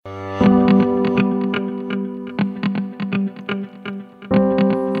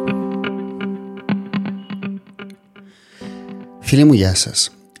Φίλοι μου, γεια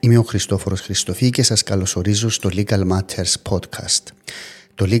σας. Είμαι ο Χριστόφορος Χριστοφή και σας καλωσορίζω στο Legal Matters Podcast.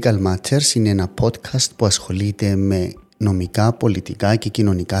 Το Legal Matters είναι ένα podcast που ασχολείται με νομικά, πολιτικά και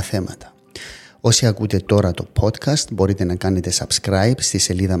κοινωνικά θέματα. Όσοι ακούτε τώρα το podcast μπορείτε να κάνετε subscribe στη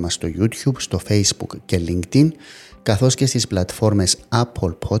σελίδα μας στο YouTube, στο Facebook και LinkedIn, καθώς και στις πλατφόρμες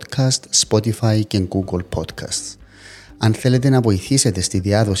Apple Podcast, Spotify και Google Podcasts. Αν θέλετε να βοηθήσετε στη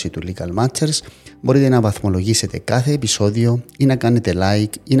διάδοση του Legal Matters, μπορείτε να βαθμολογήσετε κάθε επεισόδιο ή να κάνετε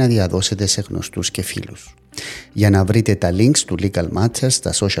like ή να διαδώσετε σε γνωστούς και φίλους. Για να βρείτε τα links του Legal Matters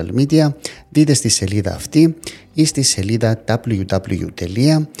στα social media, δείτε στη σελίδα αυτή ή στη σελίδα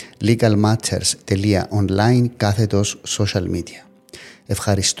www.legalmatters.online/social media.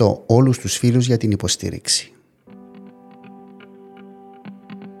 Ευχαριστώ όλους τους φίλους για την υποστήριξη.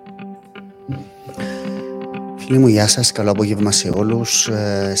 Φίλοι μου, γεια σας, καλό απόγευμα σε όλους.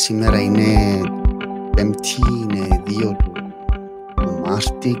 Σήμερα είναι Πέμπτη, είναι 2 του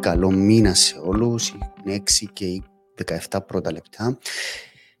Μάρτη, καλό μήνα σε όλους, είναι 6 και 17 πρώτα λεπτά.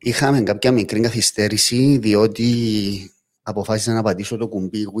 Είχαμε κάποια μικρή καθυστέρηση διότι αποφάσισα να πατήσω το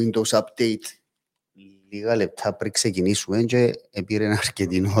κουμπί Windows Update λίγα λεπτά πριν ξεκινήσουμε και πήρε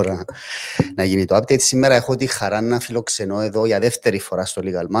αρκετή ώρα να γίνει το update. Σήμερα έχω τη χαρά να φιλοξενώ εδώ για δεύτερη φορά στο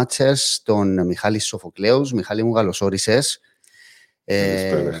Legal Matters τον Μιχάλη Σοφοκλέους. Μιχάλη μου, καλώς όρισες.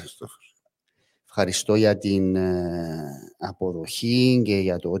 Ευχαριστώ για την αποδοχή και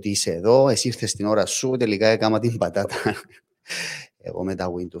για το ότι είσαι εδώ. Εσύ ήρθες την ώρα σου, τελικά έκανα την πατάτα εγώ με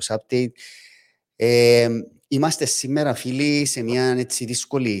τα Windows Update. Είμαστε σήμερα, φίλοι, σε μια έτσι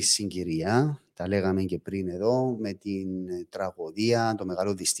δύσκολη συγκυρία. Τα λέγαμε και πριν εδώ, με την τραγωδία, το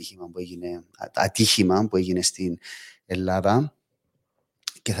μεγάλο ατύχημα που έγινε στην Ελλάδα.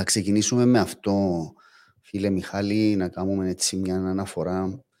 Και θα ξεκινήσουμε με αυτό, φίλε Μιχάλη, να κάνουμε έτσι μια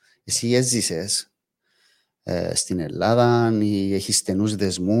αναφορά. Εσύ έζησες στην Ελλάδα ή έχεις στενούς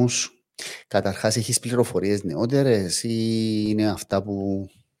δεσμούς? Καταρχάς, έχεις πληροφορίες νεότερες ή είναι αυτά που...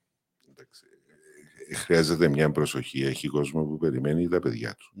 Χρειάζεται μια προσοχή. Έχει κόσμο που περιμένει τα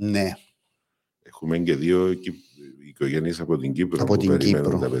παιδιά του. Ναι. Έχουμε και 2 οικογένειες από την Κύπρο που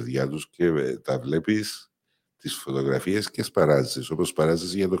περιμένουν τα παιδιά τους και τα βλέπεις τις φωτογραφίες και σπαράζεις, όπως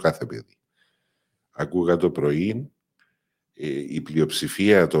σπαράζεις για το κάθε παιδί. Άκουγα το πρωί, η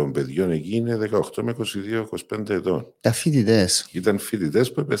πλειοψηφία των παιδιών εκεί είναι 18 με 22-25 ετών. Τα φοιτητές. Ήταν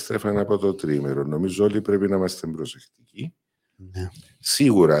φοιτητές που επιστρέφαν από το τρίμερο. Νομίζω όλοι πρέπει να είμαστε προσεκτικοί. Ναι.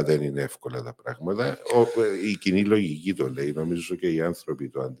 Σίγουρα δεν είναι εύκολα τα πράγματα. Η κοινή λογική το λέει. Νομίζω και οι άνθρωποι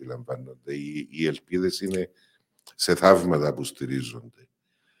το αντιλαμβάνονται. Οι ελπίδες είναι σε θαύματα που στηρίζονται.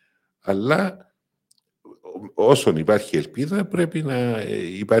 Αλλά όσον υπάρχει ελπίδα, πρέπει να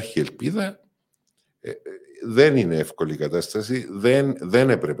υπάρχει ελπίδα. Δεν είναι εύκολη η κατάσταση. Δεν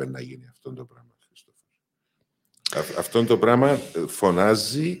έπρεπε να γίνει αυτό το πράγμα. Αυτό το πράγμα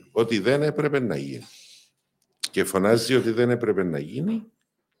φωνάζει ότι δεν έπρεπε να γίνει. Και φωνάζει ότι δεν έπρεπε να γίνει,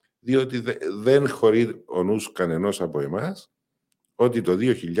 διότι δεν χωρεί ο νους κανενός από εμάς ότι το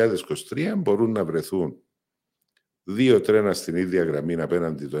 2023 μπορούν να βρεθούν 2 τρένα στην ίδια γραμμή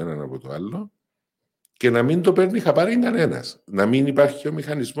απέναντι το έναν από το άλλο και να μην το παίρνει χαμπάρι κανένας. Να μην υπάρχει ο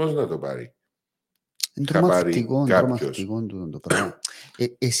μηχανισμός να το πάρει. Είναι τρομακτικό το πράγμα.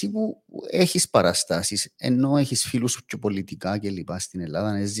 Εσύ που έχεις παραστάσεις, ενώ έχεις φίλους και πολιτικά και λοιπά στην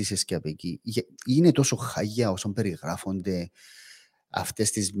Ελλάδα, έζησες και από εκεί, είναι τόσο χάγια όσων περιγράφονται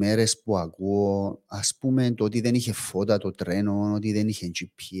αυτές τις μέρες που ακούω, ας πούμε, το ότι δεν είχε φώτα το τρένο, ότι δεν είχε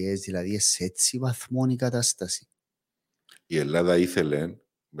GPS, δηλαδή σε έτσι βαθμό η κατάσταση? Η Ελλάδα ήθελε,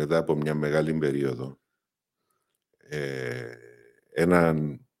 μετά από μια μεγάλη περίοδο,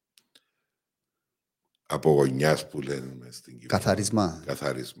 έναν απογωνιάς που λένε στην Κύπρο.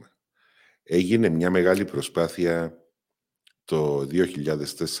 Καθάρισμα. Έγινε μια μεγάλη προσπάθεια το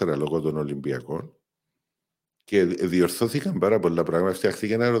 2004 λόγω των Ολυμπιακών και διορθώθηκαν πάρα πολλά πράγματα.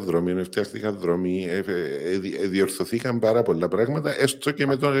 Φτιάχτηκε ένα αεροδρόμιο, φτιάχτηκαν δρόμοι, διορθωθήκαν πάρα πολλά πράγματα, έστω και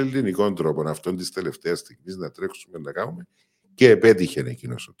με τον ελληνικό τρόπο. Αυτόν της τελευταίας στιγμής να τρέξουμε να κάνουμε και επέτυχε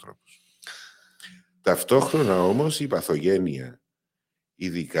εκείνος ο τρόπος. Ταυτόχρονα όμως η παθογένεια,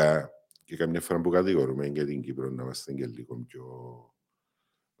 ειδικά και καμιά φορά που κατηγορούμε για την Κύπρο να είμαστε και λίγο πιο...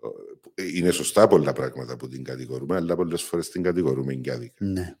 Είναι σωστά πολλά πράγματα που την κατηγορούμε, αλλά πολλές φορές την κατηγορούμε και άδικα.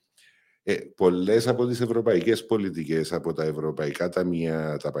 Ναι. Πολλές από τις ευρωπαϊκές πολιτικές, από τα ευρωπαϊκά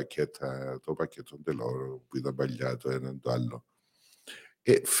ταμεία, τα πακέτα, το πακέτο Τελόρο που ήταν παλιά, το ένα το άλλο,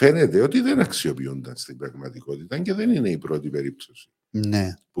 φαίνεται ότι δεν αξιοποιούνταν στην πραγματικότητα και δεν είναι η πρώτη περίπτωση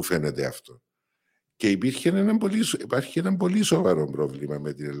που φαίνεται αυτό. Και υπάρχει ένα πολύ σοβαρό πρόβλημα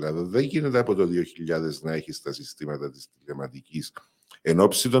με την Ελλάδα. Δεν γίνεται από το 2000 να έχεις τα συστήματα της τηλεματικής εν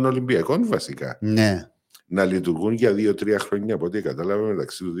ώψη των Ολυμπιακών βασικά. Ναι. να λειτουργούν για 2-3 χρόνια από ό,τι κατάλαβα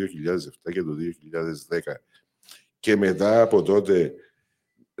μεταξύ του 2007 και του 2010 και μετά από τότε,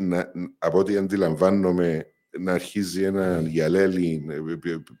 από ό,τι αντιλαμβάνομαι, να αρχίζει ένα γυαλέλι,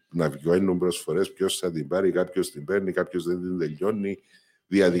 να βγαίνουν προσφορές, ποιος θα την πάρει, κάποιος την παίρνει, κάποιος δεν την τελειώνει,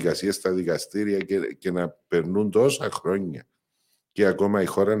 διαδικασίες στα δικαστήρια και να περνούν τόσα χρόνια και ακόμα η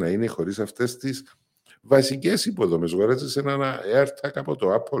χώρα να είναι χωρίς αυτές τις βασικές υποδομές. Αγοράζεις ένα AirTag από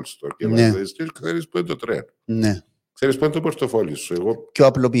το Apple Store και ξέρεις που είναι το τρένο. Ναι. Ξέρεις που είναι το πορτοφόλι σου. Πιο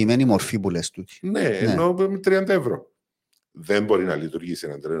απλοποιημένη μορφή που λες τούτη. Ναι, ενώ με 30 ευρώ. Δεν μπορεί να λειτουργήσει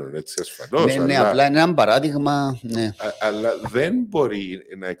ένα τρένο έτσι ασφαλώς. Ναι, απλά είναι ένα παράδειγμα. Ναι. Αλλά δεν μπορεί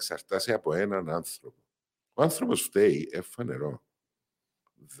να εξαρτάσει από έναν άνθρωπο. Ο άνθρωπος φταίει, φανερό.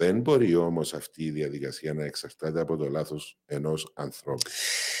 Δεν μπορεί όμως αυτή η διαδικασία να εξαρτάται από το λάθος ενός ανθρώπου.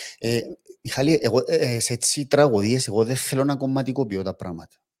 Μιχάλη, εγώ, σε έτσι τραγωδίες, εγώ δεν θέλω να κομματικοποιώ τα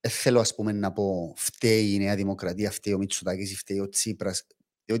πράγματα. Δεν θέλω, ας πούμε, να πω φταίει η Νέα Δημοκρατία, φταίει ο Μητσοτάκης, φταίει ο Τσίπρας.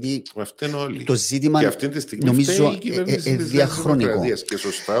 Διότι όλοι. Το ζήτημα, και αυτή τη στιγμή νομίζω, η κυβέρνηση της διαχρονικό. Και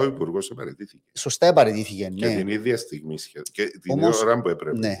σωστά ο Υπουργός επαρετήθηκε. Σωστά επαρετήθηκε, ναι. Και την ίδια στιγμή και την ώρα που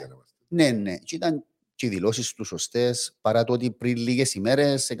έπρεπε. Ναι. Και ήταν και οι δηλώσεις του σωστές, παρά το ότι πριν λίγες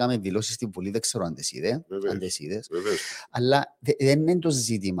ημέρες έκαμε δηλώσεις στην Βουλή, δεν ξέρω αν τις είδες. Αλλά δεν είναι το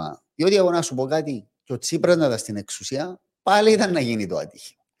ζήτημα. Διότι εγώ να σου πω κάτι, και ο Τσίπρας να ήταν στην εξουσία, πάλι ήταν να γίνει το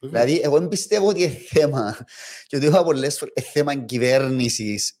άτυχημα. Δηλαδή, εγώ δεν πιστεύω ότι είναι θέμα, και το είπα πολλές φορές, θέμα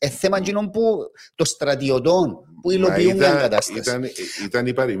κυβέρνησης, θέμα των στρατιωτών που υλοποιούν μια κατάσταση. Ήταν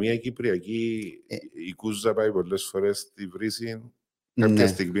η παροιμία κυπριακή, η κούζα πάει πολλές φορές στη βρύση, κάποια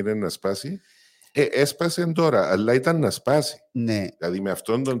στιγμή είναι να σπάσει. Έσπασε τώρα, αλλά ήταν να σπάσει. Ναι. Δηλαδή, με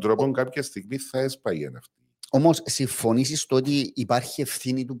αυτόν τον τρόπο κάποια στιγμή θα έσπαγε αυτή. Όμως, συμφωνήσεις στο ότι υπάρχει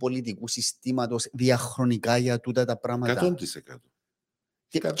ευθύνη του πολιτικού συστήματος διαχρονικά για τούτα τα πράγματα? 100%.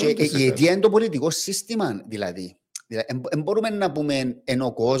 Και η αιτία είναι το πολιτικό σύστημα, δηλαδή. Δεν μπορούμε να πούμε ενώ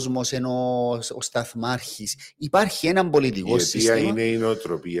ο κόσμος, ενώ ο σταθμάρχης. Υπάρχει ένα πολιτικό σύστημα. Η αιτία είναι η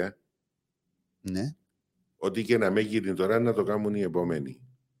νοοτροπία. Ναι. Ό,τι και να με γίνει τώρα να το κάνουν οι επόμενοι.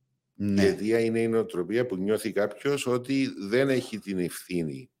 Ναι. Η αιτία είναι η νοοτροπία που νιώθει κάποιος ότι δεν έχει την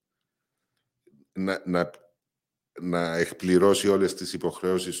ευθύνη να εκπληρώσει όλες τις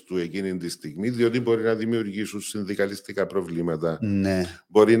υποχρεώσεις του εκείνη τη στιγμή, διότι μπορεί να δημιουργήσουν συνδικαλιστικά προβλήματα,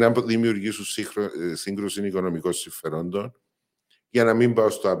 μπορεί να δημιουργήσουν σύγκρουση οικονομικών συμφερόντων, για να μην πάω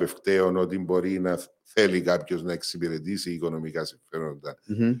στο απευκταίο ότι μπορεί να θέλει κάποιος να εξυπηρετήσει οικονομικά συμφέροντα,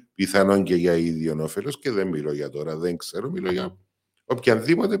 πιθανόν και για ίδιον όφελος, και δεν μιλώ για τώρα, δεν ξέρω, μιλώ για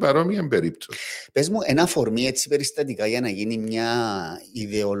οποιαδήποτε παρόμοια περίπτωση. Πες μου, ένα αφορμή έτσι περιστατικά για να γίνει μια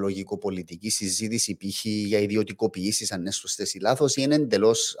ιδεολογικοπολιτική συζήτηση, π.χ. για ιδιωτικοποιήσεις, αν είναι σωστές ή λάθος, ή είναι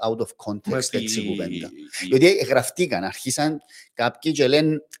εντελώς out of context έτσι κουβέντα? Διότι γραφτήκαν, αρχίσαν κάποιοι και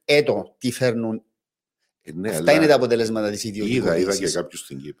λένε τι φέρνουν. Αυτά είναι τα αποτελέσματα της ιδιωτικοποίησης. Είδα και κάποιους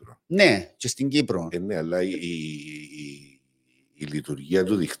στην Κύπρο. Ναι, και στην Κύπρο. Ναι, αλλά η λειτουργία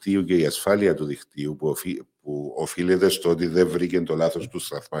του δικτύου και η ασφάλεια του δικτύου που οφείλεται στο ότι δεν βρήκε το λάθος του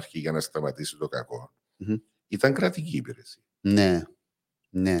σταθμάρχη για να σταματήσει το κακό, ήταν κρατική υπηρεσία.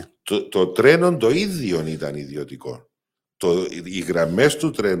 Ναι. Το τρένο το ίδιο ήταν ιδιωτικό. Οι γραμμές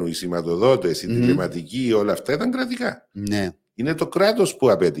του τρένου, οι σηματοδότες, η τηλεματική, όλα αυτά ήταν κρατικά. Ναι. Είναι το κράτος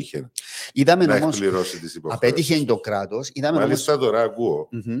που απέτυχε να εκπληρώσει τις υποχρεώσεις. Απέτυχε το κράτος. Μάλιστα τώρα ακούω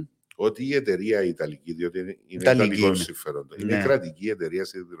ότι η εταιρεία Ιταλική, διότι είναι ιταλικών συμφέροντων, είναι κρατική εταιρεία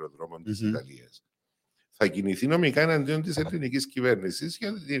σιδηροδρόμων της Ιταλίας, θα κινηθεί νομικά εναντίον της ελληνικής κυβέρνησης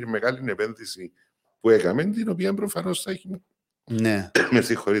για τη μεγάλη επένδυση που έκαμε, την οποία προφανώς θα έχει. Ναι. Με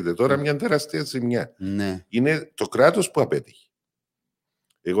συγχωρείτε, τώρα μια τεράστια ζημιά. Ναι. Είναι το κράτος που απέτυχε.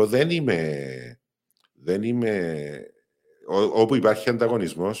 Εγώ δεν είμαι όπου υπάρχει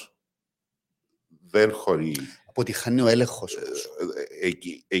ανταγωνισμός, δεν χωρεί. Αποτυχάνει ο έλεγχος.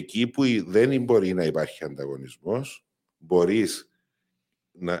 Εκεί που δεν μπορεί να υπάρχει ανταγωνισμός, μπορείς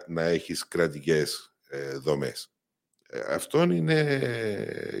να έχεις κρατικές δομές. Αυτό είναι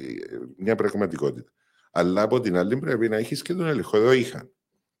μια πραγματικότητα. Αλλά από την άλλη πρέπει να έχεις και τον έλεγχο. Εδώ είχαν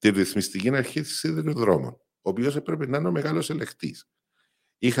τη ρυθμιστική αρχή της σιδηροδρόμων, ο οποίος έπρεπε να είναι ο μεγάλος ελεγκτής.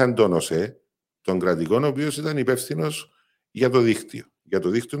 Είχαν τον ΟΣΕ, τον κρατικό, ο οποίος ήταν υπεύθυνος για το δίκτυο. Για το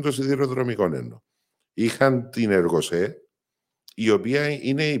δίκτυο των σιδηροδρομικών εννοώ. Είχαν την Εργοσέ, η οποία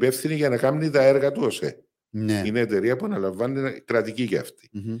είναι υπεύθυνη για να κάνει τα έργα του ΟΣΕ. Ναι. Είναι εταιρεία που αναλαμβάνει κρατική και αυτή.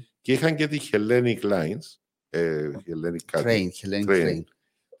 Και είχαν και τη Hellenic Lines,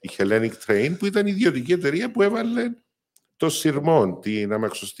 η Hellenic Train, που ήταν ιδιωτική εταιρεία που έβαλε το σειρμό, την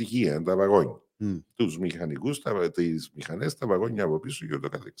αμαξοστοιχεία, τα βαγόνια. Τους μηχανικούς, τις μηχανές, τα βαγόνια από πίσω και ούτω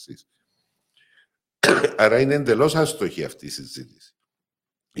καθεξής. Άρα είναι εντελώς άστοχη αυτή η συζήτηση.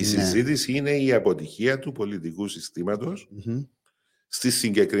 Η συζήτηση είναι η αποτυχία του πολιτικού συστήματος στη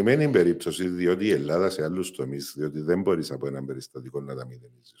συγκεκριμένη περίπτωση, διότι η Ελλάδα σε άλλους τομείς, διότι δεν μπορείς από έναν περιστατικό να τα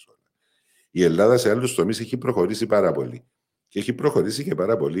μηδενίζεις όλα. Η Ελλάδα σε άλλους τομείς έχει προχωρήσει πάρα πολύ. Και έχει προχωρήσει και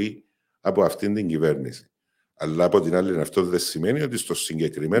πάρα πολύ από αυτήν την κυβέρνηση. Αλλά από την άλλη, αυτό δεν σημαίνει ότι στο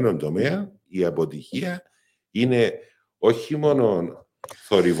συγκεκριμένο τομέα η αποτυχία είναι όχι μόνο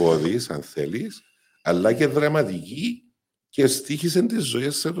θορυβώδης, αν θέλεις, αλλά και δραματική και στοίχησε τις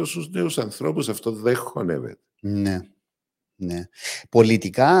ζωές σε τόσους νέους ανθρώπους. Αυτό δεν χωνεύεται. Ναι. Ναι.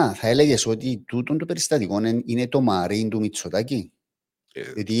 Πολιτικά θα έλεγες ότι τούτο το περιστατικό είναι το Μαρίν του Μητσοτάκη.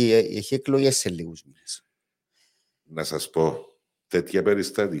 Γιατί έχει εκλογές σε λίγους μήνες. Να σας πω, τέτοια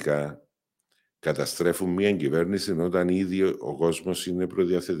περιστατικά καταστρέφουν μια κυβέρνηση όταν ήδη ο κόσμος είναι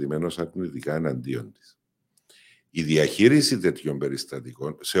προδιαθετημένος αρνητικά εναντίον της. Η διαχείριση τέτοιων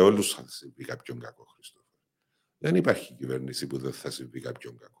περιστατικών, σε όλους θα συμβεί κάποιον κακό, Χριστόφωρο. Δεν υπάρχει κυβέρνηση που δεν θα συμβεί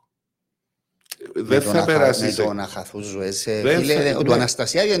κάποιον κακό. Δεν θα περάσει. Με το να χαθούν ζωές. Του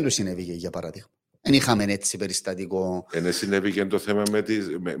Αναστασιάδη δεν του συνέβηκε, για παράδειγμα. Δεν είχαμε έτσι περιστατικό. Δεν συνέβηκε το θέμα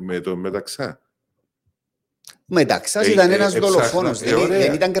με τον Μεταξά. Μεταξάς ήταν ένας δολοφόνος.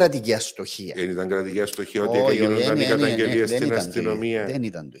 Δεν ήταν κρατική αστοχία. Δεν ήταν κρατική αστοχία ότι έγιναν οι καταγγελίες στην αστυνομία. Δεν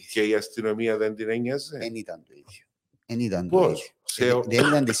ήταν το ίδιο. Και η αστυνομία δεν την ένοιαζε. Δεν ήταν το ίδιο. Πώς? Δεν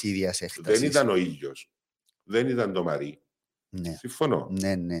ήταν της ίδιας έκτασης. Δεν ήταν ο ίδιος. Δεν ήταν το Μαρί. Συμφωνώ.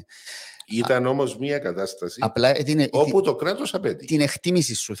 Ναι. Ήταν όμως μια κατάσταση όπου το κράτος απέτυχε. Την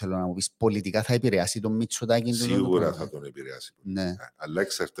εκτίμηση σου θέλω να μου πεις, πολιτικά θα επηρεάσει τον Μητσοτάκη? Σίγουρα θα τον επηρεάσει. Ναι. Αλλά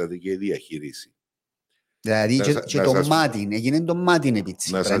εξαρτάται και η διαχείριση. Δηλαδή και το Μάτιν, έγινε το Μάτιν επί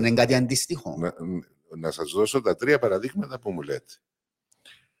Τσίπρα, είναι κάτι αντίστοιχο. Να σας δώσω τα 3 παραδείγματα που μου λέτε.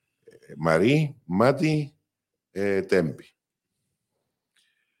 Μαρί, Μάτι, Τέμπη.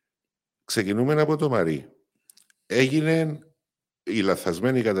 Ξεκινούμε από το Μαρί. Έγινε οι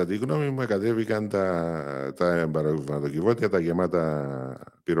λαθασμένοι, κατά τη γνώμη μου, κατέβηκαν τα εμπαραγματοκιβώτια, τα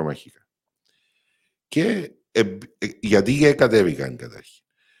γεμάτα πυρομαχικά. Και γιατί κατέβηκαν καταρχήν.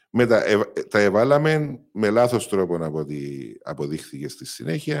 Τα εβάλαμε με λάθος τρόπο, από ό,τι αποδείχθηκε στη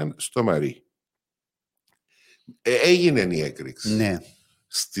συνέχεια, στο Μαρί. Έγινε η έκρηξη. Ναι.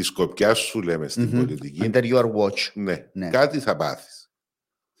 Στη σκοπιά σου, λέμε, στην πολιτική. Under your watch. Ναι. Κάτι θα πάθεις.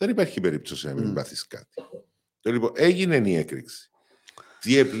 Δεν υπάρχει περίπτωση να μην πάθεις κάτι. Λοιπόν, έγινε η έκρηξη.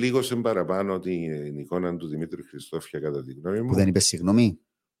 Τι επλήγωσε παραπάνω την εικόνα του Δημήτρη Χριστόφια, κατά τη γνώμη μου. Που δεν είπε συγγνώμη.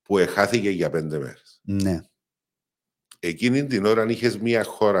 Που εχάθηκε για 5 μέρες. Ναι. Εκείνη την ώρα, αν είχες μια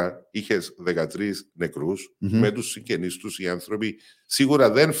χώρα, είχες 13 νεκρούς, με τους συγγενείς τους οι άνθρωποι.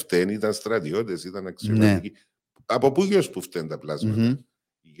 Σίγουρα δεν φταίνουν, ήταν στρατιώτες, ήταν αξιωματικοί. Ναι. Από πού γιος που φταίνουν τα πλάσματα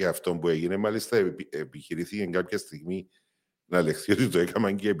για αυτό που έγινε. Μάλιστα, επιχειρήθηκε κάποια στιγμή να λεχθεί ότι το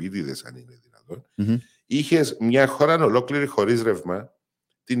έκαναν και επίτηδες, αν είναι δυνατόν. Είχες μια χώρα ολόκληρη χωρίς ρεύμα,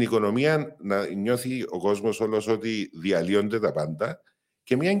 την οικονομία να νιώθει ο κόσμος όλος ότι διαλύονται τα πάντα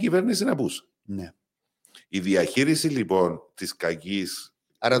και μια κυβέρνηση να πούσα. Ναι. Η διαχείριση λοιπόν της κακής.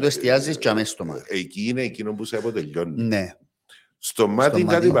 Άρα το εστιάζεις και αμέσως στο Μάτι. Εκεί είναι εκείνο που σε αποτελειώνει. Ναι. Στο Μάτι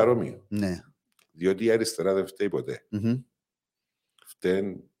είναι κάτι παρόμοιο. Ναι. Διότι η αριστερά δεν φταίει ποτέ.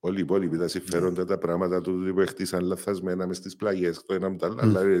 Φταίνουν όλοι οι υπόλοιποι, τα συμφέροντα, τα πράγματα του που χτίσαν λαθασμένα μες στις πλαγιές, το ένα με το άλλο,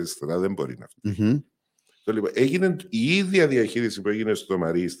 αλλά η αριστερά δεν μπορεί να φταίει. Λοιπόν, έγινε η ίδια διαχείριση που έγινε στο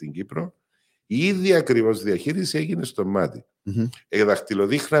Μαρί στην Κύπρο, η ίδια ακριβώς διαχείριση έγινε στο Μάτι.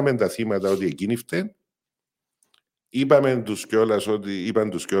 Δαχτυλοδείχναμε τα θύματα ότι εκείνοι φταίνουν. Είπαν τους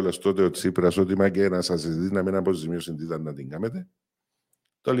κιόλας τότε ο Τσίπρας ότι «Μα να σας δίναμε αποζημίωση, τι ήταν να την κάνετε».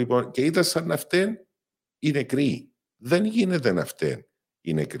 Λοιπόν, και ήταν σαν να φταίνουν οι νεκροί. Δεν γίνεται να φταίνουν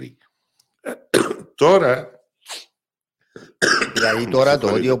οι νεκροί. Τώρα... Δηλαδή τώρα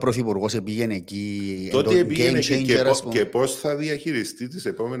το ότι ο Πρωθυπουργός πήγαινε εκεί... Τότε πήγαινε και πώς θα διαχειριστεί τις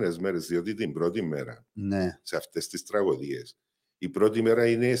επόμενες μέρες, διότι την πρώτη μέρα, σε αυτές τις τραγωδίες, η πρώτη μέρα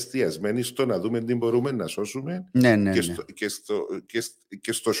είναι εστιασμένη στο να δούμε τι μπορούμε να σώσουμε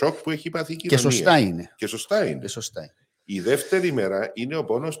και στο σοκ που έχει πάθει η κοινωνία. Και σωστά είναι. Η δεύτερη μέρα είναι ο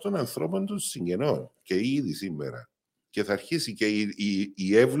πόνος των ανθρώπων των συγγενών και ήδη σήμερα. Και θα αρχίσει και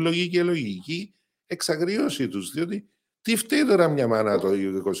η εύλογη και λογική εξαγρίωση τους, διότι τι φταίει τώρα μια μάνα το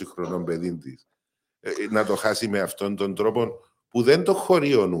 20 χρονών παιδί της να το χάσει με αυτόν τον τρόπο που δεν το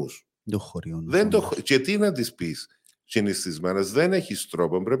χωρεί ο νους. Και τι να της πεις στις μάνας, δεν έχεις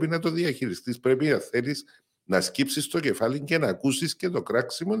τρόπο, πρέπει να το διαχειριστείς, πρέπει να θέλεις να σκύψεις το κεφάλι και να ακούσεις και το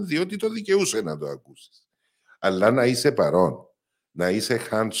κράξιμο, διότι το δικαιούσε να το ακούσεις. Αλλά να είσαι παρόν, να είσαι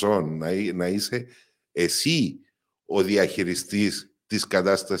hands-on, να είσαι εσύ ο διαχειριστής της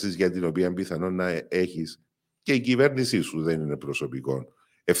κατάστασης για την οποία πιθανόν να έχεις και η κυβέρνησή σου δεν είναι προσωπικό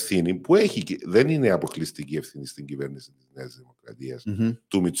ευθύνη που δεν είναι αποκλειστική ευθύνη στην κυβέρνηση της Νέας Δημοκρατίας,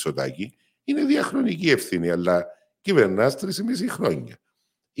 του Μητσοτάκη, είναι διαχρονική ευθύνη, αλλά κυβερνάς 3,5 χρόνια.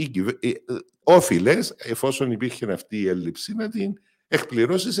 Όφιλες, εφόσον υπήρχε αυτή η έλλειψη, να την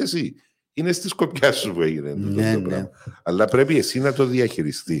εκπληρώσεις εσύ. Είναι στη σκοπιά σου που έγινε το πράγμα. Αλλά πρέπει εσύ να το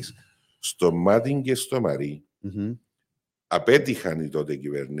διαχειριστείς. Στο Μάτιν και στο Μαρί απέτυχαν οι τότε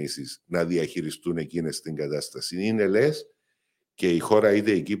κυβερνήσεις να διαχειριστούν εκείνες την κατάσταση. Είναι λες και η χώρα,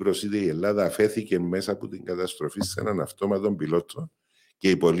 είτε η Κύπρος είτε η Ελλάδα, αφέθηκε μέσα από την καταστροφή σε έναν αυτόματο πιλότο και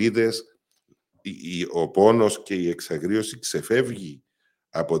οι πολίτες, ο πόνος και η εξαγρίωση ξεφεύγει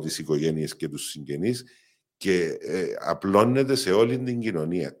από τις οικογένειες και τους συγγενείς και απλώνεται σε όλη την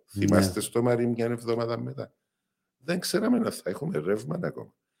κοινωνία. Θυμάστε στο Μαρί μια εβδομάδα μετά. Δεν ξέραμε να θα έχουμε ρεύμα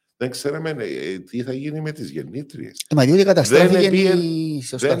ακόμα. Δεν ξέραμε τι θα γίνει με τις γεννήτριες.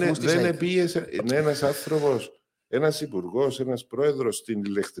 Δεν επίεσε ένας άνθρωπος, ένας υπουργός, ένας πρόεδρος στην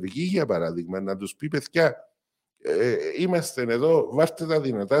ηλεκτρική, για παράδειγμα, να τους πει παιδιά, είμαστε εδώ, βάρτε τα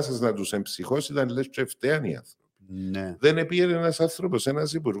δυνατά σας, να τους εμψυχώσει, ήταν λες και φταίαν οι άνθρωποι. Ναι. Δεν επήγαινε ένας άνθρωπος,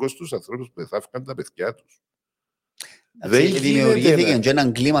 ένας υπουργός στους ανθρώπους που θα έφυγαν τα παιδιά τους. Δημιουργήθηκε και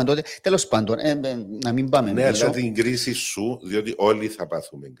έναν κλίμα τότε. Τέλος πάντων, να μην πάμε. Ναι, αλλά την κρίση σου, διότι όλοι θα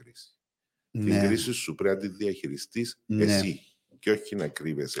πάθουμε κρίση. Την κρίση σου πρέπει να τη διαχειριστείς εσύ και όχι να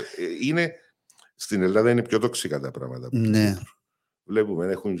κρύβεσαι. Στην Ελλάδα είναι πιο τοξικά τα πράγματα.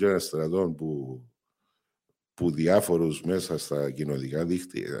 Βλέπουμε, έχουν και ένα στρατό που διάφορους μέσα στα κοινωνικά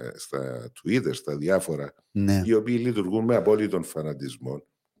δίκτυα, στα Twitter, στα διάφορα, οι οποίοι λειτουργούν με απόλυτον φανατισμό.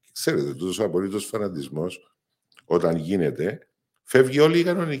 Ξέρετε, τούτος ο απόλυτος φανατισμός, όταν γίνεται, φεύγει όλη η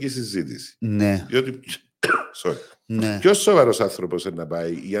κανονική συζήτηση. Διότι, ποιος σοβαρός άνθρωπος να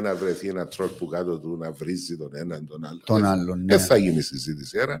πάει για να βρεθεί ένα τρόλ που κάτω του να βρίζει τον έναν τον άλλον. Δεν θα γίνει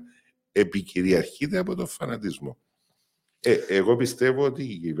συζήτηση. Άρα επικυριαρχείται από τον φανατισμό. Εγώ πιστεύω ότι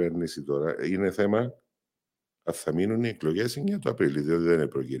η κυβέρνηση τώρα είναι θέμα. Θα μείνουν οι εκλογές 9 του Απρίλη, διότι δεν είναι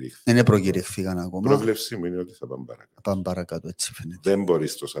προκηρύχθηκαν. Δεν είναι προκηρύχθηκαν ακόμα. Πρόβλεψή μου είναι ότι θα πάμε παρακάτω. Πάμε παρακάτω, έτσι φαίνεται. Δεν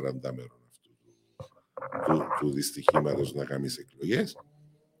μπορείς το 40μέρο του δυστυχήματος να κάνεις εκλογές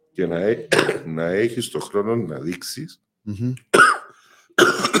και να έχεις το χρόνο να δείξεις.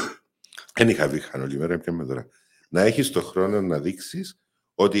 Δεν είχα βήχαν όλη μέρα, πια με τώρα. Να έχεις το χρόνο να δείξεις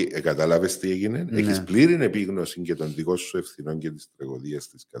ότι καταλάβες τι έγινε, έχεις πλήρη επίγνωση και των δικών σου ευθυνών και της τραγωδίας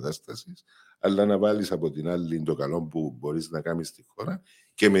της κατάστασης, αλλά να βάλεις από την άλλη το καλό που μπορείς να κάνεις στη χώρα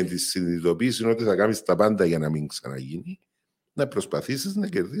και με τη συνειδητοποίηση ότι θα κάνεις τα πάντα για να μην ξαναγίνει, να προσπαθήσεις να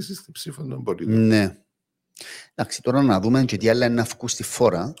κερδίσεις την ψήφο των πολιτών. Ναι. Εντάξει, τώρα να δούμε και τι άλλα είναι να βγουν στη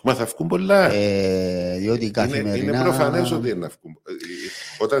φόρα. Μα θα βγουν πολλά. Διότι καθημερινά... Είναι προφανές ότι είναι να βγουν.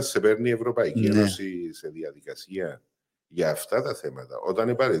 Όταν σε παίρνει η Ευρωπαϊκή Ένωση σε διαδικασία για αυτά τα θέματα, όταν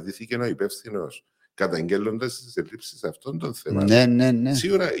επαρετήθηκε ο υπεύθυνος καταγγέλλοντας τις ελλείψεις αυτών των θεμάτων.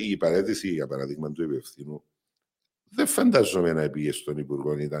 Σίγουρα η παρέτηση, για παράδειγμα, του υπευθύνου δεν φανταζόμαι να πήγε στον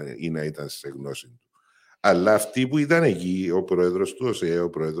Υπουργό ή να ήταν σε γνώση του. Αλλά αυτοί που ήταν εκεί, ο πρόεδρος του ΟΣΕ, ο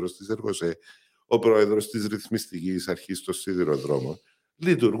πρόεδρος της ΕΡΓΟΣΕ, ο πρόεδρος της Ρυθμιστικής Αρχής των Σιδηροδρόμων,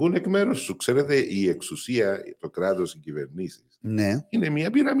 λειτουργούν εκ μέρους σου. Ξέρετε, η εξουσία, το κράτος, οι κυβερνήσεις, είναι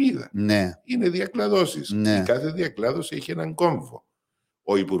μια πυραμίδα. Είναι διακλαδώσεις. Η κάθε διακλάδωση έχει έναν κόμβο.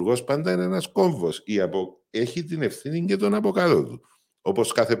 Ο υπουργός πάντα είναι ένας κόμβος. Έχει την ευθύνη και τον από κάτω του.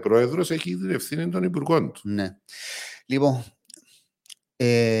 Όπως κάθε πρόεδρος έχει την ευθύνη των υπουργών του. Λοιπόν,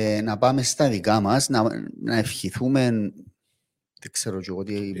 να πάμε στα δικά μας, να ευχηθούμε. Δεν ξέρω και εγώ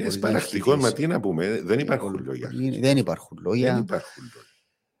τι μπορεί να παρακτικό, μα τι να πούμε, δεν υπάρχουν λόγια. Δεν υπάρχουν λόγια.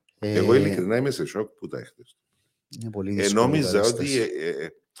 Εγώ ειλικρινά είμαι σε σοκ που τα έχτες. Νόμιζα ότι.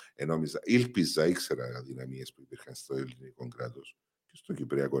 Ήλπιζα, ήξερα αδυναμίες που υπήρχαν στο ελληνικό κράτος και στο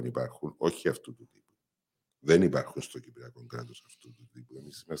Κυπριακό υπάρχουν, όχι αυτού του τύπου. Δεν υπάρχουν στο Κυπριακό κράτος αυτού του τύπου.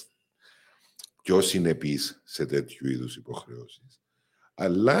 Εμείς είμαστε πιο συνεπείς σε τέτοιου είδους υποχρεώσεις.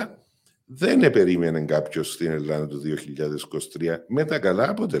 Αλλά δεν περίμενε κάποιος στην Ελλάδα του 2023 με τα καλά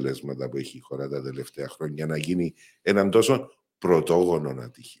αποτελέσματα που έχει η χώρα τα τελευταία χρόνια να γίνει έναν τόσο πρωτόγονο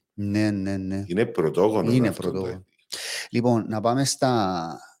ατύχημα. Ναι. Είναι πρωτόγονο. Είναι πρωτόγονο. Λοιπόν, να πάμε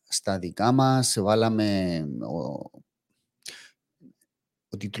στα δικά μας. Βάλαμε...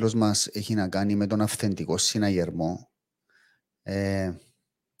 Ο τίτλος μας έχει να κάνει με τον αυθεντικό συναγερμό.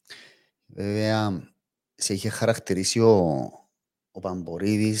 Βέβαια, σε είχε χαρακτηρίσει ο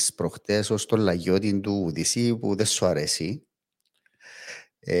Παμπορίδης προχτές ως τον λαγιώτη του Ουδυσσή που δεν σου αρέσει.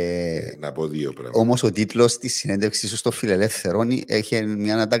 Να πω δύο πράγματα. Όμως ο τίτλος της συνέντευξης σου στο Φιλελεύθερο έχει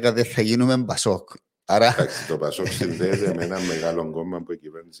μια ατάκα «Δεν θα γίνουμε Μπασόκ». Άρα... Εντάξει, το Πασόκ συνδέεται με ένα μεγάλο κόμμα που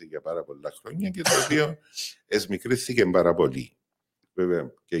κυβέρνησε για πάρα πολλά χρόνια και το οποίο εσμικρύθηκε πάρα πολύ.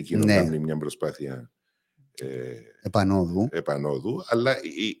 Βέβαια και εκείνο κάνει μια προσπάθεια επανόδου, αλλά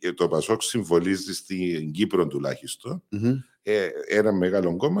το ΠΑΣΟΚ συμβολίζει στην Κύπρο τουλάχιστον ένα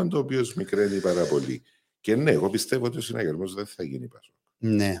μεγάλο κόμμα το οποίο μικραίνει πάρα πολύ. Και ναι, εγώ πιστεύω ότι ο συναγερμός δεν θα γίνει ΠΑΣΟΚ.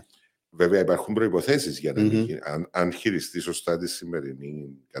 Ναι. Βέβαια υπάρχουν προϋποθέσεις για να μην γίνει. Αν χειριστεί σωστά τη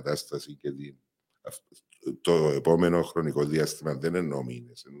σημερινή κατάσταση και το επόμενο χρονικό διάστημα, δεν εννοώ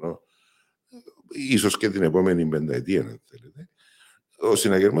μήνες, εννοώ ίσως και την επόμενη πενταετία, αν θέλετε, ο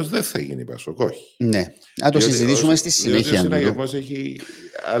συναγερμός δεν θα γίνει ΠΑΣΟΚ, όχι. Ναι. Να το συζητήσουμε στη συνέχεια. Ο συναγερμός έχει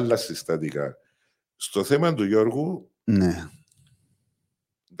άλλα συστατικά. Στο θέμα του Γιώργου, ναι.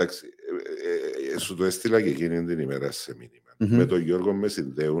 Εντάξει, σου το έστειλα και εκείνη την ημέρα σε μήνυμα. Με τον Γιώργο με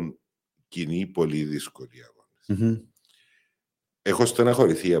συνδέουν κοινοί πολύ δύσκολοι αγώνες. Έχω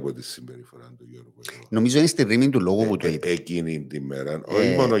στεναχωρηθεί από τη συμπεριφορά του Γιώργου. Νομίζω είναι στη ρήμη του λόγου που το είπε. Εκείνη την ημέρα,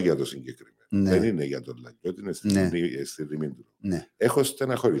 όχι μόνο για το συγκεκριμένο. Ναι. Δεν είναι για τον Λαγιώτη, είναι στη ρήμη του λόγου. Ναι. Έχω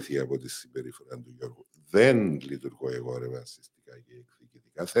στεναχωρηθεί από τη συμπεριφορά του Γιώργου. Δεν λειτουργώ εγώ ρευαστικά και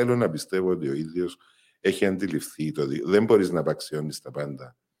εκδικητικά. Θέλω να πιστεύω ότι ο ίδιος έχει αντιληφθεί δεν μπορείς να απαξιώνεις τα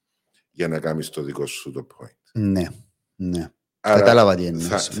πάντα για να κάνεις το δικό σου το point. Ναι, ναι. Άρα, κατάλαβα τι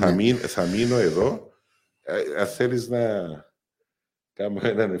εννοείς. Θα μείνω εδώ. Αν θέλεις να κάνω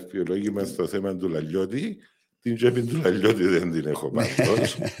έναν ευφυολόγημα στο θέμα του Λαλιώτη, την τσέπη του Λαλιώτη δεν την έχω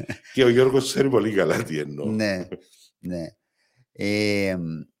πάντως. Και ο Γιώργος ξέρει πολύ καλά τι εννοώ. Ναι, ναι.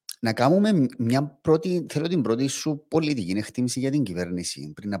 Να κάνουμε θέλω την πρώτη σου πολιτική εκτίμηση για την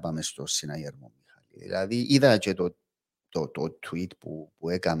κυβέρνηση πριν να πάμε στο συναγερμό. Δηλαδή, είδα και το tweet που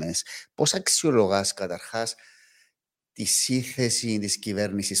έκαμες. Πώς αξιολογάς καταρχάς τη σύνθεση της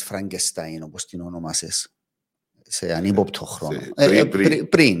κυβέρνησης Φραγκεστάιν, όπως την ονομάσες, σε ανύποπτο χρόνο?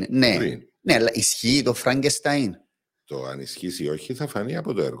 Πριν, ναι. Ναι, αλλά ισχύει το Φραγκεστάιν? Το αν ισχύει ή όχι θα φανεί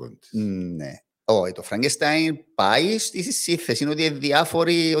από το έργο της. Ναι. Όχι, το Φραγκεστάιν πάει στη σύνθεση, είναι ότι είναι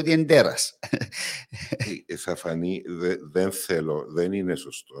διάφοροι, ότι είναι τέρας. Θα φανεί, δεν είναι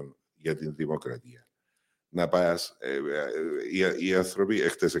σωστό για την δημοκρατία να πας, οι άνθρωποι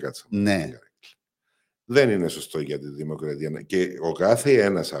εχθές έκατσαν. Ναι. Δεν είναι σωστό για τη δημοκρατία. Και ο κάθε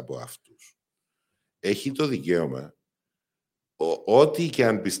ένας από αυτούς έχει το δικαίωμα, ό,τι και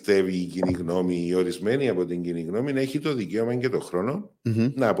αν πιστεύει η κοινή γνώμη, οι ορισμένοι από την κοινή γνώμη, έχει το δικαίωμα και τον χρόνο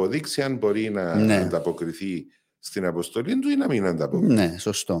να αποδείξει αν μπορεί να ανταποκριθεί στην αποστολή του ή να μην ανταποκριθεί. Ναι,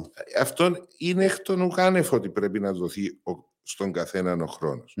 σωστό. Αυτό είναι εκ των ουκάνευ ότι πρέπει να δοθεί στον καθέναν ο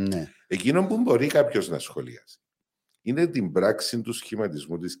χρόνος. Ναι. Εκείνο που μπορεί κάποιος να σχολιάσει είναι την πράξη του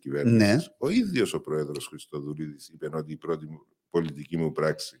σχηματισμού της κυβέρνησης. Ναι. Ο ίδιος ο πρόεδρος Χριστοδουλίδης είπε ότι η πρώτη πολιτική μου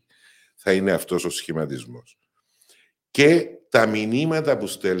πράξη θα είναι αυτός ο σχηματισμός. Και τα μηνύματα που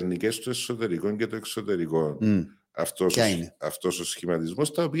στέλνει και στο εσωτερικό και το εξωτερικό αυτός ο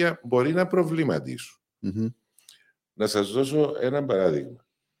σχηματισμός, τα οποία μπορεί να προβληματίσουν. Να σας δώσω ένα παράδειγμα.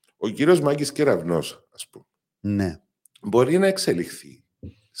 Ο κύριος Μάκης Κεραυνός, ας πούμε, ναι, μπορεί να εξελιχθεί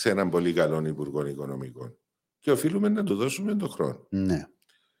σε έναν πολύ καλό υπουργό οικονομικών και οφείλουμε να του δώσουμε τον χρόνο. Ναι.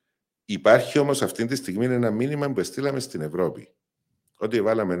 Υπάρχει όμως αυτή τη στιγμή ένα μήνυμα που στείλαμε στην Ευρώπη. Ότι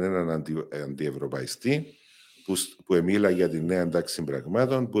βάλαμε έναν αντιευρωπαϊστή που εμίλα για τη νέα τάξη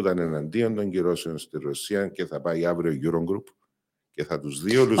πραγμάτων, που ήταν εναντίον των κυρώσεων στη Ρωσία και θα πάει αύριο Eurogroup και θα τους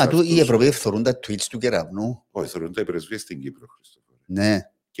δει όλους αυτούς. Μα οι Ευρωπαίοι θεωρούν τα tweets του Κεραυνού? Όχι, θεωρούν τα πρεσβείες στην Κύπρο, Χριστόφορε. Ναι.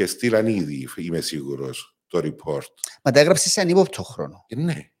 Και στείλαν ήδη, είμαι σίγουρος, το report. Μα τα έγραψε σε ανύποπτο χρόνο.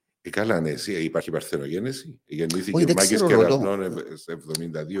 Ναι. Καλά, ναι, υπάρχει παρθενογένεση. Γεννήθηκε ο Μάκης Κεραυνών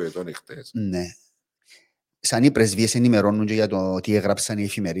 72 ετών εχθές. Ναι. Σαν οι πρεσβείες ενημερώνουν και για το τι έγραψαν οι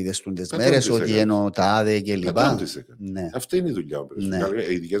εφημερίδες του τις μέρες, ότι εννοώ τα άδε και λοιπά. Ναι. Αυτή είναι η δουλειά των πρεσβείων. Ναι.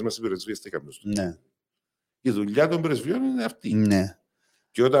 Οι δικές μας πρεσβείες τι έκαναν? Ναι. Η δουλειά των πρεσβείων είναι αυτή. Ναι.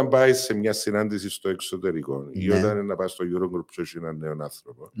 Και όταν πάει σε μια συνάντηση στο εξωτερικό, ή όταν είναι να πάει στο Eurogroup που έχει έναν νέο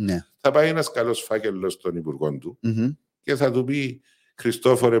άνθρωπο, θα πάει ένας καλός φάκελος των υπουργών του και θα του πει: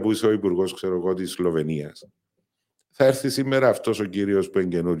 Χριστόφορε, που είσαι ο υπουργός, ξέρω εγώ, της Σλοβενίας, θα έρθει σήμερα αυτός ο κύριος που είναι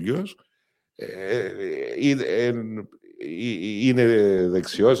καινούριος. Είναι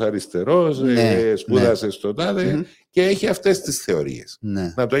δεξιός, αριστερός, σπούδασε στο τάδε και έχει αυτές τις θεωρίες.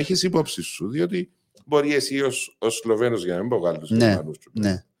 Να το έχεις υπόψη σου, διότι μπορεί εσύ ως Σλοβαίνος, για να μην πω Γάλλους,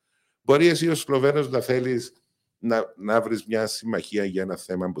 μπορεί εσύ ως Σλοβαίνος να θέλεις να βρεις μια συμμαχία για ένα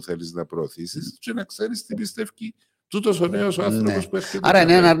θέμα που θέλεις να προωθήσεις και να ξέρεις τι πιστεύει τούτος ο νέος ο άνθρωπος που έρχεται. Άρα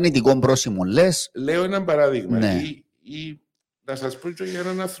είναι ένα αρνητικό πρόσημο, λες. Λέω ένα παράδειγμα. Να σας πω και για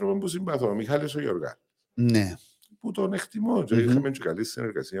έναν άνθρωπο που συμπαθώ, ο Μιχάλης ο Γιωργάκης. Ναι. Που τον εκτιμώ και είχαμε και καλή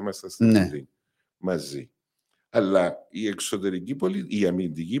συνεργασία μας μαζί. Αλλά η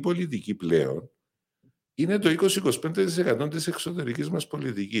αμυντική πολιτική πλέον είναι το 20-25% της εξωτερικής μας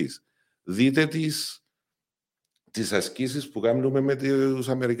πολιτικής. Δείτε τις ασκήσεις που κάνουμε με τους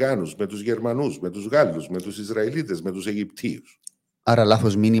Αμερικάνους, με τους Γερμανούς, με τους Γάλλους, με τους Ισραηλίτες, με τους Αιγυπτίους. Άρα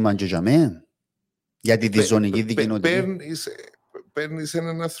λάθος μήνυμα και για μέ, για τη διζωνική δικοινοτική. Παίρνεις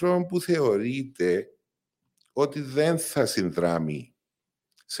έναν άνθρωπο που θεωρείται ότι δεν θα συνδράμει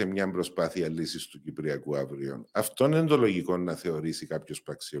σε μια προσπάθεια λύσης του Κυπριακού αύριο. Αυτό είναι το λογικό να θεωρήσει κάποιος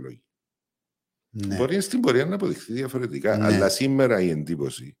που αξιολογεί. Ναι. Μπορεί στην πορεία να αποδειχθεί διαφορετικά, ναι. Αλλά σήμερα η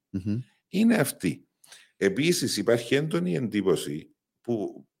εντύπωση είναι αυτή. Επίσης υπάρχει έντονη εντύπωση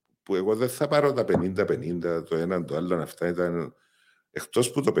που εγώ δεν θα πάρω τα 50-50, το έναν το άλλο, αυτά ήταν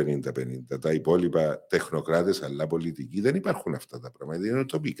εκτός που το 50-50, τα υπόλοιπα τεχνοκράτες αλλά πολιτικοί, δεν υπάρχουν αυτά τα πράγματα, είναι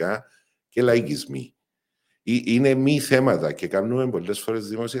τοπικά και λαϊκισμοί. Είναι μη θέματα και κάνουμε πολλές φορές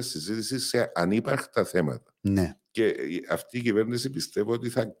δημόσια συζήτηση σε ανύπαρκτα θέματα. Ναι. Και αυτή η κυβέρνηση πιστεύω ότι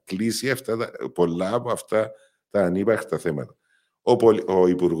θα κλείσει πολλά από αυτά τα ανύπαρκτα θέματα. Ο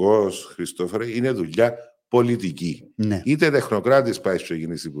Υπουργός Χριστόφορε είναι δουλειά πολιτική. Ναι. Είτε τεχνοκράτης πάει στο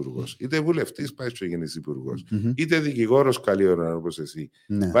γίνεις υπουργός, είτε βουλευτής πάει στο γίνεις υπουργός, είτε δικηγόρος καλή ώρα όπως εσύ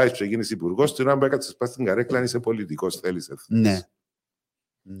πάει στο γίνεις υπουργός, την ώρα που έκατσες πας στην καρέκλα αν είσαι πολιτικός, θέλεις ευθύνες. Ναι.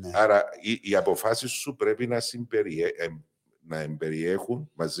 Ναι. Άρα οι αποφάσεις σου πρέπει να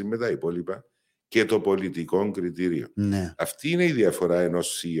εμπεριέχουν μαζί με τα υπόλοιπα και το πολιτικό κριτήριο. Ναι. Αυτή είναι η διαφορά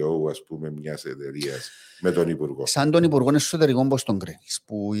ενός CEO, ας πούμε, μιας εταιρείας με τον Υπουργό. Σαν τον Υπουργό Εσωτερικών, πώς τον κρίνεις,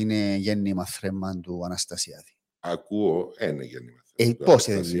 που είναι γέννημα θρέμμα του Αναστασιάδη? Ακούω, είναι γέννημα. Πώς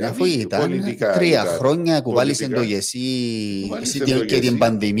είναι, αφού ήταν πολιτικά, 3 χρόνια κουβάλισε το ΓΕΣΥ και την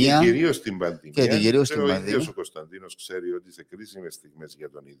πανδημία. Κυρίως την πανδημία. Ο ίδιος ο Κωνσταντίνος ξέρει ότι σε κρίσιμες στιγμές για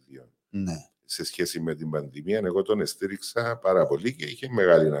τον ίδιο, ναι. Σε σχέση με την πανδημία, εγώ τον εστήριξα πάρα πολύ και είχε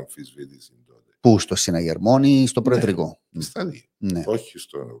μεγάλη αμφισβήτηση τότε. Πού, στο συναγερμό ή στο προεδρικό? Ναι, στα δύο. Ναι. Όχι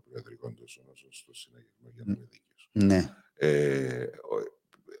στο προεδρικό τόσο όσο στο συναγερμό, για να είμαι δίκαιος. Ναι.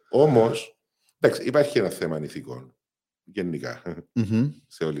 Όμως, εντάξει, υπάρχει ένα θέμα ηθικών. Γενικά,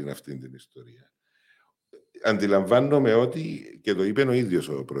 σε όλη αυτή την ιστορία. Αντιλαμβάνομαι ότι, και το είπε ο ίδιος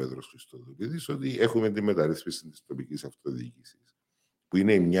ο πρόεδρος Χριστοδουλίδης, ότι έχουμε τη μεταρρύθμιση της τοπικής αυτοδιοίκησης, που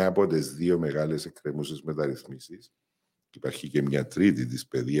είναι μια από τις 2 μεγάλες εκκρεμούσες μεταρρυθμίσεις. Υπάρχει και μια τρίτη της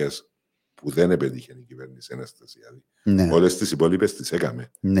παιδείας που δεν επέτυχε η κυβέρνηση Αναστασιάδη. Ναι. Όλες τις υπόλοιπες τις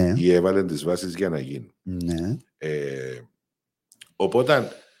έκαμε. Ναι. Ή έβαλαν τις βάσεις για να γίνουν. Ναι.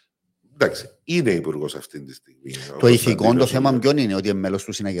 Οπότε, εντάξει, είναι υπουργός αυτή τη στιγμή. Το ηθικό το θέμα ποιον είναι, ότι είναι μέλος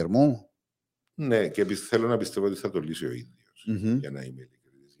του συναγερμού? Ναι, και θέλω να πιστεύω ότι θα το λύσει ο ίδιος, για να είμαι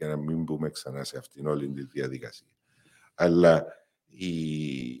ειλικρινής, για να μην μπούμε ξανά σε αυτήν όλη τη διαδικασία. Αλλά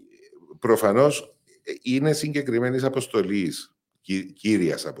προφανώς είναι συγκεκριμένης αποστολής,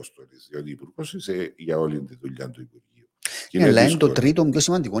 κύριας αποστολής, διότι υπουργός είσαι για όλη τη δουλειά του Υπουργείου. Ναι, αλλά είναι το τρίτο πιο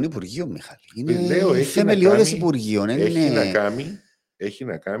σημαντικό Υπουργείο, Μιχάλη. Είναι θεμελιώδες Υπουργείο. Έχει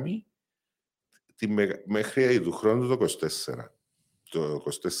να κάνει μέχρι του χρόνου το 24. Το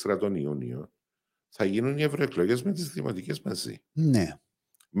 24 τον Ιούνιο θα γίνουν οι ευρωεκλογές με τις δημοτικές μαζί. Ναι.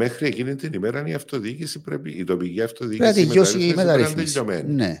 Μέχρι εκείνη την ημέρα η αυτοδιοίκηση η τοπική αυτοδιοίκηση πρέπει να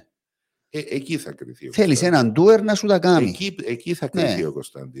τελειωμένη. Ναι. Εκεί θα κρυθεί. Θέλεις έναν ντουέρ να σου τα κάνει. Εκεί θα κρυθεί ο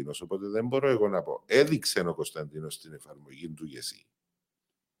Κωνσταντίνος. Οπότε δεν μπορώ εγώ να πω. Έδειξε ο Κωνσταντίνος στην εφαρμογή του ΓΕΣΥ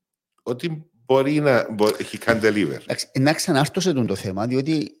ότι μπορεί να έχει κάνει deliver. Να ξανάρθω σε το θέμα,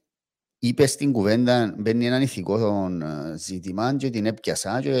 διότι είπε στην κουβέντα, μπαίνει έναν ηθικό ζήτημα και την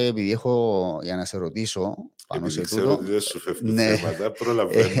έπιασα και επειδή έχω, για να σε ρωτήσω πάνω σε τούτο. Ξέρω ότι δεν σου φεύγουν θέματα,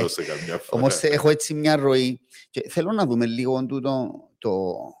 προλαβαίνω σε καμιά φορά. Όμως έχω έτσι μια ροή και θέλω να δούμε λίγο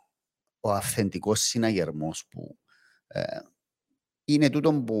ο αυθεντικός συναγερμός που είναι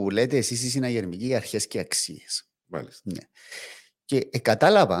τούτο που λέτε εσείς οι συναγερμικοί αρχές και αξίες. Μάλιστα. Ναι. Και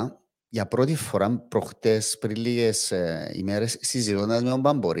κατάλαβα για πρώτη φορά προχτές, πριν λίγες ημέρες, συζητώντας με τον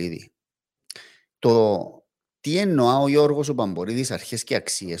Παμπορίδη, το τι εννοά ο Γιώργος ο Παμπορίδης αρχές και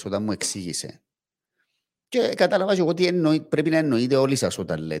αξίες όταν μου εξήγησε. Και κατάλαβα και εγώ τι πρέπει να εννοείτε όλοι σας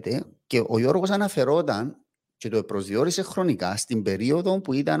όταν λέτε. Και ο Γιώργος αναφερόταν και το προσδιορίσε χρονικά στην περίοδο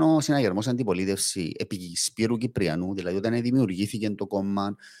που ήταν ο συναγερμός αντιπολίτευση επί Σπύρου Κυπριανού, δηλαδή όταν δημιουργήθηκε το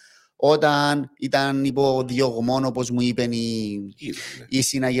κόμμα, όταν ήταν υποδιωγμόν, όπως μου είπαν οι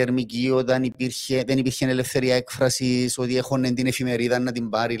συναγερμικοί, όταν δεν υπήρχε ελευθερία έκφρασης, ότι έχωνε την εφημερίδα να την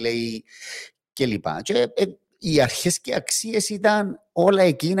πάρει, λέει, κλπ. Και οι αρχές και αξίες ήταν όλα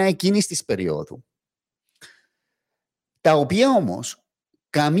εκείνης της περίοδου. Τα οποία όμως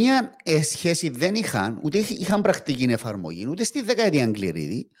καμία σχέση δεν είχαν, ούτε είχαν πρακτική εφαρμογή, ούτε στη δεκαετία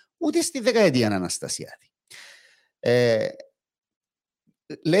Αγγλυρίδη, ούτε στη δεκαετία Αναστασιάδη.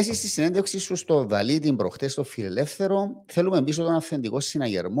 Λες στη συνέντευξη σου στο Δαλή την προχτές στο Φιλελεύθερο, θέλουμε πίσω τον αυθεντικό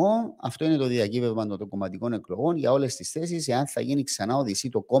συναγερμό. Αυτό είναι το διακύβευμα των κομματικών εκλογών για όλες τις θέσεις, εάν θα γίνει ξανά οδυσσή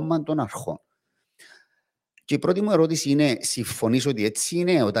το κόμμα των αρχών. Και η πρώτη μου ερώτηση είναι, συμφωνείς ότι έτσι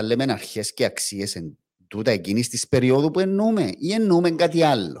είναι όταν λέμε αρχές και αξίες εν τούτα εκείνης της περίοδου που εννοούμε ή εννοούμε κάτι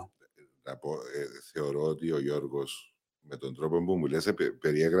άλλο? Να πω, θεωρώ ότι ο Γιώργος με τον τρόπο που μου λες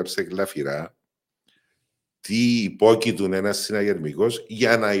περιέγραψε γλαφυρά τι υπόκειτουν ένας συναγερμικός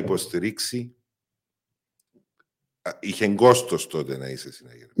για να υποστηρίξει. Είχε κόστος τότε να είσαι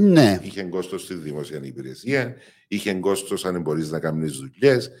συναγερμικός. Ναι. Είχε κόστος στη δημόσια υπηρεσία, είχε κόστος αν μπορείς να κάνεις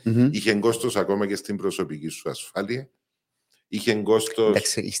δουλειές, είχε κόστος ακόμα και στην προσωπική σου ασφάλεια. Είχε κόστος.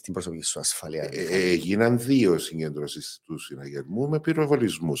 Εντάξει, στην προσωπική σου ασφάλεια. Έγιναν 2 συγκεντρώσεις του συναγερμού με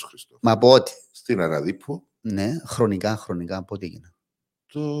πυροβολισμούς, Χριστό. Μα πότε? Στην Αραδίππου. Ναι, χρονικά, πότε έγιναν?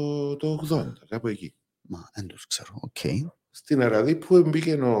 Το 80, κάπου εκεί. Μα δεν τους ξέρω, οκ. Στην Αραδίππου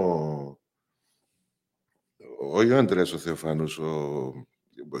μπήκε ο Ανδρέας ο Θεοφάνους,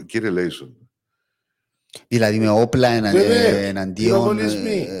 κύριε Λέισον. Δηλαδή με όπλα εναντίον...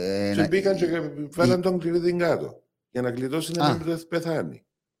 Πυροβολισμοί. Και μπήκαν και βάλαν τον κλειδί κάτω για να γλιτώσει να μην πεθάνει.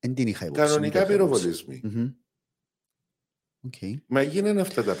 Εν την είχα υπόψη. Κανονικά πυροβολισμοί. Okay. Μα έγιναν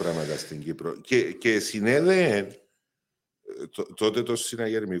αυτά τα πράγματα στην Κύπρο. Και συνέδεε τότε το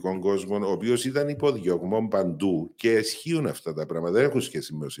συναγερμικό κόσμο, ο οποίος ήταν υποδιωγμό παντού και ισχύουν αυτά τα πράγματα. Δεν έχουν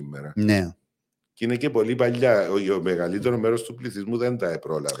σχέση με σήμερα. Ναι. Και είναι και πολύ παλιά. Ο μεγαλύτερο μέρος του πληθυσμού δεν τα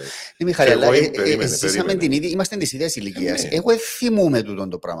πρόλαβε. Μιχάλη, αλλά είμαστε της ίδιας ηλικίας. Εγώ θυμούμαι τούτο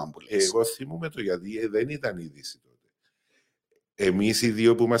το πράγμα που λες. Εγώ θυμούμαι το γιατί δεν ήταν είδηση τότε. Εμείς οι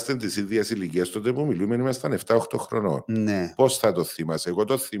δύο που είμαστε της ίδιας ηλικίας τότε που μιλούμε ήμασταν 7-8 χρονών. Ναι. Πώς θα το θυμάσαι? Εγώ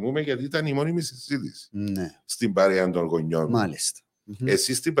το θυμούμαι γιατί ήταν η μόνιμη συζήτηση. Ναι. Στην παρέα των γονιών. Μάλιστα.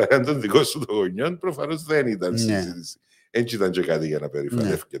 Εσύ στην παρέα των δικών σου των γονιών προφανώς δεν ήταν συζήτηση. Έτσι ήταν και κάτι για να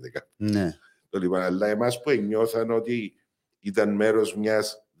περηφανεύκεται κάτι. Ναι. Αλλά εμάς που νιώθαν ότι ήταν μέρος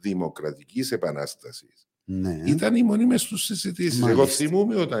μιας δημοκρατικής επανάστασης. Ναι. Ήταν οι μόνιμες τους συζητήσεις. Εγώ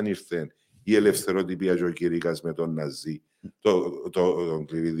θυμούμαι όταν ήρθε η ελευθεροτυπία και ο Κυρίκας με τον Ναζί, τον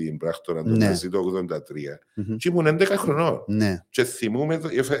κλειδί πράκτορα τον Ναζί το 1983, και ήμουν 11 χρονών. Ναι. Και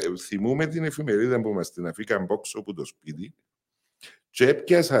θυμούμαι την εφημερίδα που μας την αφήκαν πόξω από το σπίτι και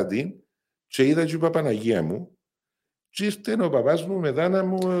έπιασα την και είδα και η Παπαναγία μου. Και ήρθε ο παπάς μου μετά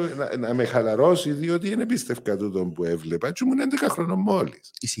να με χαλαρώσει, διότι δεν πίστευκα τούτον που έβλεπα. Και ήμουν 11 χρονών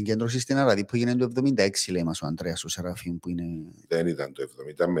μόλις. Η συγκέντρωση στην Αραδίππου έγινε το 1976, λέει μας ο Ανδρέας ο Σεραφείμ, που είναι. Δεν ήταν το 1970,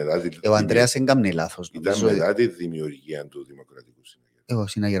 ήταν μετά. Ο Ανδρέας δεν κάνει λάθος. Ήταν μετά τη δημιουργία του Δημοκρατικού Συναγερμού. Ο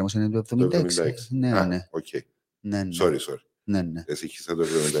συναγερμός είναι το 1976. Ναι, ναι. Οκ. Ναι. Sorry. Ναι, ναι. Εσύ είχες το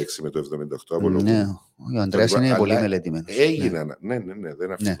 1976 με το 1978 από λόγω. Ναι, ο Ανδρέας είναι πολύ μελετημένος. Έγιναν. Ναι,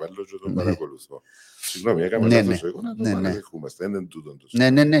 δεν αμφιβάλλω και τον παρακολουθώ. Συγγνώμη, έκαμε λάθος εγώ να το παραδεχούμαστε. Δεν είναι τούτον το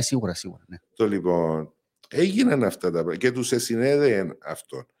σίγουρα. Ναι, σίγουρα. Το λοιπόν, έγιναν αυτά τα πράγματα και τους εσυνέδεαν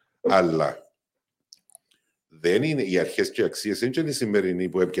αυτόν. Αλλά δεν είναι οι αρχές και αξίες, δεν είναι οι σημερινοί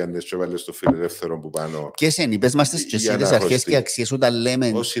που έπιανες και βάλες το φιλελεύθερο που πάνω. Ποιες είναι, είπες μας τις αρχές και αξίες όταν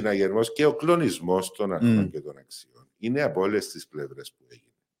λέμε. Ο συναγερμός και ο κλονισμός των αρχών και των αξιών είναι από όλες τις πλευρές που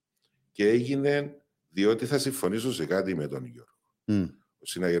έγινε. Και έγινε διότι θα συμφωνήσω σε κάτι με τον Γιώργο. Ο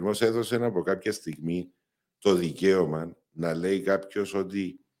συναγερμός έδωσε από κάποια στιγμή το δικαίωμα να λέει κάποιος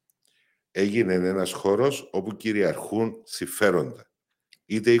ότι έγινε ένας χώρος όπου κυριαρχούν συμφέροντα.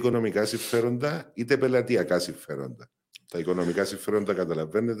 Είτε οικονομικά συμφέροντα, είτε πελατειακά συμφέροντα. Τα οικονομικά συμφέροντα,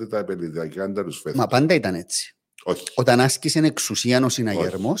 καταλαβαίνετε, τα πελατειακά δεν τα τους φέρνουν. Μα πάντα ήταν έτσι. Όχι. Όταν άσκησε εξουσία ο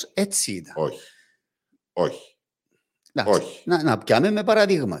συναγερμός, έτσι ήταν. Όχι. Να πιάμε με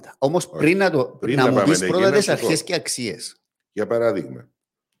παραδείγματα. Όμως πριν να μου πεις πρώτα τις αρχές και αξίες. Για παράδειγμα,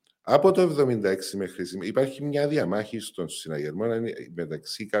 από το 1976 μέχρι σήμερα υπάρχει μια διαμάχη στον συναγερμό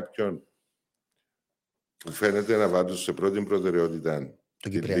μεταξύ κάποιων που φαίνεται να βάζουν σε πρώτη προτεραιότητα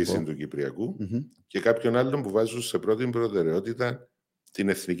την λύση του Κυπριακού και κάποιων άλλων που βάζουν σε πρώτη προτεραιότητα την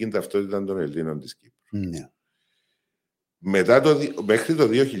εθνική ταυτότητα των Ελλήνων της Κύπρου. Μέχρι το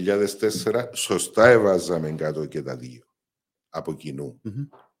 2004 σωστά έβαζαμε κάτω και τα δύο από κοινού.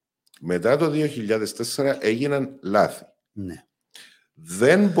 Μετά το 2004 έγιναν λάθη.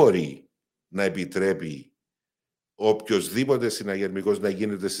 Δεν μπορεί να επιτρέπει οποιοσδήποτε συναγερμικός να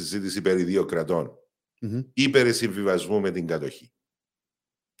γίνεται συζήτηση περί δύο κρατών ή περί συμβιβασμού με την κατοχή.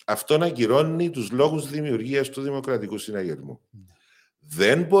 Αυτό να ακυρώνει τους λόγους δημιουργίας του Δημοκρατικού Συναγερμού.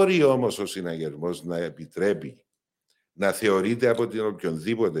 Δεν μπορεί όμως ο συναγερμός να επιτρέπει να θεωρείται από την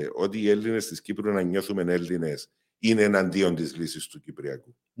οποιονδήποτε ότι οι Έλληνες της Κύπρου να νιώθουμε Έλληνες είναι εναντίον της λύσης του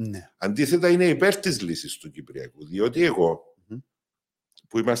Κυπριακού. Αντίθετα είναι υπέρ της λύσης του Κυπριακού. Διότι εγώ,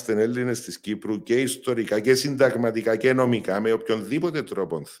 που είμαστε Έλληνες της Κύπρου και ιστορικά και συνταγματικά και νομικά, με οποιονδήποτε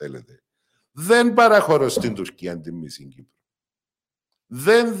τρόπο θέλετε, δεν παραχωρώ στην Τουρκία την μισή Κύπρο.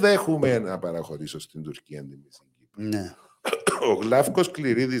 Δεν δέχομαι να παραχωρήσω στην Τουρκία την μισή Κύπρο. Ο Γλάφκος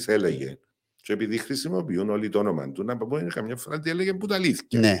Κληρίδης έλεγε Και επειδή χρησιμοποιούν όλοι το όνομα του, να πούμε καμιά φορά τι έλεγε που τα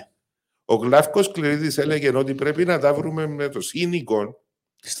αλήθεια. Ναι. Ο Γλαύκος Κληρίδης έλεγε ότι πρέπει να τα βρούμε με το σύνοικο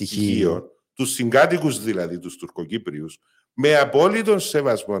στοιχείο, τους συγκάτοικους δηλαδή, τους Τουρκοκύπριους, με απόλυτο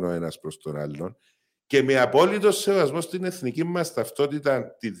σεβασμό ο ένας προς τον άλλον και με απόλυτο σεβασμό στην εθνική μας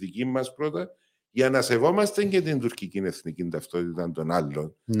ταυτότητα, τη δική μας πρώτα, για να σεβόμαστε και την τουρκική εθνική ταυτότητα των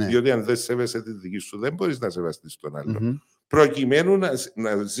άλλων. Ναι. Διότι αν δεν σέβεσαι τη δική σου, δεν μπορείς να σεβαστείς τον άλλον. Προκειμένου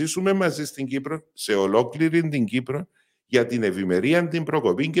να ζήσουμε μαζί στην Κύπρο, σε ολόκληρη την Κύπρο, για την ευημερία, την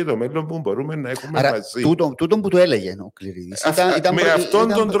προκοπή και το μέλλον που μπορούμε να έχουμε. Άρα, μαζί. Τούτο που το έλεγε ο Κληρίδης. Με αυτόν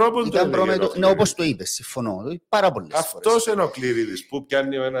τον τρόπο το έλεγε. Ναι, όπως το είπε, συμφωνώ. Πάρα πολλές φορές. Αυτός είναι ο Κληρίδης που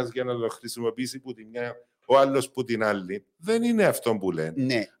πιάνει ο ένας για να το χρησιμοποιήσει που τη μια, ο άλλος που την άλλη. Δεν είναι αυτό που λένε.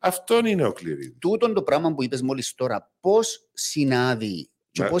 Ναι. Αυτόν είναι ο Κληρίδης. Τούτον το πράγμα που είπες μόλις τώρα, πώς συνάδει.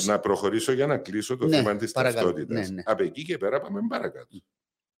 Να προχωρήσω για να κλείσω το θέμα της ταυτότητας. Ναι. Από εκεί και πέρα πάμε παρακάτω.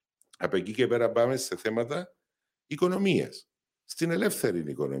 Από εκεί και πέρα πάμε σε θέματα οικονομίας. Στην ελεύθερη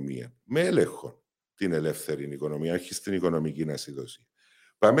οικονομία. Με έλεγχο την ελεύθερη οικονομία, όχι στην οικονομική ασυδοσία.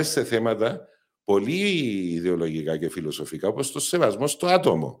 Πάμε σε θέματα πολύ ιδεολογικά και φιλοσοφικά, όπως το σεβασμό στο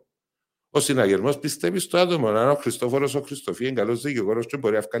άτομο. Ο συναγερμός πιστεύει στο άτομο. Αν ο Χριστόφορος ο Χριστοφή είναι καλός δικηγόρος και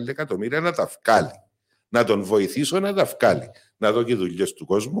μπορεί να βγάλει εκατομμύρια, να τα βγάλει. Να τον βοηθήσω να τα βγάλει. Να δω και δουλειές του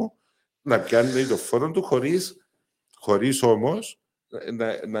κόσμου, να πιάνει το φόρο του χωρίς όμως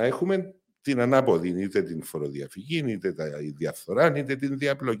να έχουμε την ανάποδη, είτε την φοροδιαφυγή, είτε τη διαφθορά, είτε την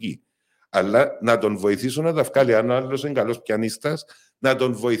διαπλοκή. Αλλά να τον βοηθήσω να τα βγάλει. Αν ο άλλος είναι καλός πιανίστας, να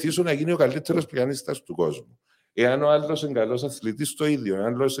τον βοηθήσω να γίνει ο καλύτερος πιανίστας του κόσμου. Εάν ο άλλος είναι καλός αθλητής, το ίδιο.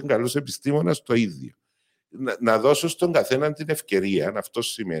 Εάν ο άλλος είναι καλός επιστήμονας, το ίδιο. Να δώσω στον καθένα την ευκαιρία, αυτό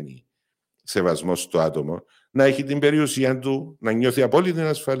σημαίνει σεβασμό στο άτομο, να έχει την περιουσία του, να νιώθει απόλυτη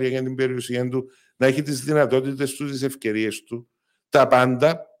ασφάλεια για την περιουσία του, να έχει τις δυνατότητες του, τις ευκαιρίες του. Τα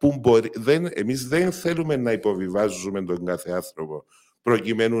πάντα που μπορεί. Εμείς δεν θέλουμε να υποβιβάζουμε τον κάθε άνθρωπο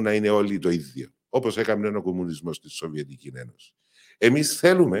προκειμένου να είναι όλοι το ίδιο, όπως έκανε ο κομμουνισμός στη Σοβιετική Ένωση. Εμείς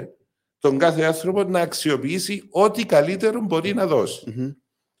θέλουμε τον κάθε άνθρωπο να αξιοποιήσει ό,τι καλύτερο μπορεί να δώσει.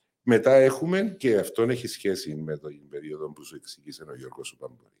 Μετά έχουμε, και αυτό έχει σχέση με την περίοδο που σου εξήγησε ο Γιώργος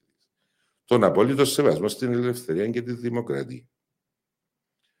Παμπορίδης, τον απόλυτο σεβασμό στην ελευθερία και τη δημοκρατία.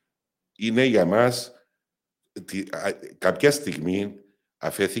 Είναι για μας κάποια στιγμή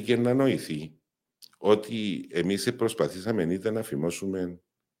αφέθηκε να νοηθεί ότι εμείς προσπαθήσαμε είτε να φημώσουμε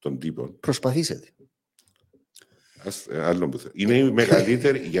τον τύπο. Προσπαθήσετε. Άλλο που θέλω. Είναι η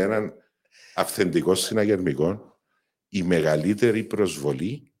μεγαλύτερη, για έναν αυθεντικό συναγερμικό, η μεγαλύτερη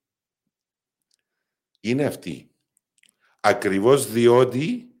προσβολή είναι αυτή. Ακριβώς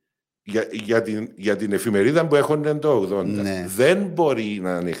διότι για την εφημερίδα που έχουν το 80 δεν μπορεί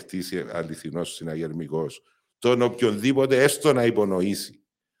να ανεχτήσει αληθινός συναγερμικός τον οποιονδήποτε έστω να υπονοήσει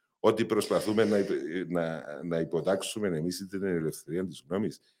ότι προσπαθούμε να υποτάξουμε εμείς είτε την ελευθερία της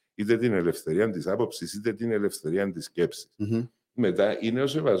γνώμης, είτε την ελευθερία της άποψης, είτε την ελευθερία της σκέψης. Μετά είναι ο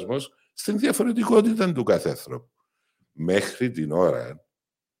σεβασμός στην διαφορετικότητα του κάθε ανθρώπου. Μέχρι την ώρα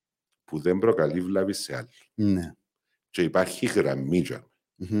που δεν προκαλεί βλάβη σε άλλον. Και υπάρχει γραμμή.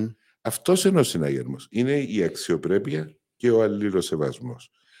 Αυτός είναι ο συναγερμός. Είναι η αξιοπρέπεια και ο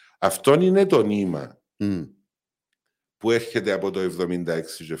αλληλοσεβασμός. Αυτόν είναι το νήμα που έρχεται από το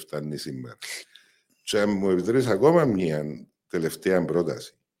 1976 και φτάνει σήμερα. Και αν μου επιτρέψεις ακόμα μια τελευταία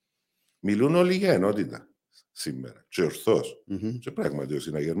πρόταση. Μιλούν όλοι για ενότητα σήμερα. Και ορθώς. Και πράγματι ο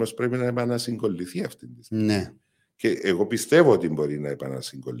συναγερμός πρέπει να επανασυγκολληθεί αυτή τη στιγμή. Και εγώ πιστεύω ότι μπορεί να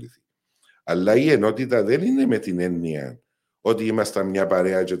επανασυγκολληθεί. Αλλά η ενότητα δεν είναι με την έννοια ότι ήμασταν μια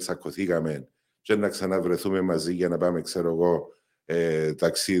παρέα και τσακωθήκαμε και να ξαναβρεθούμε μαζί για να πάμε, ξέρω εγώ,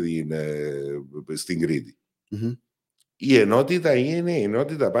 ταξίδι στην Κρήτη. Η ενότητα είναι η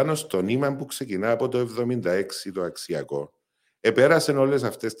ενότητα πάνω στο νήμα που ξεκινά από το 1976 το αξιακό. Επέρασαν όλες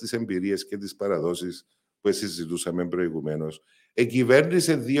αυτές τις εμπειρίες και τις παραδόσεις που συζητούσαμε προηγουμένως.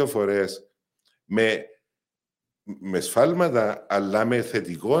 Εκυβέρνησε 2 φορές με σφάλματα, αλλά με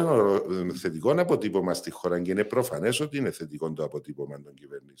θετικό αποτύπωμα στη χώρα, και είναι προφανές ότι είναι θετικό το αποτύπωμα των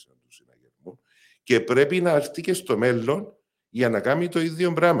κυβερνήσεων του συναγερμού, και πρέπει να έρθει και στο μέλλον για να κάνει το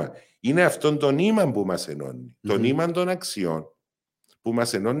ίδιο πράγμα. Είναι αυτόν το νήμα που μας ενώνει. Το νήμα των αξιών που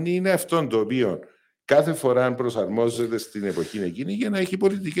μας ενώνει είναι αυτόν το οποίο κάθε φορά προσαρμόζεται στην εποχή εκείνη για να έχει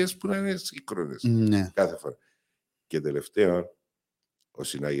πολιτικές που να είναι σύγχρονες. Κάθε φορά. Και τελευταίο, ο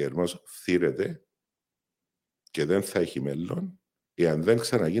συναγερμός φθήρεται και δεν θα έχει μέλλον εάν δεν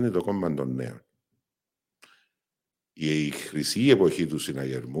ξαναγίνει το κόμμα των νέων. Η χρυσή εποχή του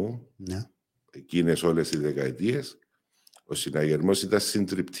συναγερμού, εκείνες όλες οι δεκαετίες, ο συναγερμός ήταν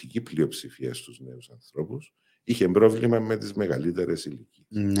συντριπτική πλειοψηφία στους νέους ανθρώπους, είχε πρόβλημα με τις μεγαλύτερες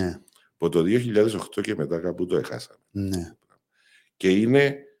ηλικίες. Από το 2008 και μετά κάπου το έχασαμε. Ναι. Και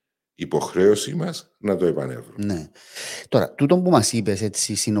είναι υποχρέωση μας να το επανέβρουμε. Ναι. Τώρα, τούτο που μας είπες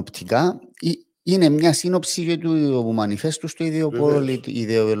έτσι συνοπτικά είναι μια σύνοψη του μανιφέστου στο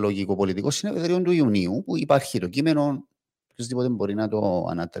ιδεολογικό πολιτικό συνεδρίο του Ιουνίου, που υπάρχει το κείμενο, οποιοδήποτε μπορεί να το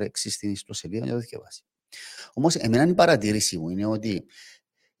ανατρέξει στην ιστοσελίδα να το διαβάσει. Όμως, εμένα η παρατήρηση μου είναι ότι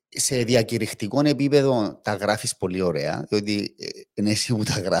σε διακηρυχτικό επίπεδο τα γράφεις πολύ ωραία, διότι είναι εσύ που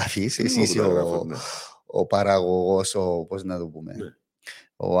τα γράφεις, εσύ είσαι ο παραγωγός, πώς να το πούμε,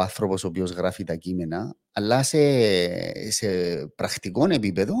 ο άνθρωπος ο οποίος γράφει τα κείμενα, αλλά σε πρακτικό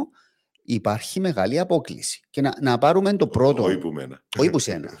επίπεδο υπάρχει μεγάλη απόκληση. Και να πάρουμε το πρώτο. Όχι που μένα.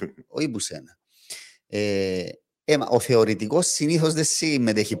 Όχι που σένα. Ο θεωρητικός συνήθως δεν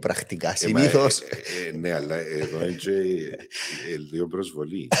συμμετέχει πρακτικά. Συνήθως... Ναι, αλλά εδώ είναι λίγο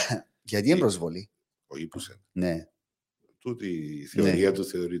προσβολή. Γιατί είναι προσβολή? Όχι που σένα. Ναι. Τούτη η θεωρία του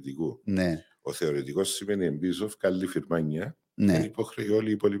θεωρητικού. Ναι. Ο θεωρητικός σημαίνει εμπίσοφ, καλή φυρμάνια. Ναι. Είναι υποχρεωμένοι όλοι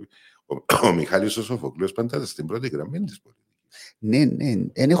οι υπόλοιποι. Ο Μιχάλης ο Σοφοκλέος πάντα στην πρώτη γραμμή της πολιτικής. Ναι,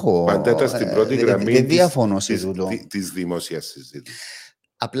 δεν έχω... Πάντα στην πρώτη γραμμή της δημόσιας συζήτησης.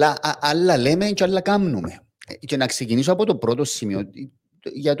 Απλά άλλα λέμε και άλλα κάνουμε. Και να ξεκινήσω από το πρώτο σημείο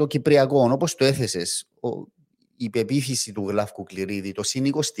για το Κυπριακό, όπως το έθεσες, η πεποίθηση του Γλαύκου Κληρίδη, το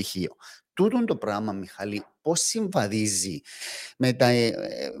σύνικο στοιχείο. Τούτον το πράγμα, Μιχάλη, πώς συμβαδίζει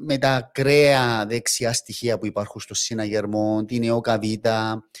με τα ακραία δεξιά στοιχεία που υπάρχουν στο συναγερμό, την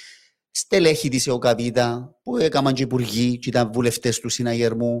ΕΟΚΑΒΙΤΑ, στελέχη της ΕΟΚΑΒΙΤΑ, που έκαναν και υπουργοί και ήταν βουλευτές του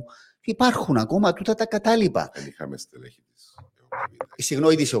συναγερμού. Υπάρχουν ακόμα τούτα τα κατάλοιπα. Δεν είχαμε στελέχη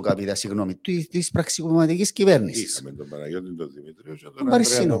της ΕΟΚΑΒΙΤΑ. Συγγνώμη, της πραξικοπηματικής κυβέρνησης. Είχαμε τον Παναγιώτη, τον Δημήτριο και τον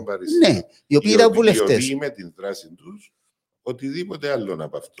Ανδρέα τον Παρισίνο. Ναι, οι οποίοι ήταν βουλευτές. Οι οποίοι με την δράση τους, οτιδήποτε άλλο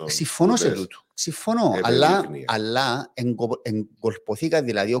από αυτό. Συμφωνώ σε τούτο. Συμφωνώ. Αλλά εγκολποθήκα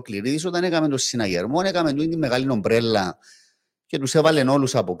δηλαδή ο Κληρίδης όταν έκαμε τον συναγερμό, έκαμε τη μεγάλη ομπρέλα και τους έβαλαν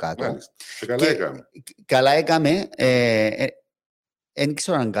όλους από κάτω. Μάλιστα. Καλά έκαμε. Καλά έκαμε. Δεν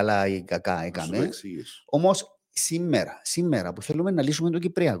ξέρω αν καλά ή κακά έκαμε. Όμως σήμερα που θέλουμε να λύσουμε το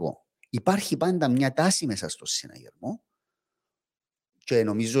Κυπριακό, υπάρχει πάντα μια τάση μέσα στο συναγερμό και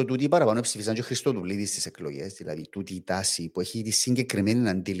νομίζω ότι παραπάνω ψηφίσαν και ο Χριστοδουλίδης στις εκλογές, δηλαδή τούτη η τάση που έχει τη συγκεκριμένη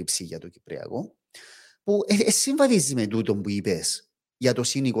αντίληψη για το Κυπριακό, που συμβαδίζει με τούτο που είπες για το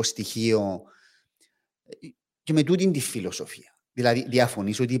σύνικο στοιχείο και με τούτη τη φιλοσοφία. Δηλαδή,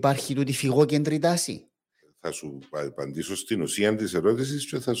 διαφωνείς ότι υπάρχει τούτη φυγόκεντρη τάση? Θα σου απαντήσω στην ουσία της ερώτησης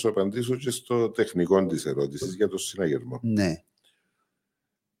και θα σου απαντήσω και στο τεχνικό της ερώτησης για το συναγερμό. Ναι.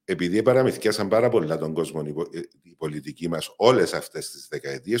 Επειδή παραμυθιάσαν πάρα πολλά τον κόσμο η πολιτική μας όλες αυτές τις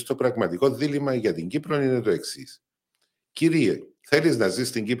δεκαετίες, το πραγματικό δίλημμα για την Κύπρο είναι το εξής. Κύριε, θέλεις να ζεις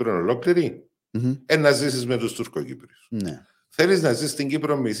στην Κύπρο ολόκληρη? Να ζήσεις με τους Τουρκοκύπριους. Ναι. Θέλεις να ζεις στην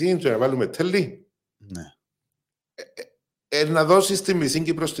Κύπρο μισή και να βάλουμε τέλη? Ναι. Να δώσεις τη μισή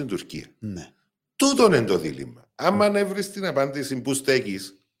Κύπρο στην Τουρκία. Ναι. Τούτον είναι το δίλημμα. Άμα να βρεις την απάντηση που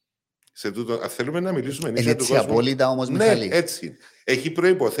στέκεις σε τούτο, θέλουμε να μιλήσουμε είναι έτσι απόλυτα όμως, Μιχάλη? Ναι, έτσι. Έχει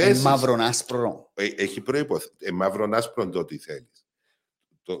προϋποθέσεις. Μαύρον άσπρο. Έχει προϋποθέσεις. Μαύρον άσπρο το τι θέλεις.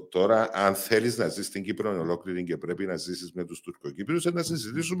 Τώρα, αν θέλεις να ζεις στην Κύπρο ολόκληρη και πρέπει να ζήσεις με τους Τουρκοκύπριους, να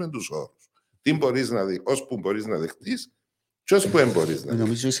συζητήσουμε τους όρους. Τι μπορείς να δει, ώσπου μπορείς να δεχτείς και ώσπου δεν μπορείς να δεχτείς.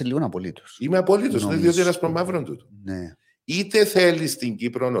 Νομίζω είσαι λίγο απολύτως. Είμαι απολύτως, διότι είναι άσπρο μαύρον τούτο. Ναι. Είτε θέλεις την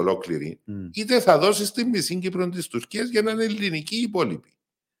Κύπρο ολόκληρη, είτε θα δώσεις τη μισή Κύπρο της Τουρκίας για να είναι ελληνική η υπόλοιπη.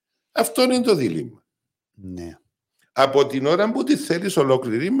 Αυτό είναι το δίλημμα. Ναι. Από την ώρα που τη θέλεις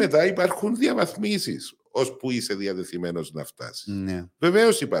ολόκληρη, μετά υπάρχουν διαβαθμίσεις, ώσπου είσαι διαδεθειμένος να φτάσεις. Ναι.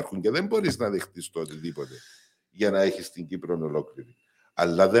 Βεβαίως υπάρχουν και δεν μπορείς να δεχτείς το οτιδήποτε για να έχεις την Κύπρο ολόκληρη.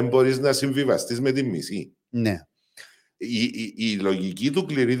 Αλλά δεν μπορείς να συμβιβαστείς με τη μισή. Ναι. Η λογική του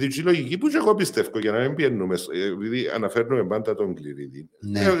Κληρίδη και η λογική που και εγώ πιστεύω, για να μην πιένουμε, επειδή αναφέρνουμε πάντα τον Κληρίδη.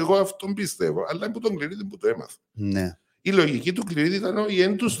 Ναι. Εγώ αυτόν πιστεύω, αλλά από τον Κληρίδη που το έμαθα. Ναι. Η λογική του Κληρίδη ήταν ότι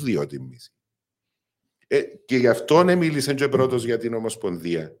εν τους δύο τη μίση. Και γι' αυτόν μίλησε και πρώτος για την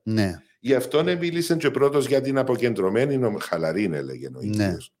Ομοσπονδία. Ναι. Γι' αυτόν μίλησε και πρώτος για την αποκεντρωμένη, χαλαρή έλεγε ο ίδιος.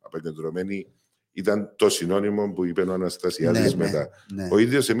 Ναι. Αποκεντρωμένη ήταν το συνώνυμο που είπε ο Αναστασιάδης μετά. Ναι. Ο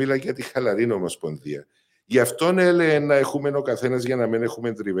ίδιος μίλα για τη χαλαρή Ομοσπονδία. Γι' αυτόν έλεγε να έχουμε ο καθένας για να μην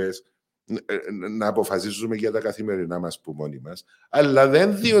έχουμε τριβές, να αποφασίζουμε για τα καθημερινά μας που μόνοι μας, αλλά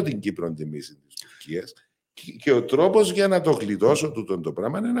δεν δίνω την Κύπρο τη μίση της Τουρκίας και ο τρόπος για να το γλιτώσω τούτον το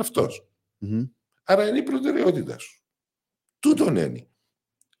πράγμα είναι αυτός. Άρα είναι η προτεραιότητα σου. Τούτον είναι.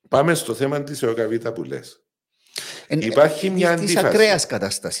 Πάμε στο θέμα της ΕΟΚΑΒΙΤΑ που λες. Υπάρχει μια αντίφαση. Της ακραίας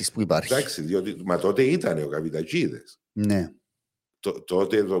κατάστασης που υπάρχει. Εντάξει, διότι τότε ήταν ΕΟΚΑΒΙΤΑΚΙδες. Ναι.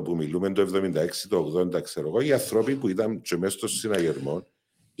 Τότε εδώ που μιλούμε το 76, το 80, ξέρω εγώ, οι άνθρωποι που ήταν και μέσα στο συναγερμό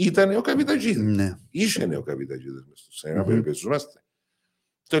ήταν νεοκαπιταλιστές. Ναι. Είχε νεοκαπιταλιστές μες στους. Ένα περιπεζούμαστε.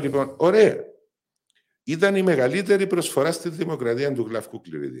 Το λοιπόν, ωραία. Ήταν η μεγαλύτερη προσφορά στη δημοκρατία του Γλαυκού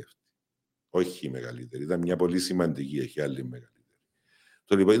Κληρίδη αυτή. Όχι η μεγαλύτερη. Ήταν μια πολύ σημαντική, έχει άλλη μεγαλύτερη.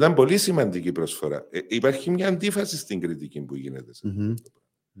 Το λοιπόν, ήταν πολύ σημαντική προσφορά. Υπάρχει μια αντίφαση στην κριτική που γίνεται.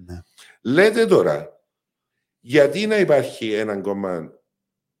 Ναι. Λέτε τώρα, γιατί να υπάρχει ένα κόμμα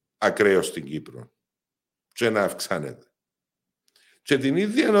ακραίο στην Κύπρο και να αυξάνεται. Και την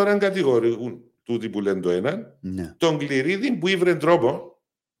ίδια ώρα κατηγορούν τούτοι που λένε το έναν, τον Κληρίδη που ήβρε τρόπο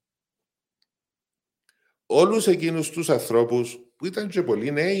όλους εκείνους τους ανθρώπους που ήταν και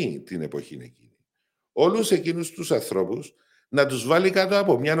πολύ νέοι την εποχή εκείνη, όλους εκείνους τους ανθρώπους να τους βάλει κάτω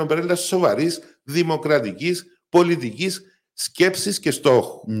από μια ομπρέλα σοβαρής δημοκρατικής πολιτικής σκέψης και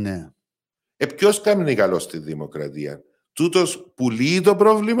στόχου. Ναι. Ποιος κάνει καλό στη δημοκρατία, τούτος που λύει το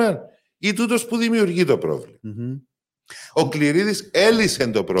πρόβλημα ή τούτος που δημιουργεί το πρόβλημα. Ο Κληρίδης έλυσε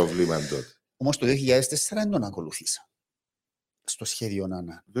το πρόβλημα τότε. Όμως το 2004 δεν τον ακολουθήσα στο σχέδιο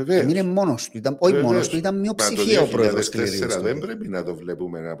ΝΑΝΑ. Βεβαίως. Είναι μόνος του. Όχι μόνος του, ήταν μειοψηφία ο πρόεδρος Κληρίδης. Δεν πρέπει να το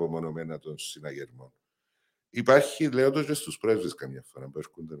βλέπουμε απομονωμένα των συναγερμών. Υπάρχει, λέω το και στους πρέσβεις καμιά φορά που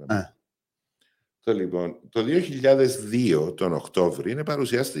έρχονται να πει. Το λοιπόν, το 2002, τον Οκτώβρη,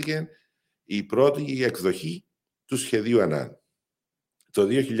 παρουσιάστηκε η πρώτη εκδοχή του σχεδίου ΑΝΑΝ. Το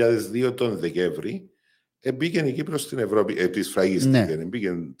 2002, τον Δεκέμβρη, μπήκε η Κύπρος στην Ευρώπη, επισφραγίστηκε,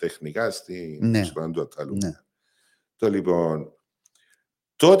 μπήκε τεχνικά στην σχολή του Ατταλού. Το λοιπόν,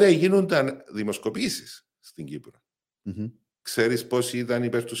 τότε γίνονταν δημοσκοπήσεις στην Κύπρο. Ξέρεις πόσοι ήταν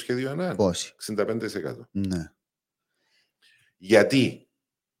υπέρ του σχεδίου ΑΝΑΝ? Πόσοι? 65%. Ναι. Γιατί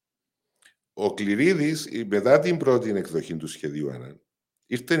ο Κληρίδης, μετά την πρώτη εκδοχή του σχεδίου ΑΝΑΝ,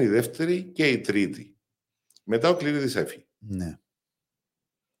 ήρθε η δεύτερη και η τρίτη. Μετά ο Κληρίδης έφυγε. Ναι.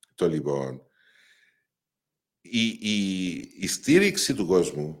 Το λοιπόν, η στήριξη του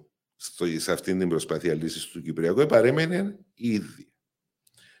κόσμου σε αυτήν την προσπάθεια λύσης του Κυπριακού παρέμενε η ίδια.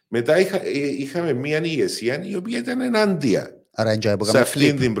 Μετά είχαμε μια ηγεσία η οποία ήταν ενάντια σε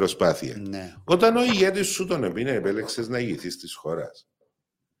αυτήν την προσπάθεια. Ναι. Όταν ο ηγέτης σου τον επέλεξες να ηγηθείς της χώρας,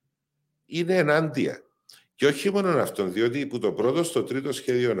 είναι ενάντια. Και όχι μόνο αυτόν, διότι που το πρώτο στο τρίτο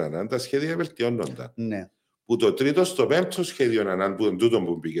σχέδιο ΑΝΑΝ τα σχέδια βελτιώνονταν. Ναι. Που το τρίτο στο πέμπτο σχέδιο ΑΝΑΝ που τούτο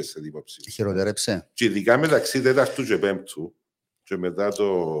που πήγε σε δημοψήφισμα. Χειροτέρεψε. Και ειδικά μεταξύ τέταρτου και πέμπτου και μετά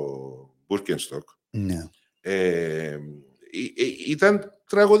το Μπούρκενστοκ. Ναι. Ήταν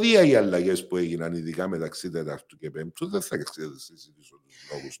τραγωδία οι αλλαγές που έγιναν, ειδικά μεταξύ τέταρτου και πέμπτου. Δεν θα συζητήσω τους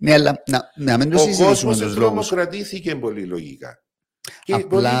λόγους. Ναι, αλλά να μην το συζητήσουμε τους λόγους. Ο κόσμος τρομοκρατήθηκε πολύ λογικά. Και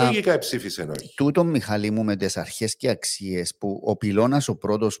πολύ λογικά ψήφισε όχι. Τούτο, Μιχάλη μου, με τις αρχές και αξίες που ο πυλώνας ο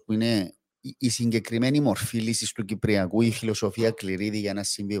πρώτος που είναι η συγκεκριμένη μορφή λύσης του Κυπριακού, η φιλοσοφία Κληρίδη για ένα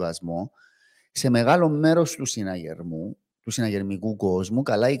συμβιβασμό, σε μεγάλο μέρος του συναγερμικού κόσμου,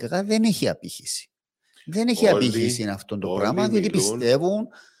 καλά ή κακά, δεν έχει απήχηση. Δεν έχει απήχηση αυτό το πράγμα, διότι πιστεύουν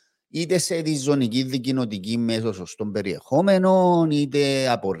είτε σε διζωνική δικοινοτική μέσω σωστών περιεχόμενων, είτε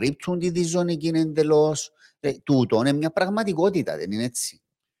απορρίπτουν τη διζωνική εντελώς. Τούτο είναι μια πραγματικότητα, δεν είναι έτσι?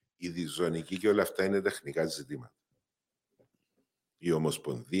 Η διζωνική και όλα αυτά είναι τεχνικά ζητήματα. Η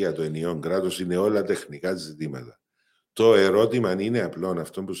Ομοσπονδία, το ενιαίο κράτος είναι όλα τεχνικά ζητήματα. Το ερώτημα είναι απλό,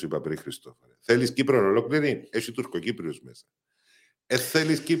 αυτό που σου είπα πριν, Χριστόφορε. Θέλεις Κύπρο ολόκληρη? Έχει Τουρκοκύπριος μέσα.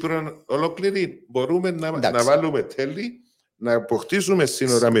 Θέλεις Κύπρο ολόκληρη? Μπορούμε να βάλουμε τέλη, να αποκτήσουμε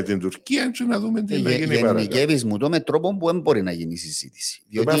σύνορα με την Τουρκία και να δούμε τι θα γίνει παρακάτω. Γενικεύεις μου το με τρόπο που δεν μπορεί να γίνει συζήτηση.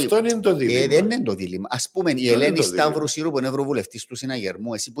 Διότι αυτό είναι το δίλημμα. Δεν είναι το δίλημμα. Ας πούμε, η Ελένη Σταύρου Σύρου που είναι ευρωβουλευτής του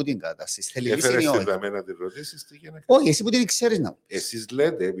συναγερμού, εσύ που την κατάστασες, θέλεις ή όχι? Να την ρωτήσεις τι για να όχι, εσύ που την ξέρεις να πεις. Εσείς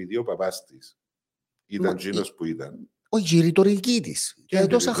λέτε, επειδή ο παπάς της ήταν εκείνος που ήταν. Όχι, η ρητορική της. Για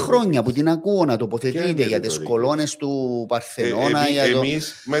τόσα χρόνια που την ακούω να τοποθετείται για τις κολόνες του Παρθενώνα.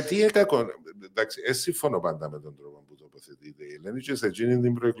 Εμείς, με τι έκακον. Εντάξει, συμφωνώ πάντα με τον τρόπο που τοποθετείται η Ελένη και σε εκείνη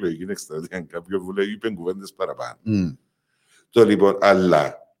την προεκλογική εκστρατεία κάποιο που λέει είπε κουβέντες παραπάνω. Το λοιπόν,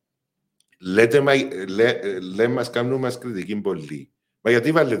 αλλά λέμε μας κάνουν μας κριτική πολύ. Μα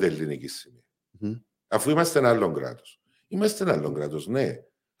γιατί βάλετε ελληνική σημαία? Αφού είμαστε ένα άλλο κράτος. Είμαστε ένα άλλο κράτος, ναι.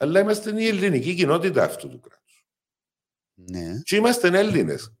 Αλλά είμαστε η ελληνική κοινότητα αυτού του κράτους. Ναι. Και είμαστε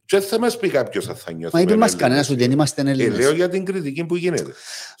Έλληνες. Και δεν θα μας πει κάποιος αν θα νιώθουμε. Μα είπε μας κανένας ότι δεν είμαστε Έλληνες. Λέω για την κριτική που γίνεται.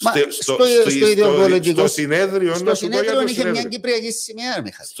 Στο συνέδριο. Στο συνέδριο είχε μια κυπριακή σημαία,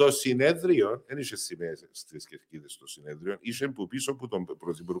 Μιχάλη. Στο συνέδριο, δεν είχε σημαίες στις κερκίδες στο συνέδριο, είχε που πίσω από τον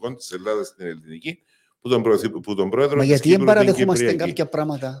Πρωθυπουργό της Ελλάδας στην ελληνική, που τον πρόεδρο. Μα γιατί δεν παραδεχόμαστε κάποια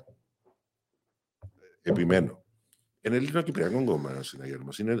πράγματα? Επιμένω. Είναι Ελληνο-Κυπριακό κόμμα ο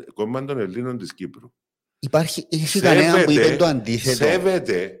συναγερμός. Είναι κόμμα των Ελλήνων της Κύπρου. Έχει κανένα που είπε το αντίθετο?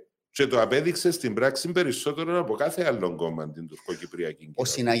 Σέβεται Και το απέδειξε στην πράξη περισσότερο από κάθε άλλο κόμμα την τουρκοκυπριακή κοινότητα. Ο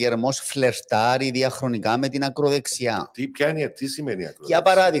συναγερμός φλερτάρει διαχρονικά με την ακροδεξιά. Τι σημαίνει ακροδεξιά? Για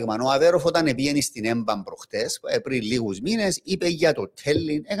παράδειγμα, ο Αβέροφ όταν πήγαινε στην Έμπαν προχτές, πριν λίγους μήνες, είπε για το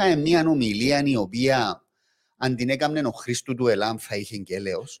Τέλιν, έκανε μια ομιλία η οποία αν την έκαμνε ο Χρήστου του Ελάμ θα είχε και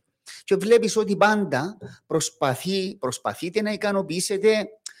έλεος. Και βλέπεις ότι πάντα προσπαθείτε να ικανοποιήσετε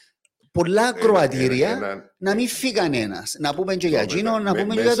πολλά ακροατήρια, να μην φύγει κανένας. Να πούμε και για εκείνο, να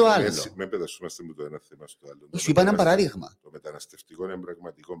πούμε και για το άλλο. Με πετασούμαστε με το ένα θέμα στο άλλο. Σου είπα ένα παράδειγμα. Το μεταναστευτικό είναι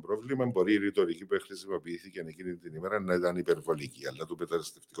πραγματικό πρόβλημα. Μπορεί η ρητορική που χρησιμοποιήθηκε εκείνη την ημέρα να ήταν υπερβολική, αλλά το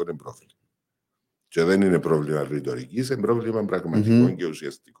μεταναστευτικό είναι πρόβλημα. Και δεν είναι πρόβλημα ρητορικής, είναι πρόβλημα πραγματικό και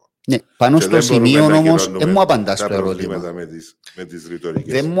ουσιαστικό. Ναι, πάνω και στο σημείο όμως, δεν μου απαντάς το ερώτημα. Με τις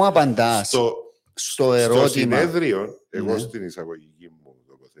ρητορικές. Δεν μου απαντάς στο ερώτημα. Στο συνέδριο, εγώ στην εισαγωγική μου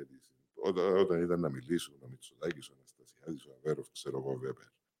τοποθέτηση, όταν ήταν να μιλήσουν ο Μητσοτάκης, ο Αναστασιάδης, ο Αβέροφ, ξέρω εγώ, Βέπερ,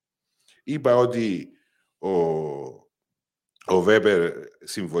 είπα ότι ο Βέπερ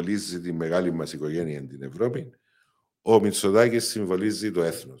συμβολίζει τη μεγάλη μας οικογένεια την Ευρώπη, ο Μητσοτάκης συμβολίζει το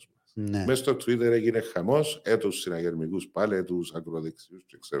έθνος μας. Ναι. Μέσα στο Twitter έγινε χαμός, τους συναγερμικούς πάλι, τους ακροδεξιούς,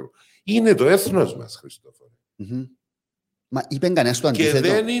 και ξέρω. Είναι το έθνος μας, Χριστόφορε. Μα είπε κανένας το αντίθετο.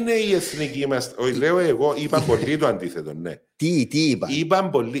 Και δεν είναι η εθνική μας. Όχι, λέω εγώ, είπα πολύ το αντίθετο, ναι. Τι είπα? Είπαν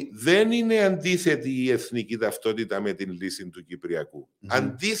πολύ. Δεν είναι αντίθετη η εθνική ταυτότητα με την λύση του Κυπριακού.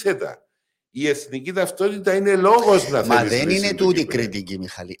 Αντίθετα, η εθνική ταυτότητα είναι λόγος να θέλεις. Μα δεν είναι τούτη η κριτική,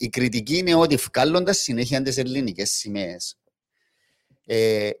 Μιχάλη. Η κριτική είναι ότι βγάλλοντας συνέχεια τις ελληνικές σημαίες,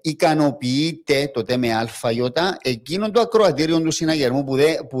 ικανοποιείται το ΤΜΑΙ εκείνον το ακροατήριο του συναγερμού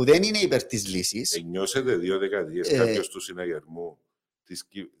που δεν είναι υπέρ της λύσης. Νιώσετε 2 δεκαετίες κάποιος του συναγερμού,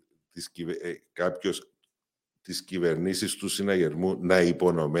 κάποιος της κυβερνήσεις του συναγερμού να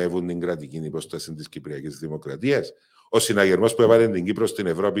υπονομεύουν την κρατική υπόσταση της Κυπριακής Δημοκρατίας. Ο συναγερμός που έβαλε την Κύπρο στην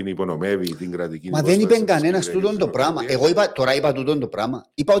Ευρώπη υπονομεύει την κρατική υπόσταση. Μα δεν είπε κανένας τούτον το πράγμα. Εγώ τώρα είπα τούτον το πράγμα.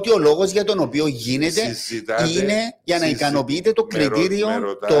 Είπα ότι ο λόγος για τον οποίο γίνεται είναι για να ικανοποιείται το κριτήριο,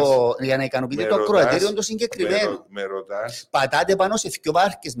 για να ικανοποιείται το ακροατήριο το συγκεκριμένο. Πατάτε πάνω σε 2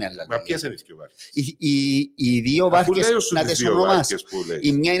 βάρκες με άλλα λόγια. Μα ποιες είναι οι 2 βάρκες? Οι 2 βάρκες να τις ονομάσεις.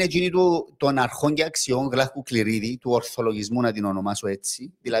 Η μια είναι εκείνη των αρχών και αξιών Γλάχου Κληρίδη, του ορθολογισμού να την ονομάσω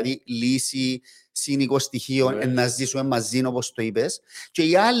έτσι. Δηλαδή λύση σύνικο στοιχείων, να ζήσουμε μαζί, όπως το είπες. Και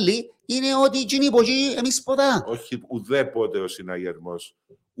οι άλλοι είναι ότι εκείνοι από εκεί εμείς ποτά. Όχι, ουδέποτε ο συναγερμός,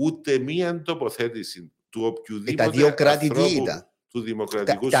 ούτε μία τοποθέτηση του οποιουδήποτε τα 2 κράτη τι ήταν? Του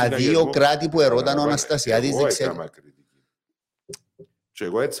δημοκρατικού τα 2 κράτη που ερώταν ο Αναστασιάδης δεν ξέρει. Και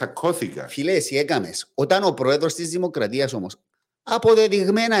εγώ έτσι τσακώθηκα. Φίλε, εσύ έκαμες. Όταν ο πρόεδρος της Δημοκρατίας όμως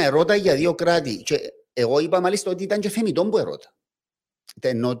αποδεδειγμένα ερώτα για 2 κράτη. Και εγώ είπα μάλιστα ότι ήταν και θεμιτόν που ερώτα.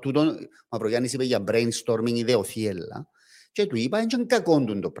 Ενώ τούτο, ο Μαυρογιάννης είπε για brainstorming ιδεοθύελα και του είπα είναι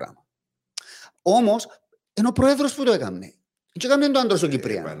κακόν το πράγμα. Όμως, είναι ο πρόεδρος που το έκανε. Και έκανε το άντρος ο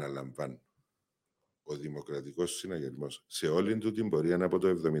Κυπριάν. Επαναλαμβάνω. Ο δημοκρατικός συναγερμός σε όλη του την πορεία από το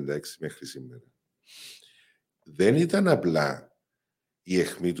 1976 μέχρι σήμερα δεν ήταν απλά η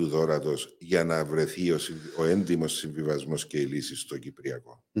αιχμή του δώρατος για να βρεθεί ο έντιμος συμβιβασμός και η λύση στο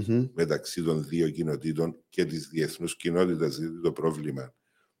Κυπριακό μεταξύ των 2 κοινοτήτων και της διεθνούς κοινότητας. Δηλαδή το πρόβλημα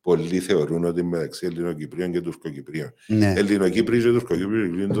πολλοί θεωρούν ότι μεταξύ Ελληνοκυπρίων και Τουρκοκυπρίων. Ναι. Ελληνοκύπριοι και Τουρκοκύπριοι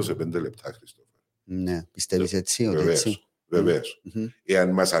λύνονται σε 5 λεπτά, Χριστόφα. Ναι, πιστεύεις έτσι? Βεβαίως. Εάν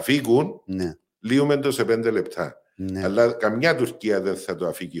μας αφήκουν, λύουμε το σε 5 λεπτά. Ναι. Αλλά καμιά Τουρκία δεν θα το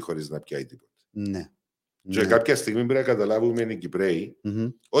αφήκει χωρίς να πιάει τίποτα. Ναι. Και κάποια στιγμή πρέπει να καταλάβουμε οι Κυπραίοι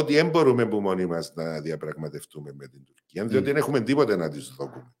ότι δεν μπορούμε που μόνοι μας να διαπραγματευτούμε με την Τουρκία, διότι δεν έχουμε τίποτε να της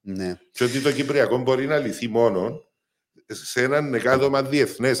δώσουμε. Ναι. Και ότι το Κυπριακό μπορεί να λυθεί μόνο σε έναν εκάδομα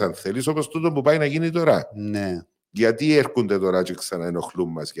διεθνές, αν θέλεις, όπως τούτο που πάει να γίνει τώρα. Ναι. Γιατί έρχονται τώρα και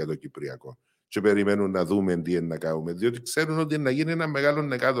ξαναενοχλούν μας για το Κυπριακό και περιμένουν να δούμε τι είναι να κάνουμε, διότι ξέρουν ότι είναι να γίνει ένα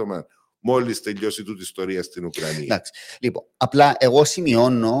μεγάλο εκάδομα μόλις τελειώσει τούτη η ιστορία στην Ουκρανία. Εντάξει. Λοιπόν, απλά εγώ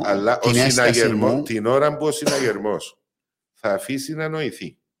σημειώνω αλλά την έσταση μου. Την ώρα που ο συναγερμός θα αφήσει να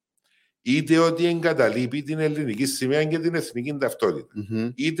νοηθεί είτε ότι εγκαταλείπει την ελληνική σημαία και την εθνική ταυτότητα,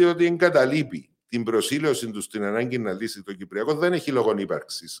 είτε ότι εγκαταλείπει την προσήλωση του στην ανάγκη να λύσει το Κυπριακό, δεν έχει λόγο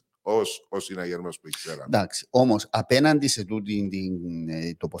ύπαρξης ως ο συναγερμός που ξέραμε. Εντάξει, όμως απέναντι σε τούτη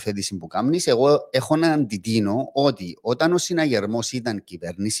την τοποθέτηση που κάνεις, εγώ έχω να αντιτείνω ότι όταν ο συναγερμός ήταν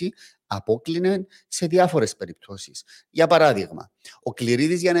κυβέρνηση, απόκλινε σε διάφορες περιπτώσεις. Για παράδειγμα, ο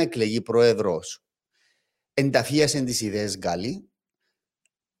Κληρίδης για να εκλεγεί πρόεδρος ενταφίασε τις ιδέες Γκάλι,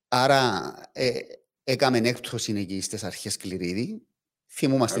 άρα έκαμε έκπτωση εκεί στις αρχές Κληρίδη.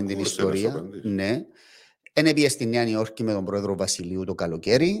 Θυμούμαστε την ιστορία. Ναι. Πήγε στη Νέα Υόρκη με τον πρόεδρο Βασιλείου το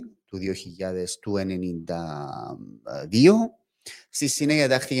καλοκαίρι του 1992 Στη συνέχεια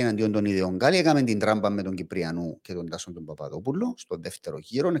τάχθηκε εναντίον των ίδιων Γκάλι, έκαμε την τράμπα με τον Κυπριανού και τον Τάσον τον Παπαδόπουλο στον δεύτερο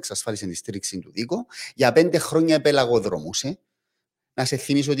γύρο, εξασφάλισε τη στήριξη του Δίκο. Για 5 χρόνια επελαγοδρομούσε. Να σε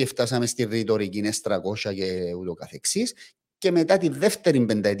θυμίσω ότι φτάσαμε στη ρητορική S300 και ούτω καθεξής. Και μετά τη δεύτερη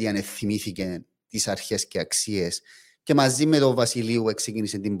πενταετία θυμήθηκε τις αρχές και αξίες και μαζί με τον Βασιλείου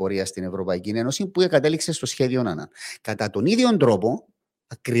ξεκίνησε την πορεία στην Ευρωπαϊκή Ένωση που κατέληξε στο σχέδιο Ανάν. Κατά τον ίδιο τρόπο,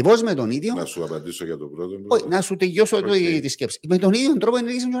 ακριβώς με τον ίδιο. Να σου απαντήσω για το πρώτο. Όχι, να σου τελειώσω τη σκέψη. Με τον ίδιο τρόπο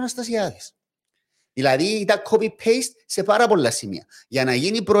ενεργήσαν και ο Αναστασιάδης. Δηλαδή ήταν copy-paste σε πάρα πολλά σημεία. Για να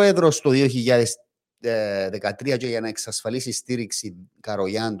γίνει πρόεδρος το 2013 και για να εξασφαλίσει στήριξη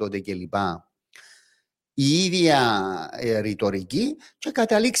Καρογιάν τότε κλπ. Η ίδια ρητορική και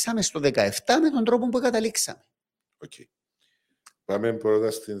καταλήξαμε στο 2017 με τον τρόπο που καταλήξαμε. Okay. Πάμε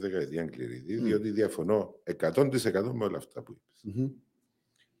πρώτα στην δεκαετία Κληρίδη, διότι διαφωνώ 100% με όλα αυτά που είπες.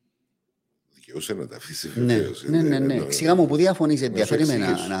 Δικαιούσε να τα αφήσει βεβαίως. Ναι. Ξηγά μου που διαφωνείς, ενδιαφέρει με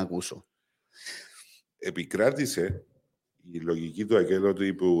να ακούσω. Επικράτησε η λογική του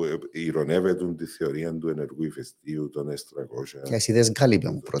Αγγέλου που ειρωνεύεται τη θεωρία του ενεργού ηφαιστείου, των S300, και εσύ δεν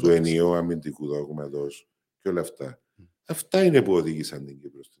του ενιαίου αμυντικού δόγματος και όλα αυτά. Αυτά είναι που οδήγησαν την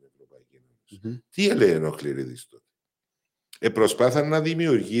Κύπρο στην Ευρωπαϊκή Ένωση. Τι έλεγε ο Κληρίδης τότε? Προσπάθαν να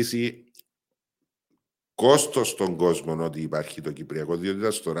δημιουργήσει κόστος στον κόσμο ότι υπάρχει το Κυπριακό, διότι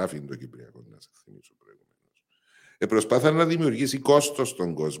ήταν στο ράφι το Κυπριακό, να σας θυμίσω προηγουμένως. Προσπάθαν να δημιουργήσει κόστος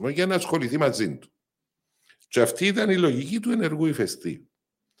στον κόσμο για να ασχοληθεί μαζί του. Και αυτή ήταν η λογική του ενεργού ηφαιστείου.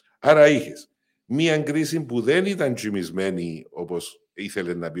 Άρα είχες μία κρίση που δεν ήταν τσιμισμένη όπως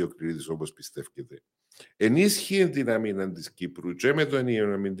ήθελε να πει ο Κληρίδης, όπως πιστεύετε. Ενίσχυε την άμυνα της Κύπρου και με το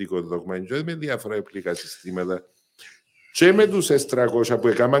ενιαίο αμυντικό δόγμα και με διάφορα επλικά συστήματα και με τους S300 που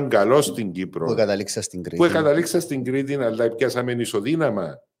έκαναν καλό στην Κύπρο. Που καταλήξα στην Κρήτη, αλλά πιάσαμε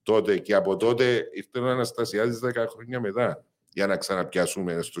ισοδύναμα τότε και από τότε ήρθε ο Αναστασιάδης 10 χρόνια μετά για να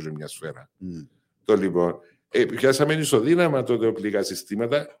ξαναπιάσουμε έστω και μια σφαίρα. Το λοιπόν, πιάσαμε ισοδύναμα τότε οπλικά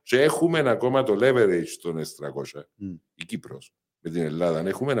συστήματα και έχουμε ακόμα το leverage των S300, η Κύπρος με την Ελλάδα.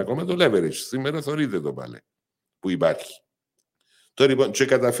 Έχουμε ακόμα το leverage. Σήμερα θεωρείτε το πάλι που υπάρχει. Τώρα λοιπόν, και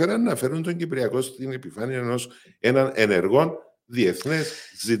καταφέραν να φέρουν τον Κυπριακό στην επιφάνεια ενός έναν ενεργό διεθνές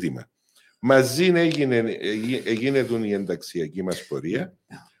ζήτημα. Μαζί έγινε η ενταξιακή μας πορεία.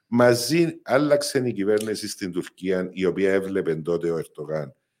 Μαζί άλλαξε η κυβέρνηση στην Τουρκία, η οποία έβλεπε τότε ο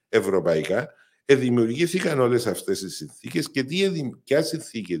Ερντογάν ευρωπαϊκά. Δημιουργήθηκαν όλες αυτές οι συνθήκες και ποια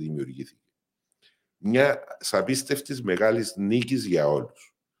συνθήκη δημιουργήθηκε? Μια απίστευτη μεγάλη νίκη για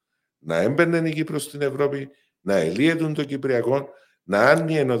όλους. Να έμπαινε η Κύπρος στην Ευρώπη, να ελύεται το Κυπριακό, να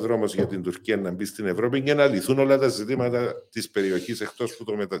άνοιγε ο δρόμος για την Τουρκία να μπει στην Ευρώπη και να λυθούν όλα τα ζητήματα της περιοχής εκτός που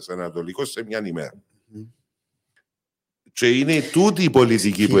το μεταξανατολικό σε μια ημέρα. Και είναι τούτη η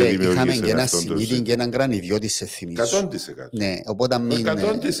πολιτική που δημιουργήσε αυτόν τον ζήτημα. Και έναν κρανιδιώτη σε θυμίζω. 100%. Ναι, οπότε μην...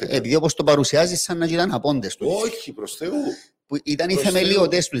 100%. Επειδή όπως το παρουσιάζεις σαν να ήταν απόντες του. Όχι, προς Θεού. Που ήταν οι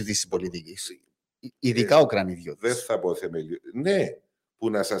θεμελιώδες του της πολιτικής. Ειδικά ο κρανιδιώτης. Δεν θα πω θεμελιώδες. Ναι, που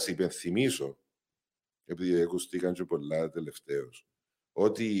να σας υπενθυμίσω, επειδή ακουστήκαν και πολλά τελευταίως,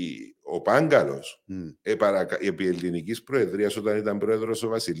 ότι ο Πάγκαλος επί ελληνικής προεδρίας, όταν ήταν πρόεδρος ο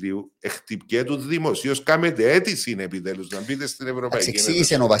Βασιλείου, χτυπιέ του δημοσίως, κάμετε αίτηση επιτέλους να μπείτε στην Ευρωπαϊκή Ένωση.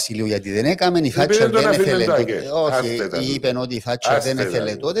 Εξήγησε ο Βασιλείου γιατί δεν έκαμε, η Θάτσερ δεν ήθελε τότε. Όχι, είπε ότι η Θάτσερ δεν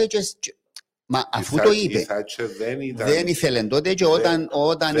ήθελε τότε. Μα αφού το είπε, η Θάτσερ δεν ήθελε τότε και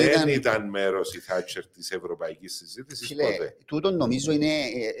όταν δεν ήταν μέρος η Θάτσερ της ευρωπαϊκής συζήτησης τότε. Τούτο νομίζω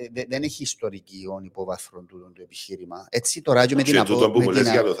δεν έχει ιστορικό υπόβαθρο το επιχείρημα. Έτσι τώρα και με την απόδοση. Τούτο που μου λες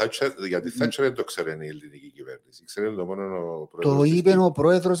για τη Θάτσερ δεν το ξέρει η ελληνική κυβέρνηση. Ξέρει το μόνο ο πρόεδρος. Το είπε ο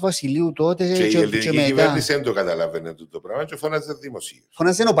πρόεδρος Βασιλείου τότε και η ελληνική κυβέρνηση δεν το καταλαβαίνει το πράγμα και φώναζε δημοσίως.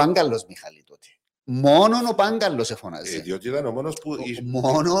 Φώναζε ο Πάγκαλος, Μιχάλη, τότε. Μόνον ο Πάγκαλος εφωνάζει. Διότι ήταν ο μόνος που...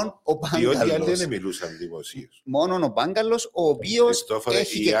 Μόνον ο Πάγκαλος. Διότι άλλοι δεν μιλούσαν δημοσίως. Μόνον ο Πάγκαλος, ο οποίος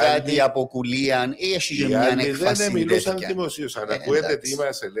έχει και κάτι αποκουλίαν, έχει και μια έκφαση. Δεν μιλούσαν δημοσίως. Αν ακούετε τι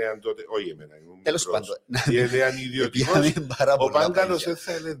μας έλεγαν τότε, όχι εμένα, ήμουν τέλος πάντων. Τι έλεγαν ιδιωτικώς, ο Πάγκαλος δεν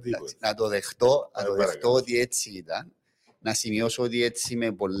θα έλεγε τίποτα. Να το δεχτώ ότι έτσι ήταν. Να σημειώσω ότι έτσι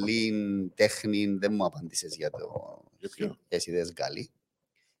με πολλή τέχνη δεν μου απάντησες για το... Εσύ δεν Γκάλι.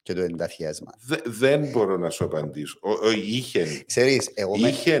 Και το ενταφιάσμα. Δεν μπορώ να σου απαντήσω.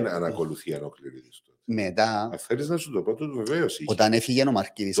 Είχε ανακολουθία ο Κληρίδης τότε. Μετά. Αν θέλεις να σου το πω, το βεβαίως είχε. Όταν έφυγε ο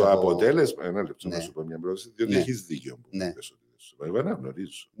Μαρκίδης. Το αποτέλεσμα. Ένα λεπτό να σου πω μια πρόταση, διότι έχεις δίκιο. Εγώ να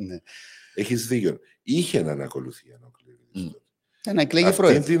γνωρίζω. Έχεις δίκιο. Είχε ανακολουθία ο Κληρίδης τότε.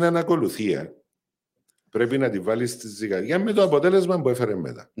 Αυτή την ανακολουθία πρέπει να τη βάλεις στη ζυγαριά με το αποτέλεσμα που έφερε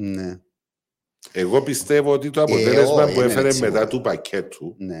μετά. Εγώ πιστεύω ότι το αποτέλεσμα που έφερε μετά του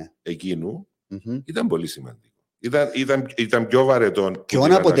πακέτου εκείνου ήταν πολύ σημαντικό. Ήταν πιο βαρετό.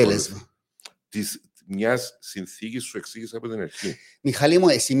 Ποιον αποτέλεσμα. Μιας συνθήκης σου εξήγησα από την αρχή. Μιχάλη μου,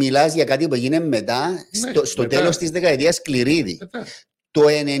 εσύ μιλάς για κάτι που έγινε μετά, στο τέλος της δεκαετίας Κληρίδη. Το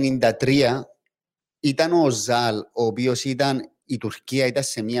 1993 ήταν ο Ζαλ, ο οποίος η Τουρκία ήταν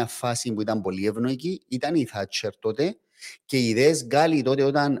σε μια φάση που ήταν πολύ ευνοϊκή, ήταν η Θάτσερ τότε και οι ιδέες Γκάλοι τότε,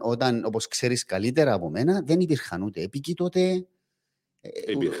 όταν, όπως ξέρεις καλύτερα από μένα, δεν υπήρχαν ούτε έπικοι τότε.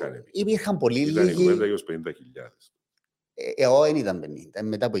 Υπήρχαν πολύ λίγοι. Ήταν η κουβέντα για 50.000. Δεν ήταν 50,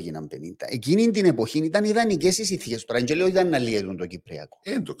 μετά που έγιναν 50. Εκείνη την εποχή ήταν ιδανικές οι συνθήκες. Τώρα δεν λέω ήταν να λύγουν το Κυπριακό.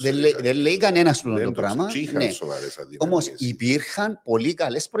 Δεν λέει κανένας το πράγμα. Όμως υπήρχαν πολύ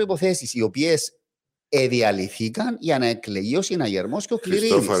καλές προϋποθέσεις, οι οποίες διαλυθήκαν για να εκλεγεί ο συναγερμός και ο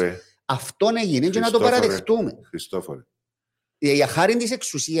Κληρίδης. Αυτόν έγινε και να το παραδεχτούμε. Χριστόφορε. Για χάρη της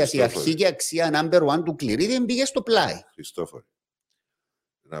εξουσίας, η αρχική αξία number one του Κληρίδη μπήκε στο πλάι. Χριστόφορε.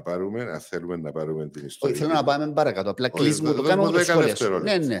 Αν θέλουμε να πάρουμε την ιστορία. Όχι, θέλω να πάμε παρακάτω. Απλά κλείσουμε το κάνουμε το σχόλιο.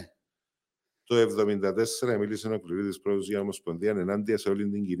 Ναι. Το 1974 μίλησε ο Κληρίδης πρόεδρος για Ομοσπονδία ενάντια σε όλη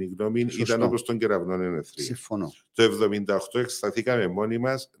την κοινή γνώμη. Ήταν όπως των κεραυνών εν ευθρία. Συμφωνώ. Το 1978 εκσταθήκαμε μόνοι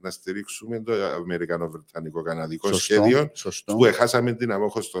μας να στηρίξουμε το Αμερικανο-Βρετανικό-Καναδικό σχέδιο που έχασαμε την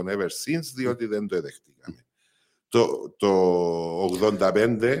αμόχωση των Ever Since διότι δεν το εδεχτήκαμε. Το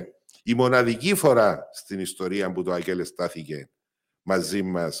 1985 η μοναδική φορά στην ιστορία που το ΑΚΕΛ στάθηκε μαζί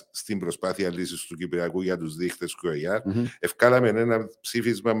μας στην προσπάθεια λύσης του Κυπριακού για τους δείχτες QAR. Ευκάλαμε ένα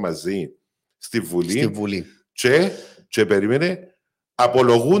ψήφισμα μαζί στη Βουλή. Και περίμενε,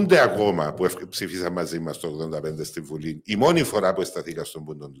 απολογούνται ακόμα που ψήφισαν μαζί μας το 1985 στη Βουλή. Η μόνη φορά που αισθανθήκα στον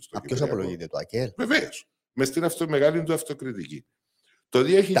πούντον του στο Κυπριακό. Ποιος απολογείται, το ΑΚΕΛ? Βεβαίως. Μες στην μεγάλη του αυτοκριτική. Το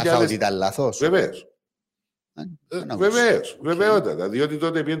 2000... Τα ότι ήταν λάθος. Βεβαίως. Βεβαίωτατα. Διότι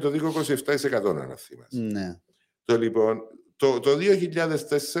τότε πήγαινε το δίκο 27% αν θυμάσαι. Ναι. Το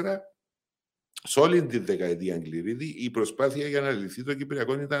 2004, σε όλη τη δεκαετία Κληρίδη, η προσπάθεια για να λυθεί το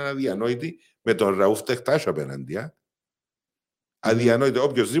Κυπριακό ήταν αδιανόητη με τον Ραούφ Τεχτάσο απέναντια. Αδιανόητη.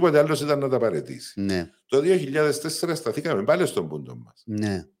 Οποιοςδήποτε άλλος ήταν να τα παραιτήσει. Ναι. Το 2004 σταθήκαμε πάλι στον πούντο μας.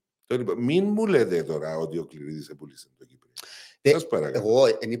 Ναι. Μην μου λέτε τώρα ότι ο Κληρίδης επούλησε το Κυπριακό. Εγώ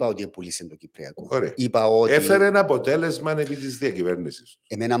δεν είπα ότι επούλησε το Κυπριακό. Ότι... Έφερε ένα αποτέλεσμα επί της διακυβέρνησης.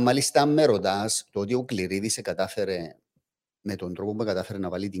 Εμένα μάλιστα με ρωτάς το ότι ο Κληρίδης κατάφερε με τον τρόπο που κατάφερε να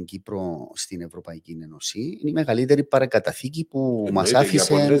βάλει την Κύπρο στην Ευρωπαϊκή Ένωση, είναι η μεγαλύτερη παρακαταθήκη που μας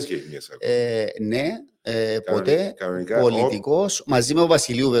άφησε. Ποτέ πολιτικός, μαζί με ο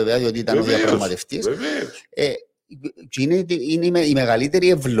Βασιλείου βέβαια, διότι ήταν ο διαπραγματευτής. Είναι η μεγαλύτερη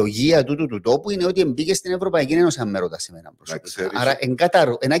ευλογία του τόπου είναι ότι μπήκε στην Ευρωπαϊκή Ένωση, αν με ρωτάς εμένα προσωπικά. Άρα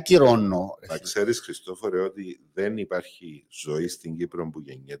ένα κυρώνω. Να ξέρεις, Χριστόφορε, ότι δεν υπάρχει ζωή στην Κύπρο που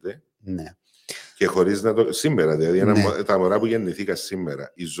γεννιέται. Ναι. Και χωρίς να το... Σήμερα, δηλαδή, τα μωρά που γεννηθήκα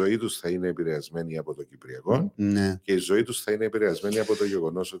σήμερα, η ζωή τους θα είναι επηρεασμένη από το Κυπριακό και η ζωή τους θα είναι επηρεασμένη από το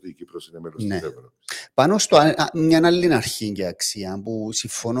γεγονός ότι η Κύπρος είναι μέλος της Ευρώπης. Πάνω στο μια άλλη αρχή και αξία που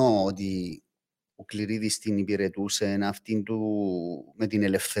συμφωνώ ότι ο Κληρίδης την υπηρετούσε με την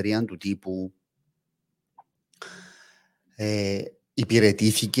ελευθερία του τύπου,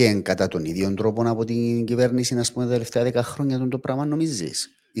 υπηρετήθηκε κατά τον ίδιο τρόπο από την κυβέρνηση, να πούμε, τα τελευταία 10 χρόνια το πράγμα,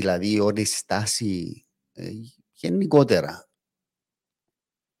 νομίζεις? Δηλαδή όλη η στάση γενικότερα.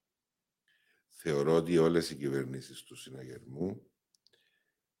 Θεωρώ ότι όλες οι κυβερνήσεις του συναγερμού,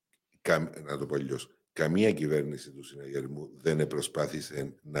 να το πω αλλιώς, καμία κυβέρνηση του συναγερμού δεν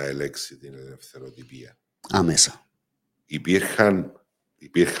προσπάθησε να ελέγξει την ελευθεροτυπία. Άμεσα.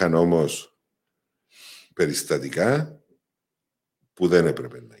 Υπήρχαν όμως περιστατικά που δεν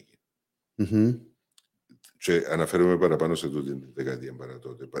έπρεπε να γίνει. Και αναφέρομαι παραπάνω σε τούτη την δεκαετία παρά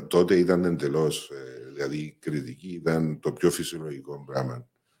τότε. Τότε ήταν εντελώς, δηλαδή κριτική ήταν το πιο φυσιολογικό πράγμα.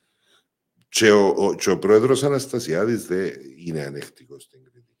 Και ο πρόεδρος Αναστασιάδης δεν είναι ανεκτικός στην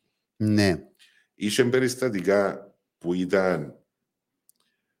κριτική. Ναι. Είχε περιστατικά που ήταν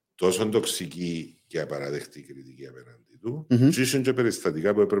τόσο τοξική και απαραδεκτή κριτική απέναντι του, και είχε και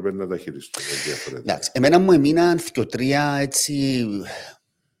περιστατικά που έπρεπε να τα χειριστούν διαφορετικά. Εμένα μου έμειναν 2-3 έτσι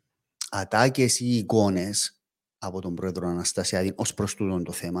ατάκες ή εικόνες από τον πρόεδρο Αναστασιάδη ως προς τούτο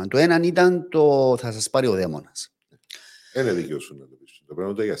το θέμα. Το έναν ήταν το «θα σας πάρει ο δαίμονας». Είναι δίκαιο σου να το πεις. Το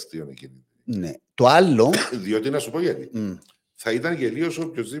πράγμα το για αστείο εκείνη. Ναι. Το άλλο... Διότι να σου πω γιατί. Θα ήταν γελίος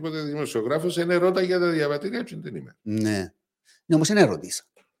οποιοδήποτε δημοσιογράφος είναι ρώτα για τα διαβατήρια και την ημέρα. Ναι. Όμως είναι ερώτησα.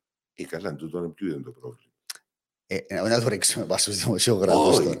 Καλά, τούτο είναι ποιο είναι το πρόβλημα. Να το ρίξουμε πάνω στους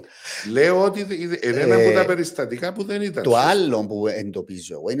δημοσιογράφους τώρα. Λέω ότι είναι ένα από τα περιστατικά που δεν ήταν. Το άλλο που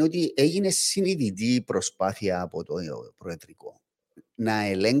εντοπίζω εγώ είναι ότι έγινε συνειδητή προσπάθεια από το Προεδρικό να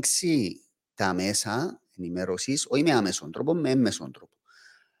ελέγξει τα μέσα ενημέρωσης, όχι με άμεσον τρόπο, με έμμεσον τρόπο.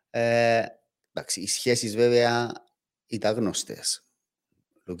 Εντάξει, οι σχέσεις βέβαια ήταν γνωστές.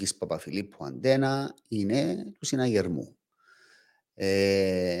 Λουκής Παπαφιλίππου Αντένα είναι του συναγερμού.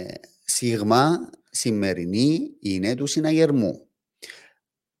 Σίγμα σημερινή είναι του συναγερμού.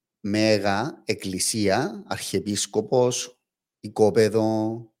 Μέγα εκκλησία, αρχιεπίσκοπος,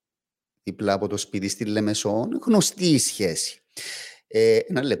 οικόπεδο, δίπλα από το σπίτι στη Λεμεσόν, γνωστή η σχέση.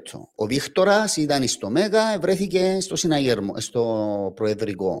 Ένα λεπτό. Ο Βίκτορας ήταν στο Μέγα, βρέθηκε στο συναγερμό, στο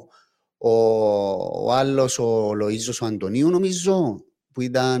προεδρικό. Ο άλλος, ο Λοΐζος ο Αντωνίου, νομίζω, που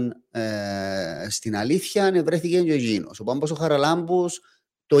ήταν στην Αλήθεια, βρέθηκε και εκείνος. Ο Πάμπος ο Χαραλάμπους,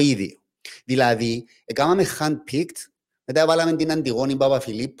 το ίδιο. Δηλαδή, έκαναμε hand-picked, μετά βάλαμε την Αντιγόνη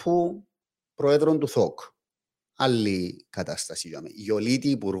Παπαφιλίππου, πρόεδρον του ΘΟΚ. Άλλη κατάσταση. Γιολίτη,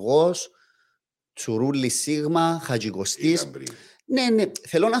 υπουργός, Τσουρούλη Σίγμα, Χατζικοστής. Ναι,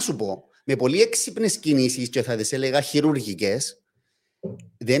 θέλω να σου πω, με πολύ έξυπνες κινήσεις και θα τις έλεγα χειρουργικές,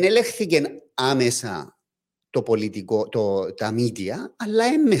 δεν ελέγχθηκε άμεσα το πολιτικό, τα μίντια, αλλά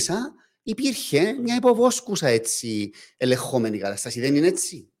έμμεσα υπήρχε μια υποβόσκουσα έτσι ελεγχόμενη κατάσταση. Δεν είναι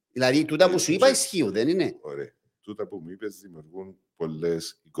έτσι? Δηλαδή, τούτα που σου είπα ισχύουν, δεν είναι? Ωραία. Τούτα που μου είπες δημιουργούν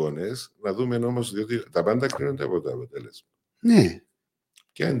πολλές εικόνες. Να δούμε όμως, διότι τα πάντα κρίνονται από το αποτέλεσμα. Ναι.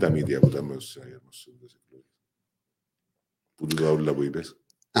 Ποια είναι τα μίντια που τα μέσα στους αγερμός? Που τούτα όλα που είπες.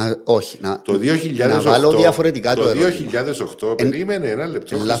 Όχι. Το 2008, να βάλω διαφορετικά το ερώτημα. 2008, περίμενε ένα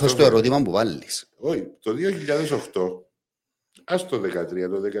λεπτό. Λάθος το ερώτημα που βάλεις. Όχι, το 2008, ας το 2013.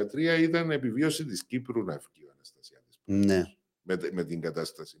 Το 2013 ήταν επιβίωση της Κύπρου να βγει ο Αναστασιάδης. Ναι. Με την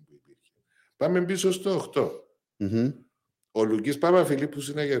κατάσταση που υπήρχε. Πάμε πίσω στο 8. Ο Λουκής Παπαφιλίππου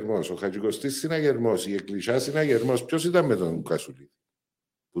συναγερμός, ο Χατζικοστής συναγερμός, η Εκκλησιά συναγερμός. Ποιος ήταν με τον Κασουλίδη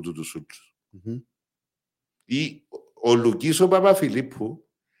που του σούτσου? Ή ο Λουκής ο Παπαφιλίππου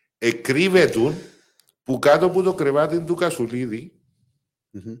εκρύβεται που κάτω από το κρεβάτι του Κασουλίδη,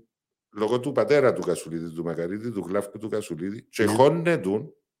 λόγω του πατέρα του Κασουλίδη, του Μακαρίτη, του Γλάφκου του Κασουλίδη, και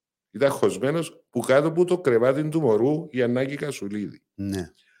χώνετουν, ήταν χωσμένος που κάτω από το κρεβάτι του μωρού Γιαννάκη Κασουλίδη.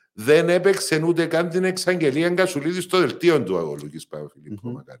 Ναι. Δεν έπαιξε ούτε καν την εξαγγελία Κασουλίδη στο δελτίο του ο Λουκής Παπαφιλίππου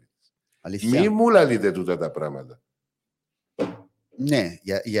Μακαρίτη. Μην μου λαλείτε τούτα τα πράγματα. Ναι,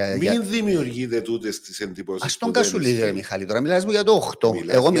 Μην δημιουργείτε τούτες τις εντυπώσεις. Ας τον Κασουλίδη, Μιχάλη, τώρα μιλάς μου για το 8.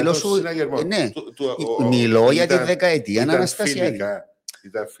 Εγώ μιλώ σου. Ναι, μιλώ για τη δεκαετία Αναστασιάδη.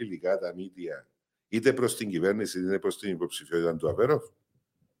 Ήταν φιλικά τα μίντια, είτε προς την κυβέρνηση, είτε προς την υποψηφιότητα του Αβέροφ.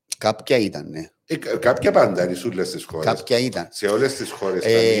 Κάποια ήταν, ναι. Κάποια πάντα είναι σε όλες τις χώρες. Κάποια ήταν. Σε όλες τις χώρες.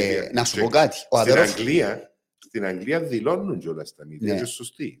 Να σου πω κάτι. Στην Αγγλία δηλώνουν κιόλας τα μίντια. Είναι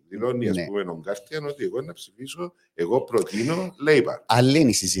σωστή. Δηλώνει, ας πούμε, ο Γκάρτιαν ότι εγώ να ψηφίσω, εγώ προτείνω Labour. Άλλη είναι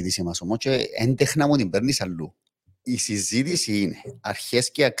η συζήτηση μας όμως και έντεχνα μου την παίρνεις αλλού. Η συζήτηση είναι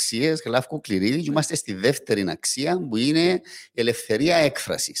αρχές και αξίες Γλάφκου Κληρίδη και είμαστε στη δεύτερη αξία που είναι η ελευθερία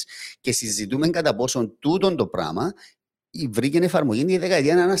έκφρασης. Και συζητούμε κατά πόσον τούτον το πράγμα βρήκε εφαρμογή τη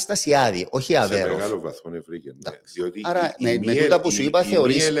δεκαετία Αναστασιάδη, όχι Αβέροφ. Σε μεγάλο βαθμό βρήκε. Διότι άρα με τούτα που σου είπα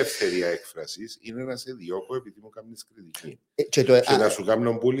θεωρείς... Η ελευθερία έκφρασης είναι να σε διώκω επειδή μου κάνεις κριτική. Και να σου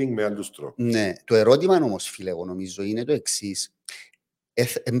κάνω bullying με άλλους τρόπους. Ναι. Το ερώτημα όμως, φίλε, εγώ νομίζω είναι το εξής.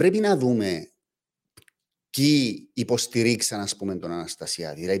 Πρέπει να δούμε ποιοι υποστηρίξαν, ας πούμε, τον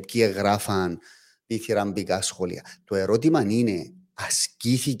Αναστασιάδη. Δηλαδή, ποιοι εγγράφαν διθυραμπικά σχόλια. Το ερώτημα είναι,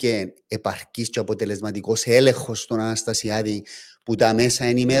 ασκήθηκε επαρκής και αποτελεσματικός έλεγχος στον Αναστασιάδη που τα μέσα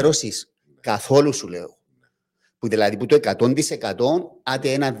ενημέρωσης? Καθόλου, σου λέω. Που δηλαδή που το 100%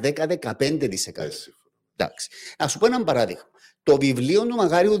 άτε ένα 10-15%. Εντάξει. Να σου πω έναν παράδειγμα. Το βιβλίο του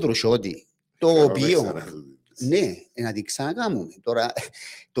Μαγάριου Δρουσιώτη, το οποίο... Ναι, να την ξανακάμουμε. Τώρα,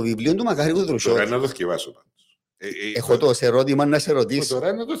 το βιβλίο του Μαγάριου Δρουσιώτη... Τώρα να το θκευάσω πάντως. Έχω το ερώτημα να σε ρωτήσω.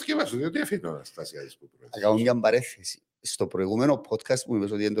 Τώρα να το θκευάσω, διότι αφήνω ο Αναστασιάδης που πρόκειται. Θα κάνω μια παρέθεση. Στο προηγούμενο podcast που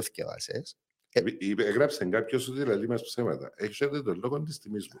είπες ότι δεν το θκευάσες... Έγραψε κάποιος ότι δηλαδή μας ψέματα. Έχετε τον λόγο της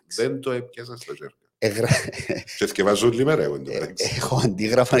τιμής μου. Δεν το έπιασα στο χέρι. Και θκευάζω όλη μέρα εγώ. Έχω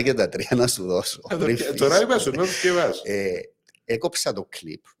αντίγραφα και τα τρία να σου δώσω. Τώρα είπα σου να θκευάσω. Έκοψα το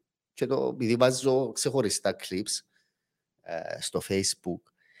κλιπ και επειδή βάζω ξεχωριστά clips στο Facebook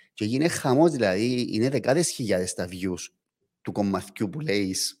και γίνεται χαμός, δηλαδή είναι δεκάδες χιλιάδες τα views του κομματιού που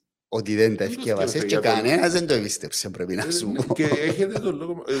λέεις ότι δεν τα ευκαιβάσες και κανένας δεν το εμπίστεψε, πρέπει να σου πω. Και έχετε τον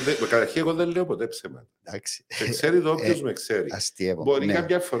λόγο... Καταρχήν εγώ δεν λέω ποτέ ψέματα. Και ξέρει το όποιος με ξέρει. Μπορεί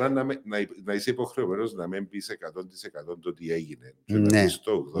κάποια φορά να είσαι υποχρεωμένος να μην πεις 100% το τι έγινε. Και να πεις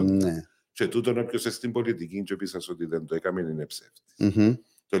το 80%. Και τούτον όποιος στην πολιτική και πεις ότι δεν το έκαμε είναι ψεύτης.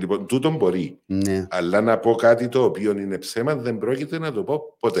 Λοιπόν, τούτον μπορεί. Αλλά να πω κάτι το οποίο είναι ψέμα δεν πρόκειται να το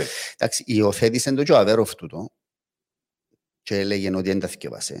πω ποτέ. Εντάξει, υιοθέτησε το και ο Αβέροφ τούτο και έλεγε ότι δεν τα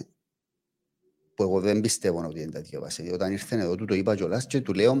θκευάσε. που εγώ δεν πιστεύω ότι δεν τα διαβάσει. Όταν ήρθε εδώ του το είπα κιόλας και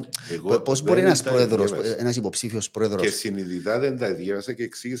του λέω πώς μπορεί ένας υποψήφιος πρόεδρος. Και συνειδητά δεν τα διάβασα και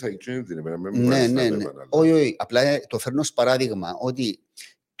εξήγησα εκείνη την ημέρα. Ναι. Όχι. Απλά το φέρνω ως παράδειγμα ότι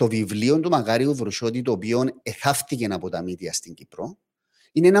το βιβλίο του Μακάριου Βρουσιώτη, το οποίο εθάφτηκε από τα μίδια στην Κύπρο,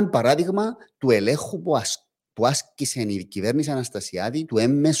 είναι ένα παράδειγμα του ελέγχου που άσκησε η κυβέρνηση Αναστασιάδη, του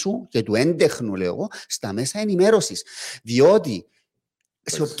έμμεσου και του έντεχνου, λέω, στα μέσα ενημέρωσης. Διότι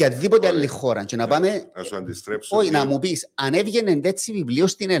σε οποιαδήποτε άλλη χώρα, και να πάμε. Όχι, να μου πεις, αν έβγαινε έτσι βιβλίο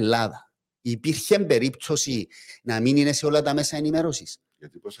στην Ελλάδα, υπήρχε περίπτωση να μην είναι σε όλα τα μέσα ενημέρωσης.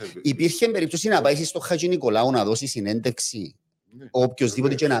 Υπήρχε περίπτωση να πάει στο Χατζη Νικολάου να δώσει συνέντευξη,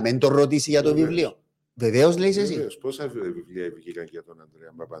 οποιοσδήποτε και να μην το ρωτήσει για το βιβλίο. Βεβαίως, λέει εσύ. Πόσα βιβλία βγήκαν για τον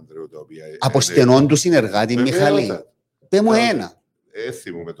Ανδρέα Παπανδρέου, τα οποία. Από στενόν του συνεργάτη, Μιχάλη. Πες μου ένα.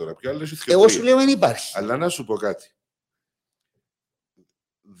 Θυμούμαι τώρα. Ποιο άλλο έχει. Εγώ σου λέω δεν υπάρχει. Αλλά να σου πω κάτι.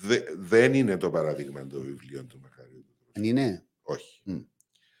 Δεν είναι το παράδειγμα το βιβλίο του Μακάριου. Δεν είναι. Όχι.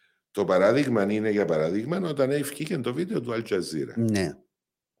 Το παράδειγμα είναι, για παράδειγμα, όταν έφυγε το βίντεο του Αλτζαζίρα. Ναι.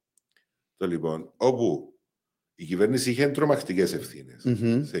 Το λοιπόν, όπου η κυβέρνηση είχε τρομακτικές ευθύνες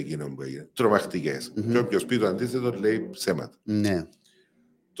σε εκείνο που έγινε. Τρομακτικές. Και όποιος πει το αντίθετο λέει ψέματα. Ναι.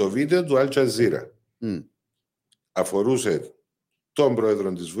 Το βίντεο του Αλτζαζίρα αφορούσε τον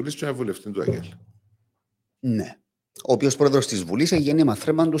πρόεδρο της Βουλής και έναν βουλευτή του Αγγέλ. Ναι. Ο οποίος πρόεδρος της Βουλής έγινε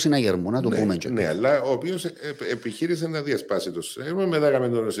μαθρέμαν του συναγερμού, να το πούμε. Ναι, αλλά ο οποίος επιχείρησε να διασπάσει το συναγερμό. Μετά έκαμε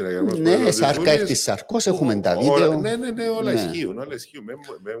τον συναγερμό. Ναι, σάρκα εκ της σαρκός, έχουμε τα βίντεο. Ναι, όλα ισχύουν.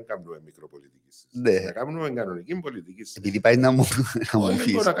 Δεν κάνουμε μικροπολιτική. Να κάνουμε κανονική πολιτική. Επειδή πάει να μου πεις.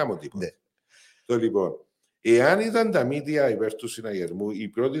 Δεν μπορώ να κάνω τίποτα. Το λοιπόν, εάν ήταν τα μίδια υπέρ του συναγερμού, η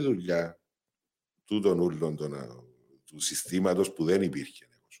πρώτη δουλειά τούτων ούλων του συστήματος που δεν υπήρχε.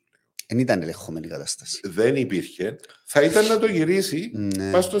 Δεν ήταν ελεγχόμενη κατάσταση. Δεν υπήρχε. Θα ήταν να το γυρίσει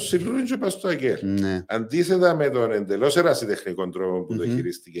πας στο Σιλούριν και πας στο Αγγέλ. Αντίθετα με τον εντελώς ερασιτεχνικό τρόπο που το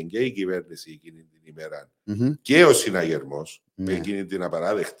χειρίστηκε και η κυβέρνηση εκείνη την ημέρα και ο συναγερμός, με εκείνη την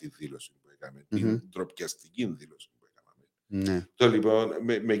απαράδεκτη δήλωση που έκαμε, την τροπιαστική δήλωση που έκαμε. Το λοιπόν,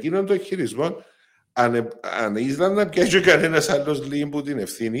 με εκείνον τον χειρισμό, αν ήθελαν να πιάσει κανένας άλλος λίγο την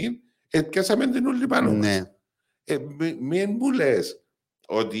ευθύνη, πιάσαμε την όλη πάνω μας. Μην μου λες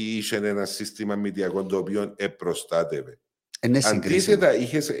ότι είχε ένα σύστημα μηδιακών το οποίο προστάτευε. Αντίθετα,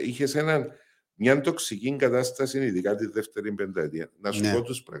 είχες μια τοξική κατάσταση, ειδικά τη δεύτερη πενταετία. Να σου πω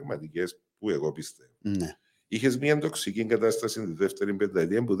τους πραγματικές που εγώ πιστεύω. Είχες μια τοξική κατάσταση τη δεύτερη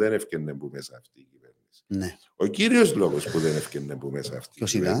πενταετία που δεν έφτιανε που μέσα αυτή η κυβέρνηση. Ο κύριος λόγος που δεν έφτιανε που μέσα αυτή η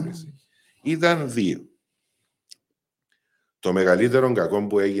κυβέρνηση ήταν δύο. Το μεγαλύτερο κακό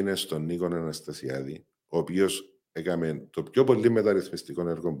που έγινε στον Νίκο Αναστασιάδη, ο οποίος έκαμε το πιο πολύ μεταρρυθμιστικό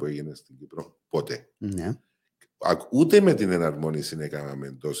έργο που έγινε στην Κύπρο ποτέ. Ούτε με την εναρμόνιση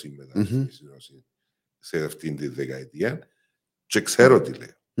έκαναμε τόση μεταρρυθμίση σε αυτήν τη δεκαετία και ξέρω τι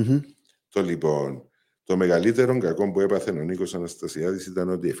λέω. Το λοιπόν, το μεγαλύτερο κακό που έπαθε ο Νίκος Αναστασιάδης ήταν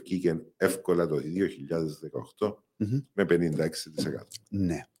ότι ευκήκε εύκολα το 2018 με 56%.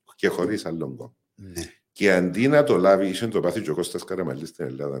 Και χωρίς άλλον κόμμα. Και αντί να το λάβει, είχε το πάθει και ο Κώστας Καραμανλής στην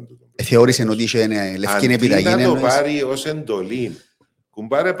Ελλάδα. Θεώρησε ότι είχε λευκή επιταγή. Αντί να το πάρει ως εντολή,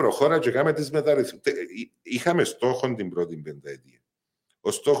 κουμπάρε προχώρα και κάμε τις μεταρρυθμίσεις. Είχαμε στόχο την πρώτη πενταετία.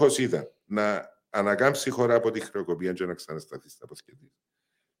 Ο στόχος ήταν να ανακάμψει η χώρα από τη χρεοκοπία και να ξανασταθεί στα αποσκευή.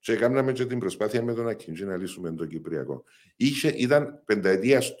 Και κάναμε και την προσπάθεια με τον Ακκιντζή να λύσουμε τον Κυπριακό. Ήταν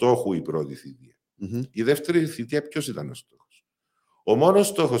πενταετία στόχου η πρώτη θητεία. Η δεύτερη θητεία ποιος ήταν ο στόχος? Ο μόνος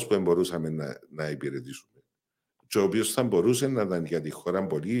στόχος που μπορούσαμε να υπηρετήσουμε, και ο οποίος θα μπορούσε να ήταν για τη χώρα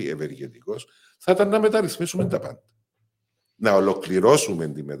πολύ ευεργετικός, θα ήταν να μεταρρυθμίσουμε τα πάντα. Να ολοκληρώσουμε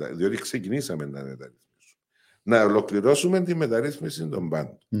τη μεταρρύθμιση, διότι ξεκινήσαμε να μεταρρυθμίσουμε. Να ολοκληρώσουμε τη μεταρρύθμιση των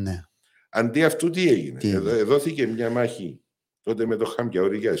πάντων. Αντί αυτού τι έγινε? Δόθηκε μια μάχη τότε με το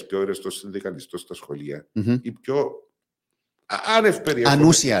Χαμπιαούρι για τις πιο ώρες των συνδικαλιστών στα σχολεία. Η πιο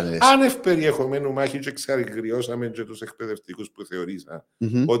άνευ περιεχομένου μάχη και εξαγριώσαμε και τους εκπαιδευτικούς που θεωρήσαν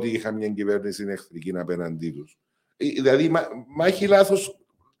ότι είχαν μια κυβέρνηση εχθρική απέναντί τους. Δηλαδή μάχη λάθος.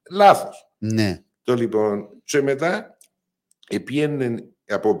 Το λοιπόν, και μετά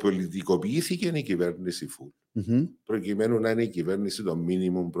αποπολιτικοποιήθηκε η κυβέρνηση φουλ. Προκειμένου να είναι η κυβέρνηση των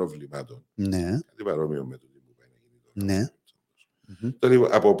μίνιμουμ προβλημάτων. Κάτι παρόμοιο με το τι που πάει να γίνει. Το λοιπόν,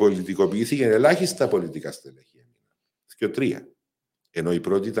 αποπολιτικοποιήθηκε ελάχιστα πολιτικά στελέχη. Και 3. Ενώ η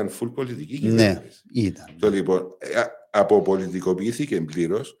πρώτη ήταν full πολιτική κυβέρνηση. Ήταν. Το λοιπόν, αποπολιτικοποιήθηκε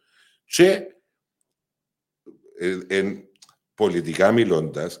πλήρως και πολιτικά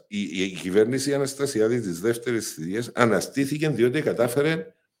μιλώντας, η κυβέρνηση Αναστασιάδη της δεύτερης θητείας αναστήθηκε διότι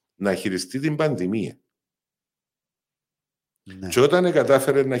κατάφερε να χειριστεί την πανδημία. Ναι. Και όταν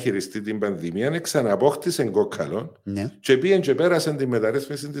κατάφερε να χειριστεί την πανδημία, ξαναπόκτησε κόκκαλο Ναι. και πήγαινε και πέρασε τη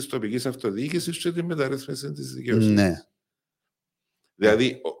μεταρρύθμιση της τοπικής αυτοδιοίκησης και τη μεταρρύθμιση της δικαιοσύνης. Ναι.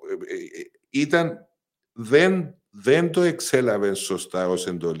 Δηλαδή, δεν το εξέλαβε σωστά ως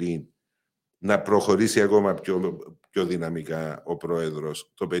εντολή να προχωρήσει ακόμα πιο δυναμικά ο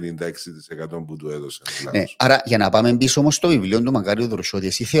πρόεδρος το 56% που του έδωσε. Ναι. Άρα, για να πάμε πίσω όμως στο βιβλίο του Μακάριου Δρουσιώτη,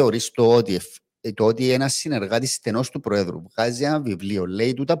 εσύ θεωρείς το ότι ένας συνεργάτης στενός του πρόεδρου βγάζει ένα βιβλίο,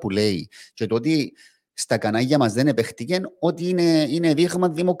 λέει τούτα που λέει, και το ότι στα κανάλια μας δεν επέχτηκε, ότι είναι δείγμα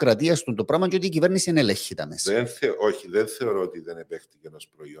δημοκρατίας του το πράγμα και ότι η κυβέρνηση είναι ελέγχει τα μέσα. Όχι, δεν θεωρώ ότι δεν επέχτηκε ως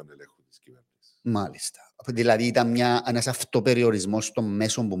προϊόν ελέγχου της κυβέρνησης. Μάλιστα. Δηλαδή ήταν ένας αυτοπεριορισμός των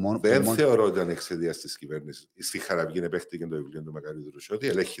μέσων που μόνο. Δεν θεωρώ ότι ήταν εξαιτίας της κυβέρνησης. Στη Χαραυγή επέχτηκε το βιβλίο του Μακάριου Δρουσιώτη,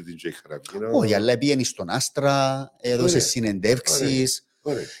 ελέγχει την και η Χαραυγή. Όχι, αλλά πήγαινε στον Άστρα, έδωσε συνεντεύξεις.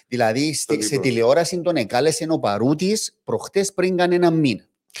 Δηλαδή σε τηλεόραση τον εκάλεσε ο Παρούτης προχτές πριν κανένα μήνα.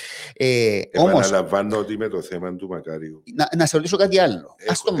 Επαναλαμβάνω ότι με το θέμα του Μακάριου. Να σε ρωτήσω κάτι άλλο.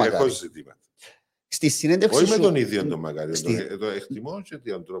 Έχω ζητήματα. Στη συνέντευξη όχι με τον ίδιο τον Μακάριο. Το εκτιμώ και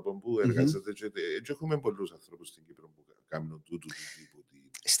τον τρόπο που εργάζεται. Έτσι έχουμε πολλούς ανθρώπους στην Κύπρο που κάνουν τούτου του τύπου.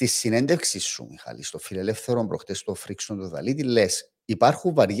 Στη συνέντευξη σου, Μιχάλη, στο Φιλελεύθερο προχτές στο Φρίξον του Δαλίτη, λες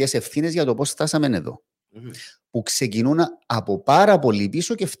υπάρχουν βαριές ευθύνες για το πώς φτάσαμε εδώ. Που ξεκινούν από πάρα πολύ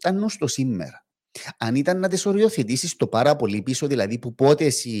πίσω και φτάνουν στο σήμερα. Αν ήταν να τις οριοθετήσεις το πάρα πολύ πίσω, δηλαδή που πότε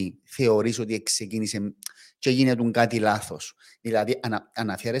εσύ θεωρείς ότι ξεκίνησε και γίνεται κάτι λάθος. Δηλαδή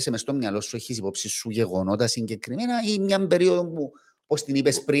αναφέρεσαι μες στο μυαλό σου, έχεις υπόψη σου γεγονότα συγκεκριμένα ή μια περίοδο που, πώς την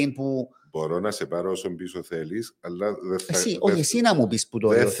είπες πριν, που... Μπορώ να σε πάρω όσο πίσω θέλεις, αλλά δεν θα... εσύ να μου πεις που το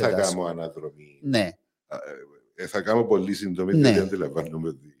οριοθετάς. Δεν θα κάνω αναδρομή. Ναι. Θα κάνω πολύ σύντομη, γιατί αντιλαμβάνομαι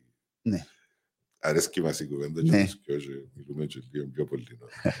ότι... Ναι. Αρέσκει μας η κουβέντα και μιλούμε και λίγο πιο πολύ.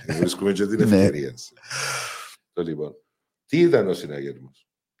 Βρίσκουμε και την ευκαιρία. Λοιπόν, τι ήταν ο συναγερμός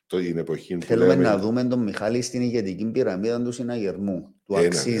την εποχή που θέλουμε να δούμε τον Μιχάλη στην ηγετική πυραμίδα του συναγερμού. Του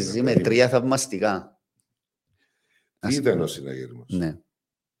αξίζει με 3 θαυμαστικά. Τι ήταν ο συναγερμός. Ναι.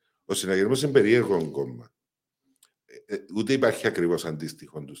 Ο συναγερμός είναι περίεργο κόμμα. Ούτε υπάρχει ακριβώς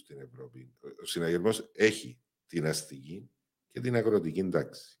αντίστοιχο του στην Ευρώπη. Ο συναγερμός έχει την αστική και την αγροτική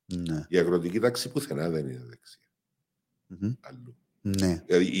τάξη. Ναι. Η αγροτική τάξη πουθενά δεν είναι δεξιά. Αλλού. Ναι.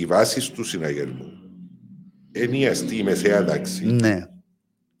 Δηλαδή οι βάσεις του συναγερμού είναι η αστή, η μεσαία τάξη. Ναι.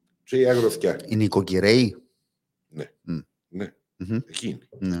 Και η αγροθιά. Οι νοικοκυρέοι. Ναι. Ναι. Εκείνοι.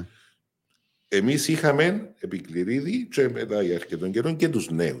 Ναι. Εμείς είχαμε επί και μετά για αρκετών καιρών και τους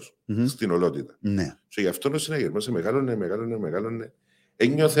νέους στην ολότητα. Ναι. Και γι' αυτό ο συναγερμός μεγάλωνε.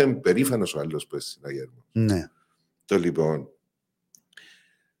 Ένιωθε περήφανος ο άλλος που είναι συναγερμός. Ναι. Το λοιπόν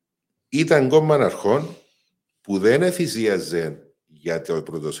ήταν κόμμα αρχών που δεν εθυσίαζε για το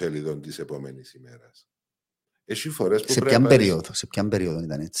πρωτοσέλιδο της επόμενης ημέρας. Έχει φορές που σε ποια περίοδο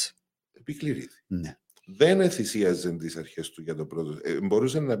ήταν έτσι. Επί Ναι. Δεν εθυσίαζε τις αρχές του για το πρώτο.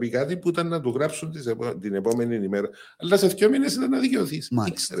 Μπορούσε να πει κάτι που ήταν να του γράψουν την επόμενη ημέρα. Αλλά σε 2 μήνες ήταν να δικαιωθείς.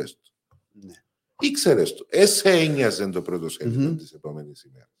 Ήξερες το. Ναι. Ήξερες το. Σε ένοιαζε το πρωτοσέλιδο της επόμενης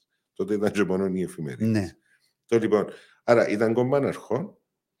ημέρας. Τότε ήταν και μόνο η εφημερίδα. Ναι. Το λοιπόν, άρα ήταν κόμμα αρχών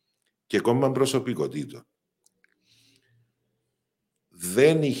και κόμμα προσωπικότητων.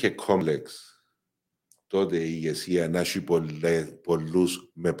 Δεν είχε κόμπλεξ τότε η ηγεσία να έχει πολλούς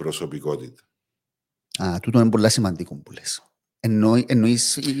με προσωπικότητα. Τούτο είναι πολύ σημαντικό που λες.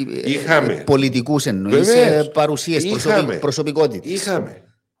 Εννοείς πολιτικούς, εννοείς παρουσίες, προσωπικότητες. Είχαμε.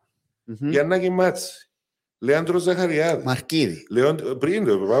 Γιάννακη Μάτση, Λέαντρος Ζαχαριάδη. Μαρκίδη. Πριν,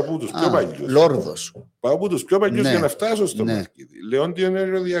 πάω από τους πιο παλιούς. Λόρδος. Πάω από τους πιο παλιούς για να φτάσω στο Μαρκίδη. Λεόντιο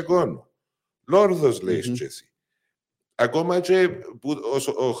Νεροδιακόνο. Λόρδος λέει και εσύ. Ακόμα και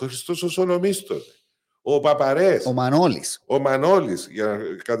ο Χριστός ο Σολομίστος. Ο Παπαρές. Ο Μανώλης, για να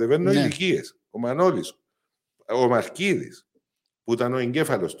κατεβαίνω ηλικίες. Ο Μανώλης. Ο Μαρκίδης, που ήταν ο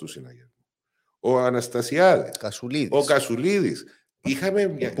εγκέφαλος του συναγερμού. Ο Αναστασιάδης. Ο Κασουλίδης.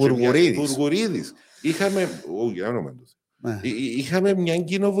 Πουργουρίδης. Είχαμε μια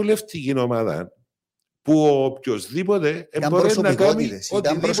κοινοβουλευτική ομάδα που οποιοσδήποτε μπορεί να κάνει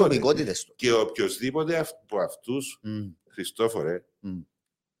οτιδήποτε. Και οποιοσδήποτε από αυτούς, Χριστόφορε,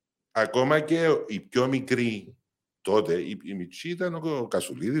 ακόμα και οι πιο μικροί τότε, οι μητσοί ήταν ο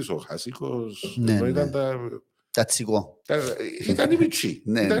Κασουλίδης, ο Χάσικος, ήταν τα τσιγό. Ήταν οι μητσοί.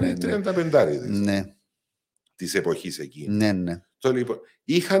 Ήταν 35 της εποχής εκείνη. Λοιπόν,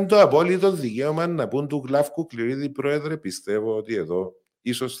 είχαν το απόλυτο δικαίωμα να πούν του Γλαύκου Κληρίδη, πρόεδρε, πιστεύω ότι εδώ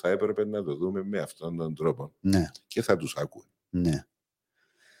ίσως θα έπρεπε να το δούμε με αυτόν τον τρόπο. Και θα τους άκουε.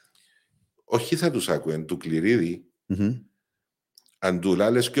 Όχι θα τους άκουε, του Κληρίδη, αν του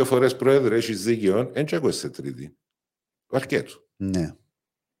λάλες 2 φορές πρόεδρε έχεις δίκαιο, δεν τσ' άκουες σε τρίτη. Βαρκέτου. Ναι.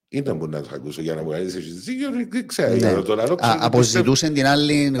 Ήταν που να το ακούσω για να μου αρέσει εσείς δίκιο, δεν ξέρω. Αποζητούσαν την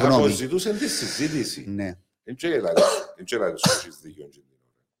άλλη γνώμη. Αποζητούσαν τη συζήτηση. Ναι. Δεν ξέρω αν εσείς δίκιο.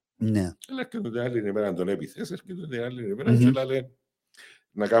 Ναι. Αλλά και την άλλη ημέρα να τον επιθέσεις και την άλλη ημέρα και λένε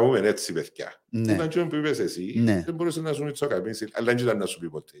να κάνουμε έτσι παιδιά. Όταν και που είπες εσύ, δεν μπορούσε να σου πει τσοκαμίσει, αλλά δεν ήταν να σου πει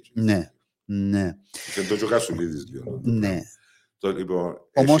ποτέ. Ναι. Ναι. Και το τσοκασουλίδης λίγο. Ναι. Λοιπόν,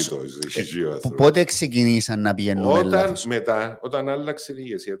 όμως, πότε ξεκινήσαν να πηγαίνουν λάθος? Όταν άλλαξε η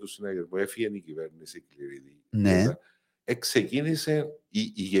ηγεσία του συναγερμού, έφυγε η κυβέρνηση Κληρίδη. Ναι. Ξεκίνησε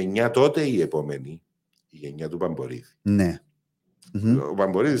η γενιά τότε η επόμενη, η γενιά του Παμπορίδη. Ναι. Ο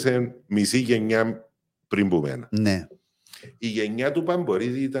Παμπορίδης είναι μισή γενιά πριν που μένα. Ναι. Η γενιά του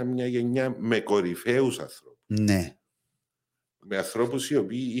Παμπορίδη ήταν μια γενιά με κορυφαίους ανθρώπους. Ναι. Με ανθρώπους οι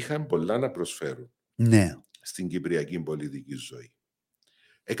οποίοι είχαν πολλά να προσφέρουν. Ναι. Στην κυπριακή πολιτική ζωή.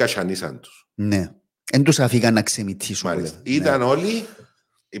 Εκασιανίσαν τους. Ναι. Εν τους αφήκαν να ξεμητήσουν. Ήταν όλοι,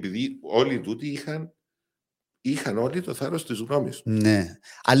 επειδή όλοι τούτοι είχαν όλοι το θάρρος της γνώμης. Ναι.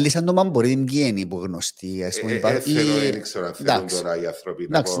 Άλλοι σαν το Παμπορίδη βγαίνει που γνωστοί. Δεν ξέρω αν θέλουν τώρα οι άνθρωποι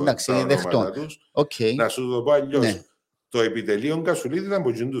να πω τα ονόματα τους. Να σου το πω αλλιώς. Το επιτελείο Κασουλίδη ήταν από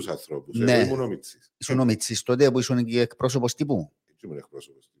εκείνους τους ανθρώπους. Εγώ ήμουν ο Μιτσής. Ήσουν ο Μιτσής τότε που ήσουν και εκπρόσωπος τύπου. Ήμουν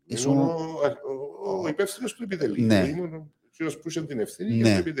εκπρόσωπος τύπου. Ήμουν ο υπεύθυνος του επιτελείου. Ήμουν ο που είχε την ευθύνη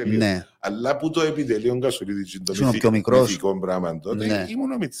για το επιτελείο. Αλλά που το επιτελείο Κασουλίδη το μυθικό πράγμα τότε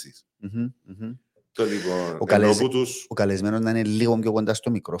ήμουν ο Μιτσής. Το λοιπόν, ο καλεσμένος να είναι λίγο πιο κοντά στο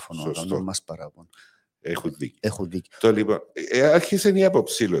μικρόφωνο. Σωστό. Μας παράπονο. Έχουν δίκιο. Το λοιπόν, άρχισε η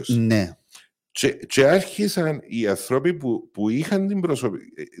αποψήλωση. Ναι. Και άρχισαν οι άνθρωποι που είχαν την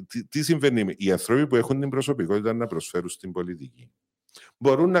προσωπικότητα. Τι συμβαίνει, οι άνθρωποι που έχουν την προσωπικότητα να προσφέρουν στην πολιτική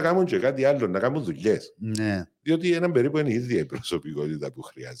μπορούν να κάνουν και κάτι άλλο, να κάνουν δουλειές. Ναι. Διότι έναν περίπου είναι η ίδια η προσωπικότητα που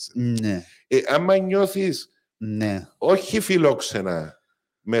χρειάζεται. Ναι. Άμα νιώθεις ναι. όχι φιλόξενα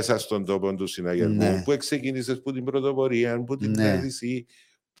μέσα στον τόπο του συναγερμού, που ξεκίνησες από την πρωτοπορία, που την κράτηση,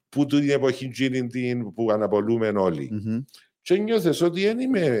 που την εποχή που αναπολούμε όλοι. Και νιώθες ότι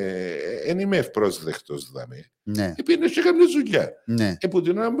δεν είμαι ευπρόσδεκτος δάμε. Ναι. Πήγαινες και έκανες δουλειά. Ναι. Που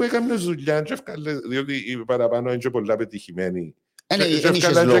την ώρα που έκανες δουλειά, διότι οι παραπάνω είναι και πολλά πετυχημένοι. Δεν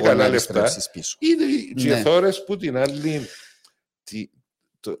είχες λόγο να επιστρέψεις πίσω. Είναι και θόρες που την άλλη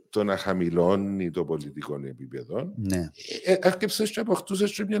το να χαμηλώνει το πολιτικό επίπεδο. Άρκεψες και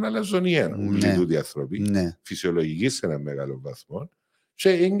αποκτούσες και μια αλαζονία. Ούλοι τούτοι άνθρωποι, φυσιολογικοί σε έναν μεγάλο βαθμό.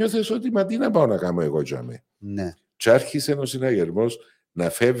 Και νιώθες ότι μα τι να πάω να κάνω εγώ για μέ. Και άρχισε ο συναγερμός να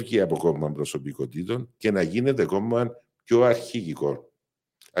φεύγει από κόμμα προσωπικότητων και να γίνεται κόμμα πιο αρχηγικό.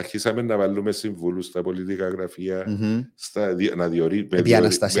 Αρχίσαμε να βάλουμε συμβούλους στα πολιτικά γραφεία, επί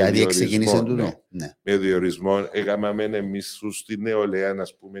Αναστασιάδη ξεκίνησε τούτο. Με διορισμό, έκαναμε εμείς στη νεολαία,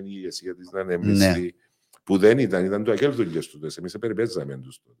 ας πούμε, η ηγεσία της να είναι εμείς, που δεν ήταν το αγγέλ δουλειές του. Εμείς περιπέζαμε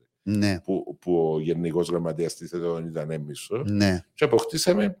τους τότε. Που ο Γενικός Γραμματέας της ΕΔΟ ήταν έμμισο. Και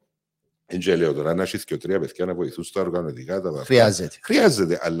αποκτήσαμε. Δεν λέω τώρα, να έχει και 3 παιδιά να βοηθούν στα οργανωτικά.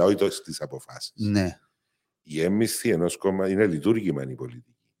 Χρειάζεται, αλλά όχι τόσο στις αποφάσεις. Η έμμιση ενός κόμμα είναι λειτουργήμα η πολιτική.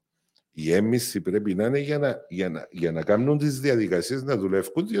 Η έμμιση πρέπει να είναι για να κάνουν τις διαδικασίες να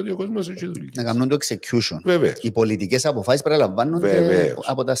δουλεύουν, διότι ο κόσμος έχει δουλειές. Να κάνουν το execution. Βεβαίως. Οι πολιτικές αποφάσεις πρέπει να λαμβάνονται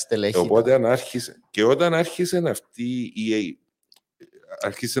από τα στελέχη. Οπότε όταν άρχισε αυτή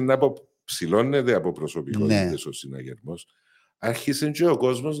άρχισε να αποψηλώνεται από προσωπικότητες ο συναγερμός, άρχισε και ο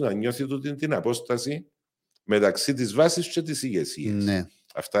κόσμος να νιώθει την απόσταση μεταξύ της βάσης και της ηγεσίας.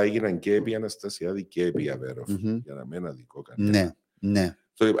 Αυτά έγιναν και επί Αναστασιάδη και επί Αβέροφ. Για να μην αδικό κανένα.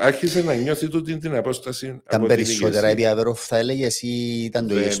 Άρχισε να νιώθει την απόσταση. Ήταν περισσότερα επί Αβέροφ, θα έλεγε, ή ήταν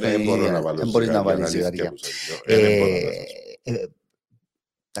το ίδιο? Δεν μπορώ να βάλω ζυγαριά.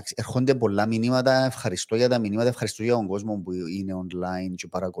 Έρχονται πολλά μηνύματα. Ευχαριστώ για τα μηνύματα. Ευχαριστώ για τον κόσμο που είναι online και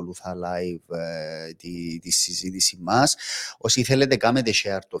παρακολουθά live τη συζήτηση μας. Όσοι θέλετε, κάνετε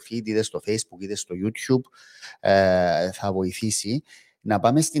share το feed, είτε στο Facebook είτε στο YouTube. Θα βοηθήσει. Να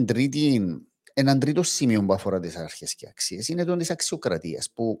πάμε στην έναν τρίτο σημείο που αφορά τις αρχές και αξίες. Είναι το της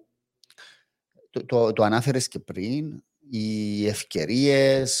αξιοκρατίας, που το ανάφερες και πριν. Οι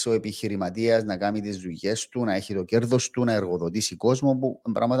ευκαιρίες, ο επιχειρηματίας να κάνει τις δουλειές του, να έχει το κέρδος του, να εργοδοτήσει κόσμο, που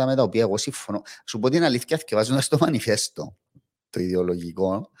πράγματα με τα οποία εγώ συμφωνώ. Σου πω την αλήθεια, διαβάζοντας το μανιφέστο, το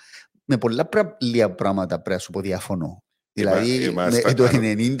ιδεολογικό, με πολλά λίγα πράγματα πρέπει να σου πω διαφωνώ. Δηλαδή, το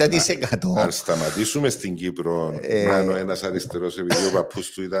 90%. Αν σταματήσουμε στην Κύπρο, ένας αριστερός, επειδή ο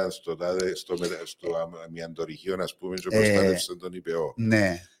παππούς του ήταν στο αμιαντορυχείο, ας πούμε, και προστάτευσε τον ΙΠΕΟ.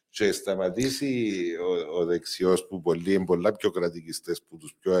 Ναι. Και σταματήσει ο δεξιός που είναι πολλά πιο κρατικιστές που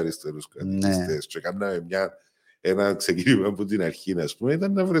τους πιο αριστερούς κρατικιστές. Και κάναμε ένα ξεκίνημα από την αρχή, ας πούμε,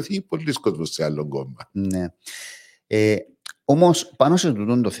 ήταν να βρεθεί πολλοί κόσμος σε άλλο κόμμα. Ναι. Όμως, πάνω σε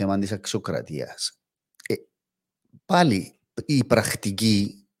τούτο το θέμα της αξιοκρατίας, πάλι η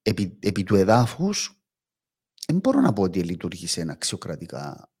πρακτική επί του εδάφους δεν μπορώ να πω ότι λειτουργήσε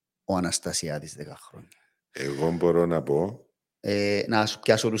αξιοκρατικά ο Αναστασιάδης 10 χρόνια. Εγώ μπορώ να πω... Να σου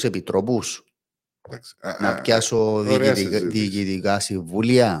πιάσω τους επιτρόπους, να πιάσω διοικητικά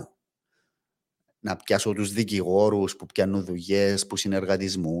συμβούλια, να πιάσω τους δικηγόρους που πιάνουν δουλειές, που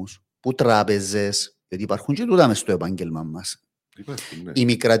συνεργατισμούς, που τράπεζες, γιατί υπάρχουν και τούτα μες στο επάγγελμα μας. Υπάρχουν, ναι. Οι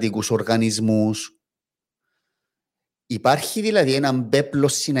μη κρατικούς οργανισμούς. Υπάρχει δηλαδή έναν πέπλο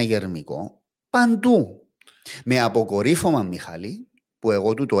συναγερμικό παντού. Με αποκορύφωμα, Μιχάλη, που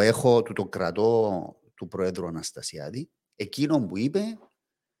εγώ του το κρατώ του Προέδρου Αναστασιάδη, εκείνον που είπε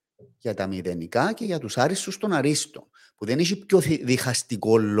για τα μηδενικά και για τους άριστους των αρίστων, που δεν έχει πιο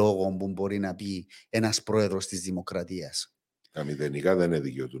διχαστικό λόγο που μπορεί να πει ένας πρόεδρος της Δημοκρατίας. Τα μηδενικά δεν είναι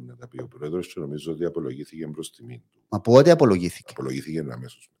δικαιωτούν να τα πει ο Πρόεδρος και νομίζω ότι απολογήθηκε προς τιμή του. Μα πότε απολογήθηκε? Απολογήθηκε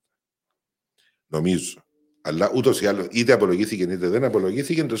αμέσως μετά. Νομίζω. Αλλά ούτως ή άλλως, είτε απολογήθηκε είτε δεν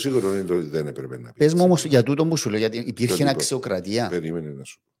απολογήθηκε, το σίγουρο είναι ότι δεν έπρεπε να πει. Πες μου όμως για τούτο που σου λέω, γιατί υπήρχε αξιοκρατία. Περίμενε να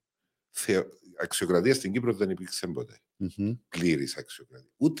σου πω. Αξιοκρατία στην Κύπρο δεν υπήρξε ποτέ. Πλήρης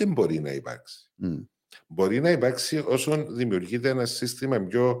αξιοκρατία. Ούτε μπορεί να υπάρξει. Μπορεί να υπάρξει όσον δημιουργείται ένα σύστημα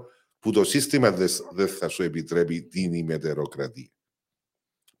που το σύστημα δεν θα σου επιτρέπει την ημετεροκρατία.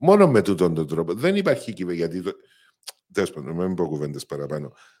 Μόνο με τούτον τον τρόπο. Δεν υπάρχει κυβέρνηση. Γιατί τέλος πάντων, μην πω κουβέντες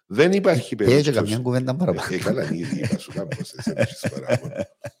παραπάνω. Δεν υπάρχει περίπτωση. Έχει καμιά κουβέντα παραπάνω. Καλά, ήδη είπα σου κάμπος,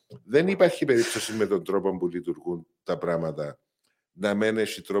 δεν υπάρχει περίπτωση με τον τρόπο που λειτουργούν τα πράγματα να μην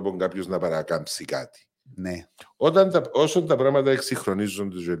έχει τρόπο κάποιος να παρακάμψει κάτι. Ναι. Όσο τα πράγματα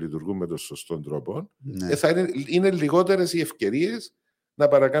εξυγχρονίζονται και λειτουργούν με τον σωστό τρόπο, ναι, είναι λιγότερες οι ευκαιρίες να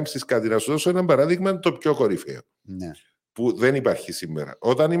παρακάμψεις κάτι. Να σου δώσω ένα παράδειγμα, το πιο κορυφαίο. Ναι. Που δεν υπάρχει σήμερα.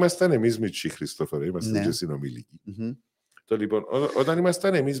 Όταν ήμασταν εμείς μικροί, Χριστόφορε, ήμασταν και συνομιλικοί. Λοιπόν, όταν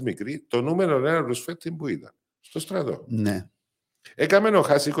ήμασταν εμείς μικροί, το νούμερο ένα ρουσφέτη που ήταν στο στρατό. Ναι. Έκαμε ο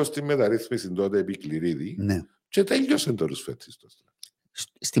Χάσικος τη μεταρρύθμιση τότε επί Κληρίδη, ναι, και τέλειωσε το ρουσφέτη στο στρατό.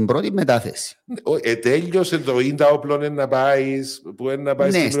 Στην πρώτη μετάθεση. Τέλειωσε το ίντα όπλων να πάει, που να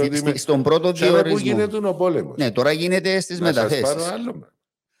πάει, ναι, στον πρώτο διορισμό. Που γίνεται ο πόλεμος. Ναι, τώρα γίνεται στις μεταθέσεις. Να σας πάρω άλλο.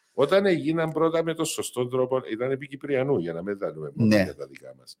 Όταν έγιναν πρώτα με τον σωστό τρόπο, ήταν επί Κυπριανού, για να μην δανούμε μόνο για τα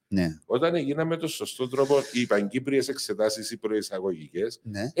δικά μας. Ναι. Όταν έγιναν με τον σωστό τρόπο οι πανκύπριες εξετάσεις, οι προεισαγωγικές,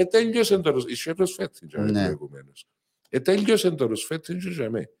 ναι, τέλειωσε το ρουσφέτη. Τέλειωσε το ρουσφέτη για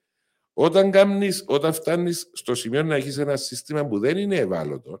μέ. Όταν φτάνεις στο σημείο να έχεις ένα σύστημα που δεν είναι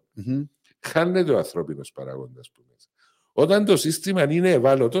ευάλωτο, χάνεται ο ανθρώπινος παράγοντας που μέσα. Όταν το σύστημα είναι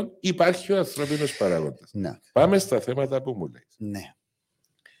ευάλωτο, υπάρχει ο ανθρώπινος παράγοντας. Ναι. Πάμε στα θέματα που μου λες. Ναι.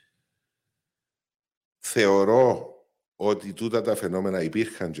 Θεωρώ ότι τούτα τα φαινόμενα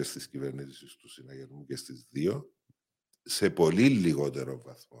υπήρχαν και στις κυβερνήσεις του Συναγερμού και στις δύο, σε πολύ λιγότερο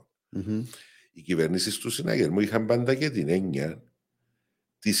βαθμό. Οι κυβερνήσεις του Συναγερμού είχαν πάντα και την έννοια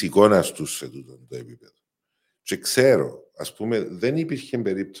της εικόνας τους σε τούτο το επίπεδο. Και ξέρω, ας πούμε, δεν υπήρχε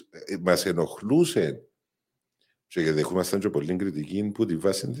περίπτωση, μας ενοχλούσε, και δεχόμασταν και πολύ κριτική που τη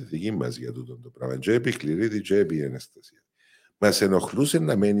βάση τη δική μας για τούτο το πράγμα. Και επί Κληρίδη και επί Αναστασία. Μας ενοχλούσε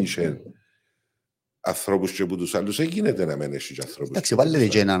να μένει σε ανθρώπους και από τους άλλους. Γίνεται να μένει σε ανθρώπους. Εντάξει, βάλετε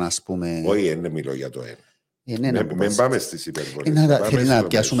και έναν, ας πούμε. Όχι, δεν μιλώ για το ένα. Μην πάμε στις υπερβολές. Θέλει να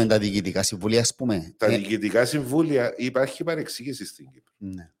πιάσουμε τα διοικητικά συμβούλια, ας πούμε. Τα διοικητικά συμβούλια, υπάρχει παρεξήγηση στην Κύπρο.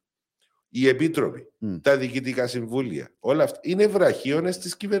 Ναι. Οι επίτροποι, τα διοικητικά συμβούλια, όλα αυτά είναι βραχίονες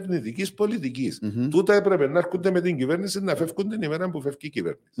της κυβερνητικής πολιτικής. Τούτα έπρεπε να έρχονται με την κυβέρνηση να φεύγουν την ημέρα που φεύγει η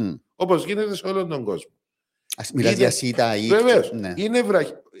κυβέρνηση. Όπως γίνεται σε όλον τον κόσμο. Ας μιλάς για ΣΥΤΑ ή... Βεβαίως. Ναι. Είναι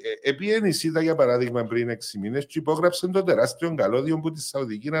Επήγαινε η ΣΥΤΑ, για παράδειγμα, πριν 6 μήνες και υπόγραψε το τεράστιο καλώδιο που τη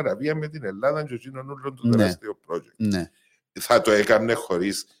Σαουδική Αραβία με την Ελλάδα και εκείνον όλο το τεράστιο project. Ναι. Θα το έκανε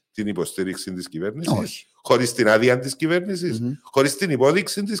χωρίς την υποστήριξη της κυβέρνησης, χωρίς την άδεια της κυβέρνησης, χωρίς την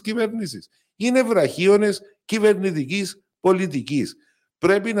υπόδειξη της κυβέρνησης. Είναι βραχίονες κυβερνητικής πολιτικής.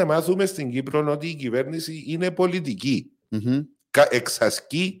 Πρέπει να μάθουμε στην Κύπρο ότι η κυβέρνηση είναι πολιτική.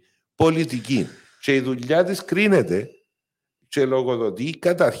 Εξασκεί πολιτική. Και η δουλειά της κρίνεται και λογοδοτεί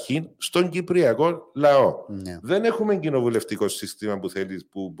καταρχήν στον κυπριακό λαό. Ναι. Δεν έχουμε κοινοβουλευτικό σύστημα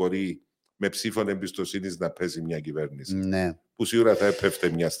που μπορεί με ψήφων εμπιστοσύνης να παίζει μια κυβέρνηση. Ναι. Που σίγουρα θα έπεφτε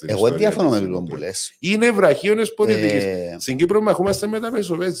μια στην ιστορία. Εγώ διαφωνώ με τον που λες. Είναι βραχίονες πολιτικές. Στην Κύπρο μαχούμαστε με τα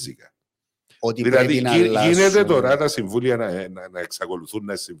μεσοβέζικα. Δηλαδή γίνεται τώρα τα συμβούλια να εξακολουθούν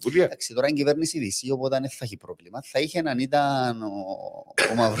να συμβούλια. Εντάξει, τώρα η κυβέρνηση Δυσσή, οπότε δεν θα έχει πρόβλημα. Θα είχε έναν ήταν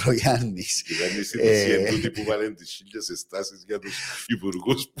ο Μαυρογιάννης. Η κυβέρνηση Δυσσή είναι τούτη που βάλουν τις 1000 εστάσεις για τους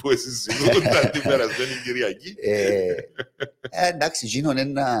υπουργούς που εσείς συζητούνταν την περασμένη Κυριακή. Εντάξει, γίνονται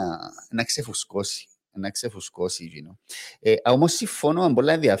να ξεφουσκώσει. να ξεφουσκώσει εκείνο. Όμως συμφωνώ, είναι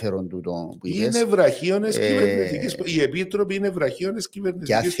πολύ ενδιαφέρον τούτο που είπες. Είναι βραχίονες κυβερνητικής. Οι επίτροποι είναι βραχίονες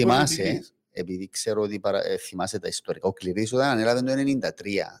κυβερνητικής πολιτικής. Και αν θυμάσαι, επειδή ξέρω ότι θυμάσαι τα ιστορικά, ο Κληρής όταν ανέλαβε το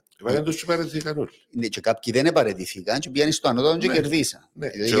 1993. Δεν τους παραιτηθήκαν όλοι. Και κάποιοι δεν παραιτηθήκαν και πήγαν στο ανώτατο και κερδίσαν. Ναι.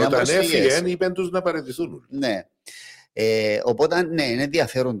 Και όταν έφυγαν είπαν τους να παραιτηθούν. Ναι. Οπότε, ναι, είναι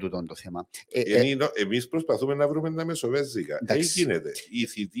ενδιαφέρον τούτο το θέμα. Εμείς προσπαθούμε να βρούμε τα μεσοβέζικα. Δεν γίνεται. Η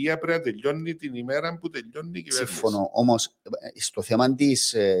θητεία πρέπει να τελειώνει την ημέρα που τελειώνει η κυβέρνηση. Συμφωνώ. Όμως, στο θέμα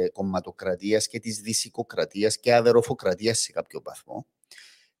της κομματοκρατίας και της δυσικοκρατίας και αδεροφοκρατίας σε κάποιο βαθμό,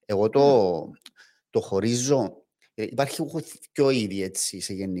 εγώ το χωρίζω. Υπάρχει πιο ήδη έτσι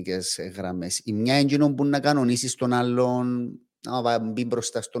σε γενικές γραμμές. Η μια έγινε που να κανονίσεις τον άλλον, να μπει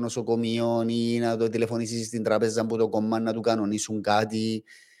μπροστά στο νοσοκομείο ή να το τηλεφωνήσεις στην τράπεζα που το κόμμα να του κανονίσουν κάτι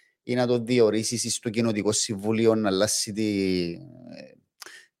ή να το διορίσεις στο κοινοτικό συμβούλιο να αλλάσει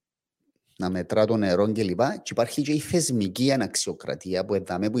να μετρά το νερό κλπ. Και υπάρχει και η θεσμική αναξιοκρατία που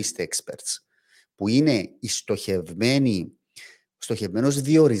εδάμε που είστε experts, που είναι η στοχευμένος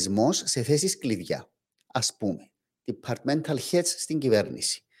διορισμός σε θέσεις κλειδιά. Ας πούμε, departmental heads στην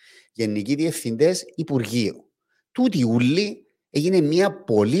κυβέρνηση, γενικοί διευθυντές Υπουργείο. Τούτοι ούλοι έγινε μια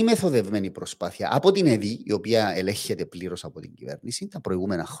πολύ μεθοδευμένη προσπάθεια από την ΕΔΗ, η οποία ελέγχεται πλήρως από την κυβέρνηση τα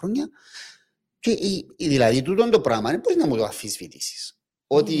προηγούμενα χρόνια. Και δηλαδή, τούτο το πράγμα δεν μπορεί να μου το αμφισβητήσεις.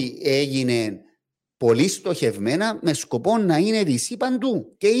 Ότι έγινε πολύ στοχευμένα με σκοπό να είναι δυσί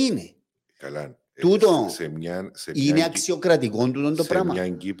παντού. Και είναι. Καλά. Τούτο είναι αξιοκρατικό τούτο το πράγμα.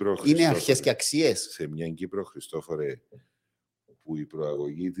 Είναι αρχές και αξίες. Σε μια Κύπρο, Χριστόφορε, που η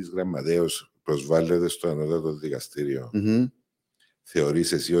προαγωγή της γραμματέως προσβάλλεται στο ανώτατο δικαστήριο,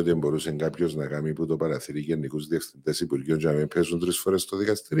 θεωρείς εσύ ότι μπορούσε κάποιος να κάνει που το παραθυρεί γενικούς διευθυντές Υπουργείων για να μην πέσουν 3 φορές στο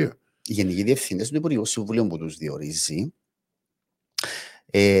δικαστήριο? Οι γενικοί διευθυντές του Υπουργικού Συμβουλίου που τους διορίζει.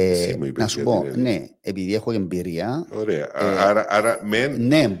 Να σου πω, ναι, επειδή έχω εμπειρία. Ωραία. Άρα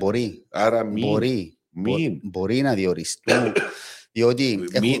ναι, μπορεί. Άρα μπορεί να διοριστούν. Διότι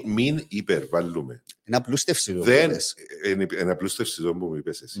μην υπερβάλλουμε. Είναι απλούστευση το είναι απλούστευση το που μου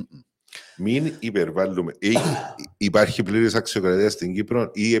είπες εσύ. Μην υπερβάλλουμε. Υπάρχει πλήρης αξιοκρατία στην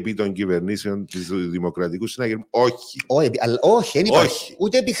Κύπρο ή επί των κυβερνήσεων του Δημοκρατικού Συναγερμού? Όχι. Όχι, δεν υπάρχει.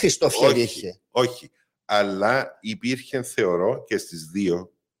 Ούτε επί Χριστόφιου είχε. Όχι. Αλλά υπήρχε, θεωρώ, και στις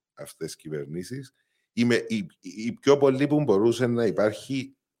δύο αυτές κυβερνήσεις, η πιο πολύ που μπορούσε να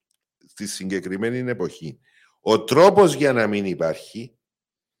υπάρχει στη συγκεκριμένη εποχή. Ο τρόπος για να μην υπάρχει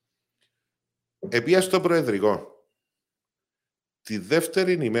επία στο Προεδρικό. Τη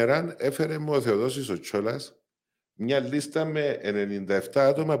δεύτερη ημέρα έφερε μου ο Θεοδόσης ο Τσόλας μια λίστα με 97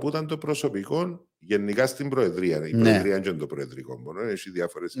 άτομα που ήταν το προσωπικό γενικά στην Προεδρία. Η Προεδρία είναι το Προεδρικό μόνο, έχει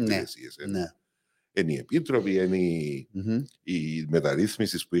διάφορες υπηρεσίες. Είναι οι επίτροποι, είναι οι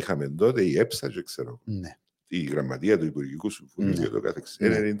μεταρρύθμισεις που είχαμε τότε, η ΕΠΣΑ, και ξέρω. Η γραμματεία του Υπουργικού Συμβουλίου και το καθεξής.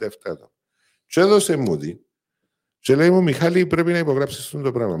 97 άτομα. Και έδωσε μου και λέει μου, Μιχάλη, πρέπει να υπογράψεις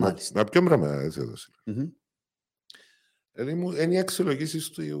το πράγμα. Μα ποιο πράγμα έδωσε? Δηλαδή μου, είναι οι αξιολογήσεις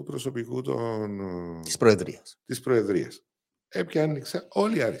του προσωπικού της Προεδρίας. Έπια άνοιξα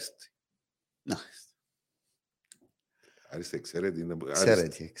όλοι άριστοι. Άριστη,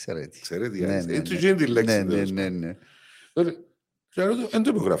 ξέρετε. Ξέρετε, έτσι γίνει τη λέξη. Ναι. Δεν το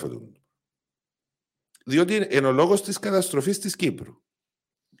υπογράφω του. Διότι είναι ο λόγος της καταστροφής της Κύπρου.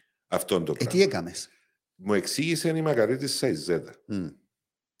 Αυτόν το πράγμα. Τι έκαμες? Μου εξήγησε η Μακαρίτης Σαϊζέτα.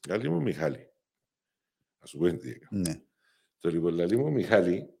 Καλή μου Μιχάλη. Ας σου πω τι έκανα. Το λοιπόν, λαλή μου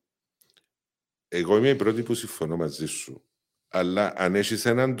Μιχάλη, εγώ είμαι η πρώτη που συμφωνώ μαζί σου, αλλά αν έχεις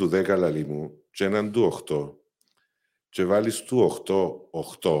έναν του 10 λαλή μου και έναν του 8 και βάλεις του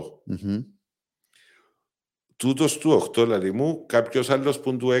 8, τούτος του 8 λαλή μου, κάποιος άλλος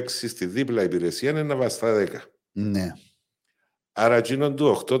που του 6 στη δίπλα υπηρεσία είναι να βαστά 10. Ναι. Άρα εκείνον του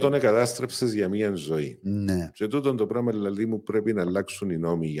 8 τον εκατάστρεψες για μία ζωή. Ναι. Και τούτον το πράγμα λαλή μου πρέπει να αλλάξουν οι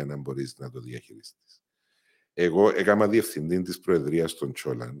νόμοι για να μπορείς να το διαχειριστείς. Εγώ έκανα διευθυντή της Προεδρίας των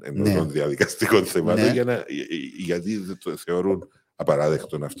Τσόλαν, ενώ των διαδικαστικών θεμάτων, γιατί το θεωρούν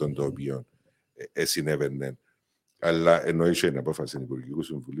απαράδεκτον αυτόν το οποίο συνέβαινε. Αλλά ενώ είχε την απόφαση του Υπουργικού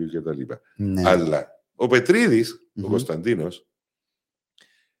Συμβουλίου και τα λοιπά. Αλλά ο Πετρίδης, ο Κωνσταντίνος,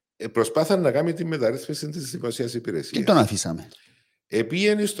 προσπάθαν να κάνει τη μεταρρύθμιση της δημοσίας υπηρεσίας. Και τον αφήσαμε.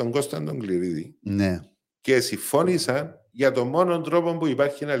 Επήγαινε στον Κωνσταντον Κληρίδη και συμφώνησαν για τον μόνο τρόπο που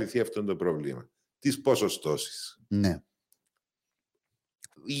υπάρχει να λυθεί αυτό το πρόβλημα. Τις ποσοστώσεις. Ναι.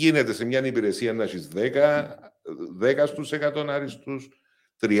 Γίνεται σε μια υπηρεσία να έχεις 10 στους 100 άριστους,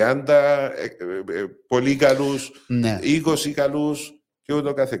 30 πολύ καλούς, 20 καλούς και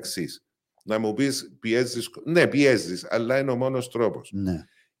ούτω καθεξής. Να μου πεις πιέζεις, ναι πιέζεις, αλλά είναι ο μόνος τρόπος. Ναι.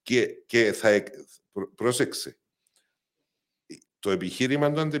 Και πρόσεξε. Το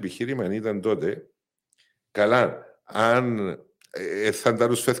επιχείρημα, το αντεπιχείρημα ήταν τότε, καλά, αν θα τα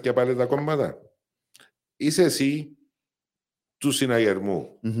ρουσφέθηκια πάλι τα κόμματα, είσαι εσύ του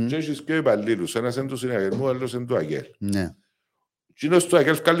συναγερμού. Και έχεις και υπαλλήλους. Ένας είναι του συναγερμού, άλλος είναι του ΑΓΕΛ. Ναι. Εκείνος του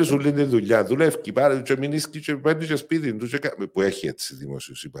ΑΓΕΛ βγάλει σου λύνει δουλειά, δουλεύει, πάρει και μείνει και παίρνει και σπίτι του, που έχει έτσι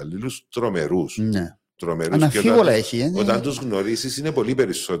δημόσιους υπαλλήλους, τρομερούς. Ναι. Αναφίβολα έχει. Όταν τους γνωρίσεις είναι πολύ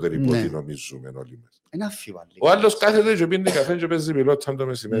περισσότεροι από ό,τι νομίζουμε όλοι μας. Ο άλλος κάθεται και πίνει καφέ και παίζει πιλότα το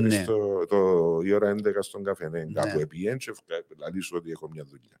μεσημέρι η ώρα 11 στον καφέ. Κάπου επιέν και δηλαδή σου ότι έχω μια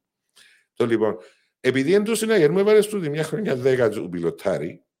δουλειά. Το λοιπόν, επειδή εν του συναγερμού έβαλες του μια χρονιά 10 του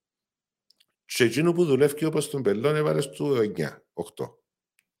πιλοτάρι και εκείνο που δουλεύει όπως τον πελόν έβαλες του 9-8.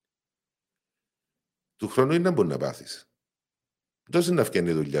 Του χρόνου είναι να μπορεί να πάθεις. Τόσο να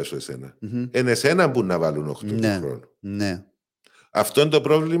φτιάξει η δουλειά σου εσένα. Είναι εσένα που να βάλουν 8 του χρόνου. Ναι. Αυτό το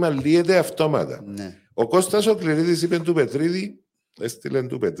πρόβλημα λύεται αυτόματα. Ναι. Ο Κώστας ο Κληρίδης είπε του Πετρίδη, έστειλε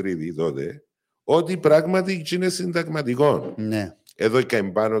του Πετρίδη τότε, ότι πράγματι είναι συνταγματικό. Ναι. Εδώ και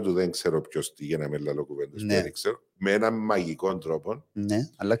εμπάνω του δεν ξέρω ποιος τι, για να με λαλοκουβέντες, δεν ξέρω. Με έναν μαγικό τρόπο. Ναι,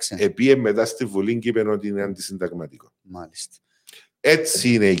 άλλαξε. Επίε μετά στη Βουλή και είπε ότι είναι αντισυνταγματικό. Μάλιστα.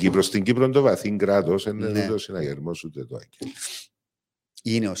 Έτσι είναι η Κύπρο. Στην Κύπρο το βαθύ κράτος, είναι ούτε ο συναγερμός ούτε το ΑΚΕΛ.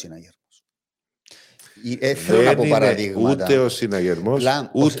 Είναι ο συναγερμός. Θέλω να πω παραδείγματα. Ούτε ο συναγερμός,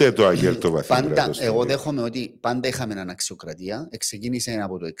 ούτε το ΑΚΕΛ το βαθύ κράτος. Εγώ δέχομαι ότι πάντα είχαμε έναν αξιοκρατία. Ξεκίνησε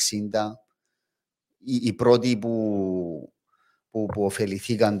από το 1960. Οι πρώτοι που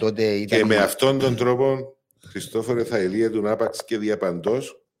ωφεληθήκαν τότε ήταν... Και με αυτόν τον τρόπο, Χριστόφορε, θα ελύεται άπαξ και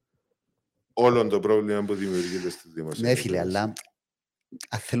διαπαντός όλον το πρόβλημα που δημιουργείται στη δημοσιογραφία. Ναι, φίλε, αλλά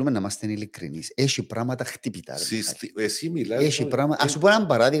αν θέλουμε να είμαστε ειλικρινείς, έχει πράγματα χτυπητά. Εσύ μιλάς... Ας σου πω ένα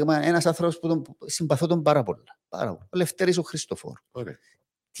παράδειγμα, ένας άνθρωπος που συμπαθώ τον πάρα πολλά. Ο Λευτέρης ο Χριστοφόρου. Ωραία.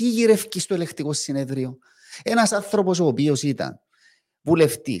 Τι γυρεύει στο ελεκτικό συνέδριο? Ένας άνθρωπος ο οποίος ήταν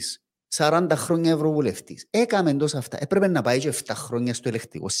βουλευτής, 40 χρόνια ευρωβουλευτής. Έκαμε τόσα αυτά. Έπρεπε να πάει και 7 χρόνια στο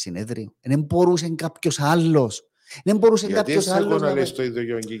ελεκτικό συνέδριο. Δεν μπορούσε κάποιος άλλος. Γιατί εσύ να λες το ίδιο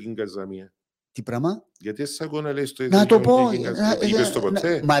για τον Κίκιν Καζαμία? Τι πράγμα? Γιατί εσύ να λες το ίδιο για τον Κίκιν Καζαμία? Είπες το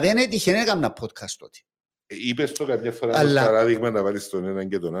ποτέ? Μα δεν έτυχε, δεν έκανα podcast τότε. Είπες το κάποια φορά το παράδειγμα να βάλεις τον έναν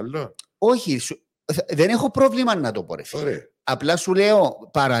και τον άλλο? Όχι, δεν έχω πρόβλημα να το πω, ρε φίλε. Απλά σου λέω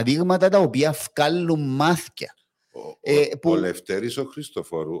παραδείγματα τα οποία βγάλουν μάθηκια. Ο Λευτέρης ο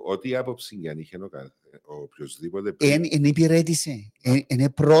Χριστοφόρου, ό,τι άποψη για αν είχε ο οποιοσδήποτε... Εν υπηρέτησε,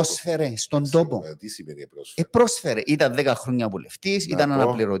 πρόσφερε στον τόπο. Τι σημαίνει πρόσφερε? Πρόσφερε. Ήταν 10 χρόνια βουλευτής, ήταν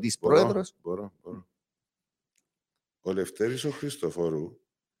αναπληρωτής πρόεδρος. Μπορώ. Ο Λευτέρης ο Χριστοφόρου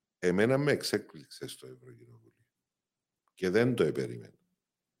εμένα με εξέκπληξε στο Ευρωκοινοβούλιο και δεν το επερίμενα.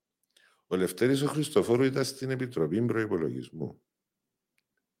 Ο Λευτέρης ο Χριστοφόρου ήταν στην Επιτροπή Προϋπολογισμού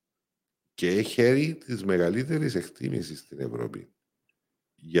και έχει της μεγαλύτερης εκτίμησης στην Ευρώπη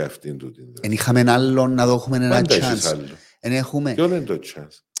για αυτήν του την δράση. Εν είχαμε άλλον να δώσουμε ένα chance. Ποιον είναι το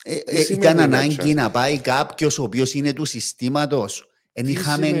chance? Ήταν ανάγκη να πάει κάποιος ο οποίος είναι του συστήματος. Εν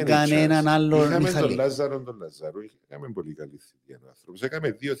είχαμε κανέναν άλλον. Είχαμε τον Λάζαρο τον Λαζαρού. Είχαμε πολύ καλή θητεία ο άνθρωπος. Έκαμε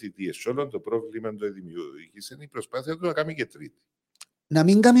 2 θητείες. Όλο το πρόβλημα το δημιούργησε η προσπάθεια του να κάνει και τρίτη. Να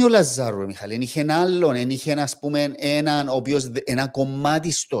μην κάνει ο Λαζάρου, Μιχάλη. Εν είχε έναν άλλον, εν είχε έναν ο οποίος ένα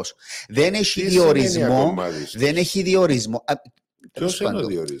κομμάτιστος. Δεν έχει διορισμό. Δεν έχει διορισμό. Ποιος είναι ο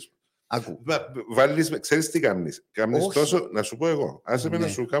διορισμός? Ακού. Ξέρεις τι κάνεις? Κάνεις τόσο, να σου πω εγώ. Άσε με να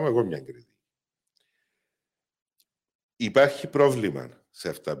σου κάνω εγώ μια κριτική. Υπάρχει πρόβλημα σε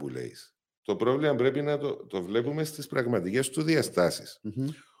αυτά που λέεις. Το πρόβλημα πρέπει να το βλέπουμε στις πραγματικές του διαστάσεις.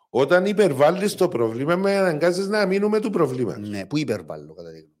 Όταν υπερβάλλεις το πρόβλημα, με αναγκάζεις να μείνουμε του προβλήματος. Ναι, πού υπερβάλλω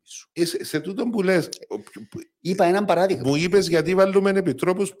κατά τη γνώμη σου? Σε τούτον που λες. Είπα έναν παράδειγμα. Μου είπες γιατί βάλουμε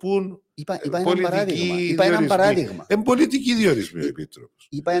επιτρόπους που είπα ένα παράδειγμα. Είναι πολιτική διορισμοί ο επίτροπος.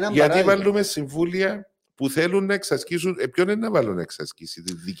 Γιατί βάλουμε συμβούλια που θέλουν να εξασκήσουν. Ποιον είναι να βάλουν να εξασκήσει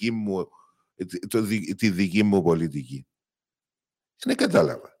τη δική μου πολιτική? Δεν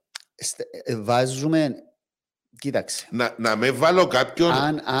κατάλαβα. Βάζουμε... Κοίταξε. Να με βάλω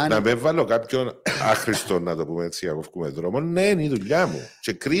κάποιον άχρηστο, να το πούμε έτσι, αγωφκούμε δρόμο. Ναι, είναι η δουλειά μου.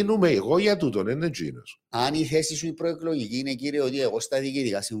 Και κρίνουμε εγώ για τούτον, είναι εκείνος. Αν η θέση σου η προεκλογική είναι, κύριε, ότι εγώ στα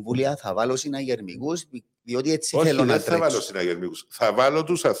διοικητικά συμβούλια θα βάλω συναγερμικούς, διότι έτσι θέλω να τρέξω. Δεν θα βάλω συναγερμικούς. Θα βάλω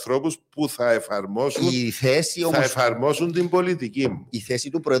τους ανθρώπους που θα εφαρμόσουν την πολιτική μου. Η θέση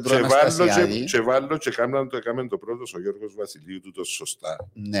του Πρόεδρου Αναστασιάδη. Και βάλω και κάναμε το πρώτο ο Γιώργος Βασιλείου τούτο σωστά.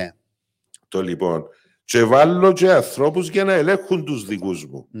 Ναι. Το λοιπόν. Και βάλω και ανθρώπους για να ελέγχουν τους δικούς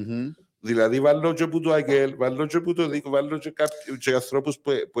μου. Δηλαδή βάλω και που το ΑΚΕΛ, βάλω και που το ΔΙΚ, βάλω και ανθρώπους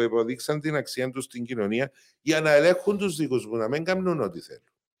που υποδείξαν την αξία τους στην κοινωνία για να ελέγχουν τους δικούς μου, να μην κάνουν ό,τι θέλουν.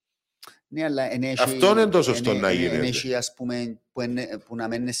 Ναι, αλλά αυτό είναι το σωστό να γίνεται. Ενέχει, ας πούμε, που να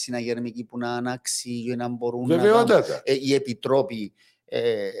μένουν συναγερμικοί, που να ανάξει για να μπορούν βεβαιότατα. να κάνουν. Οι επιτρόποι,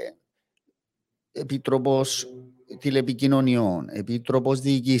 επίτροπος τηλεπικοινωνιών, επίτροπος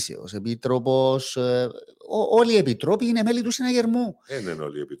διοικήσεως, επίτροπος... όλοι οι επιτρόποι είναι μέλη του συναγερμού. Είναι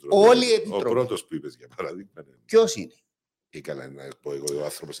όλοι οι επιτρόποι. Ο πρώτος που είπες, για παράδειγμα. Ποιος είναι? Καλά, να πω εγώ ο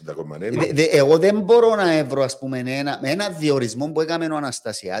άνθρωπος συνταγωγμανό. Εγώ δεν μπορώ να έβρω, ας πούμε, ένα διορισμό που έκαμε ο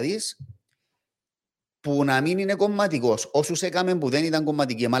Αναστασιάδης που να μην είναι κομματικός. Όσους έκαμε που δεν ήταν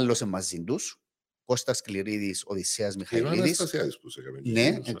κομματικοί, μάλλωσε μαζί τους. Κώστας Κληρίδης, Οδυσσέας Μιχαηλίδης. Ο Αναστασιάδης που σε έκαμε.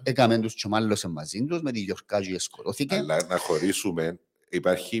 Ναι, έκαμε τους και μάλλωσε μαζί τους, με τη Γιορκάζη σκοτώθηκε. Αλλά να χωρίσουμε,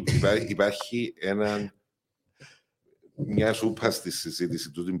 υπάρχει μια σούπα στη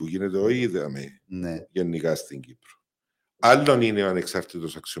συζήτηση του που γίνεται ο είδαμε γενικά στην Κύπρο. Άλλον είναι ο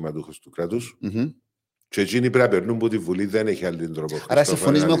ανεξάρτητος αξιωματούχος του κράτους και εκείνοι πρέπει να περνούν από τη Βουλή, δεν έχει άλλη τρόπο. Άρα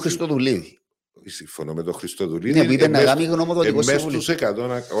συμφωνείς με τον Χριστοδουλίδη? Συμφωνώ με τον Χριστοδουλίδη. Ναι, που είπε να κάνει γνωμοδοτικό συμβούλιο. Μέσα στους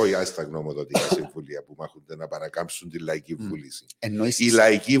 100, όχι άστα γνωμοδοτικά συμβουλία που μάχονται να παρακάμψουν τη λαϊκή βούληση. Η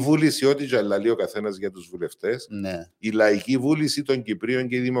λαϊκή βούληση, ό,τι και λέει ο καθένας για τους βουλευτές, η λαϊκή βούληση των Κυπρίων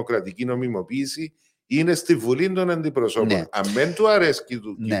και η δημοκρατική νομιμοποίηση είναι στη Βουλή των Αντιπροσώπων. Αν δεν του αρέσει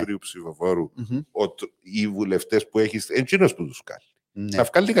του Κυπρίου ψηφοφόρου οι βουλευτές που έχει, εντζήνος που τους κάνει. Θα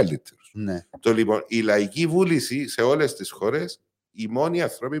βγάλει καλύτερους. Λοιπόν, η λαϊκή βούληση σε όλες τις χώρες, οι μόνοι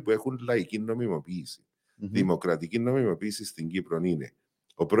άνθρωποι που έχουν λαϊκή νομιμοποίηση, δημοκρατική νομιμοποίηση στην Κύπρο είναι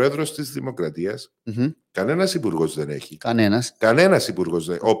ο πρόεδρος της Δημοκρατίας, κανένας υπουργός δεν έχει. Κανένας υπουργός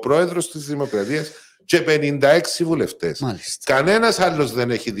δεν έχει. Ο πρόεδρος της Δημοκρατίας και 56 βουλευτές. Κανένας άλλος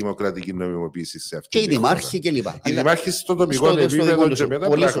δεν έχει δημοκρατική νομιμοποίηση σε αυτή τη χώρα. Και οι δημάρχοι και λοιπά. Οι δημάρχοι στο τοπικό επίπεδο και μετά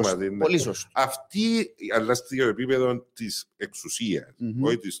πράγματι. Αυτοί, αλλά στο επίπεδο της εξουσίας,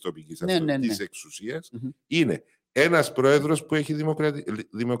 όχι της τοπικής, της εξουσίας, είναι ένας πρόεδρος που έχει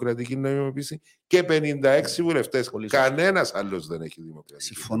δημοκρατική νομιμοποίηση και 56 βουλευτές. Κανένας άλλος δεν έχει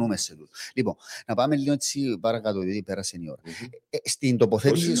δημοκρατική. Συμφωνούμε σε αυτό. Λοιπόν, να πάμε λίγο έτσι παρακάτω, διότι πέρασε η ώρα. Στην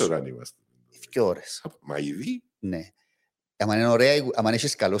τοποθέτηση. Πόση ώρα είμαστε? 2 ώρες. Μα ήδη. Ναι. Αν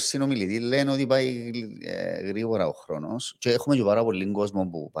έχεις καλό συνομιλητή, λένε ότι πάει γρήγορα ο χρόνος και έχουμε και πάρα πολύ κόσμο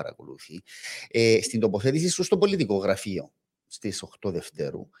που παρακολουθεί. Στην τοποθέτηση σου στο πολιτικό γραφείο στις 8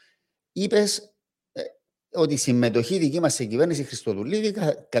 Δευτέρου, είπες ότι η συμμετοχή δική μας σε κυβέρνηση Χριστοδουλίδη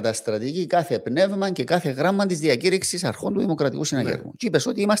καταστρατηγεί κάθε πνεύμα και κάθε γράμμα της διακήρυξης αρχών του Δημοκρατικού Συναγερμού. Και είπες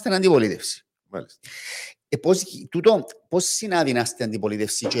ότι είμαστε αντιπολίτευση. Μάλιστα. Πώς συνάδει να είστε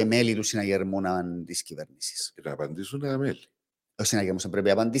αντιπολίτευση και μέλη του συναγερμού της κυβέρνησης? Να απαντήσουν τα μέλη. Ο συναγερμός πρέπει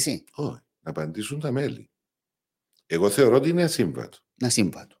να απαντήσει. Όχι, να απαντήσουν τα μέλη. Εγώ θεωρώ ότι είναι ασύμβατο.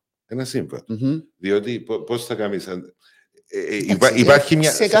 Ένα σύμβατο. Διότι πώς θα κάνεις. Υπάρχει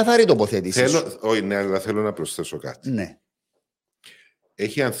μια. Σε καθαρή τοποθέτηση. Όχι, ναι, αλλά θέλω να προσθέσω κάτι. Ναι.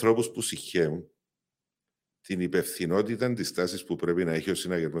 Έχει ανθρώπους που συγχαίουν την υπευθυνότητα της τάσης που πρέπει να έχει ο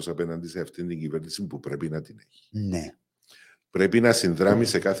συναγερμός απέναντι σε αυτήν την κυβέρνηση που πρέπει να την έχει. Ναι. Πρέπει να συνδράμει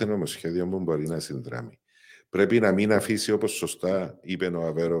σε κάθε νομοσχέδιο που μπορεί να συνδράμει. Πρέπει να μην αφήσει, όπως σωστά είπε ο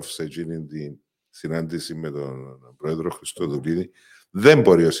Αβέροφ σε εκείνη την συνάντηση με τον πρόεδρο Χριστοδουλίδη, δεν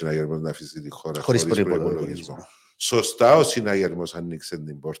μπορεί ο συναγερμός να αφήσει τη χώρα χωρίς προϋπολογισμό. Σωστά ο συναγερμός ανοίξε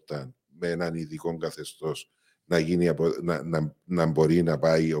την πόρτα με έναν ειδικό καθεστώς να μπορεί να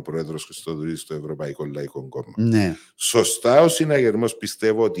πάει ο πρόεδρος Χριστοδουλίδης στο Ευρωπαϊκό Λαϊκό Κόμμα. Ναι. Σωστά ο συναγερμός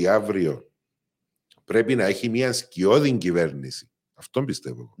πιστεύω ότι αύριο πρέπει να έχει μια σκιώδη κυβέρνηση. Αυτό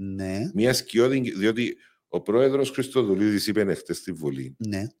πιστεύω. Ναι. Μια σκιώδη, διότι ο πρόεδρος Χριστοδουλίδης είπε χτες στη Βουλή,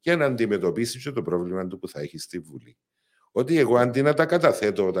 για να αντιμετωπίσει και το πρόβλημα του που θα έχει στη Βουλή, ότι εγώ αντί να τα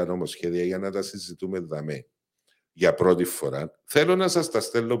καταθέτω τα νομοσχέδια για να τα συζητούμε δαμέ για πρώτη φορά, θέλω να σας τα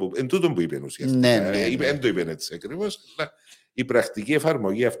στέλνω. Εν τούτο που είπε ουσιαστικά. Δεν το είπε έτσι ακριβώς, αλλά η πρακτική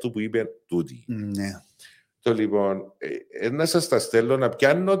εφαρμογή αυτού που είπε τούτη. Ναι. Το λοιπόν, να σας τα στέλνω, να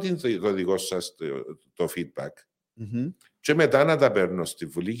πιάνω το δικό σας το feedback και μετά να τα παίρνω στη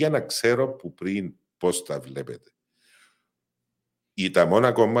Βουλή για να ξέρω που πριν πώς τα βλέπετε. Τα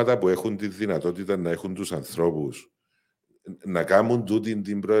μόνα κόμματα που έχουν τη δυνατότητα να έχουν τους ανθρώπους να κάνουν τούτη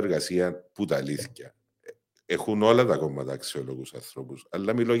την προεργασία που τα αλήθεια. Έχουν όλα τα κόμματα αξιόλογους ανθρώπους,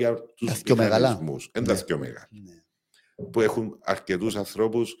 αλλά μιλώ για τους μηχανισμούς. Είναι τα πιο μεγάλα. Που έχουν αρκετούς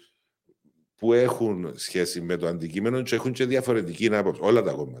ανθρώπους που έχουν σχέση με το αντικείμενο και έχουν και διαφορετική άποψη. Όλα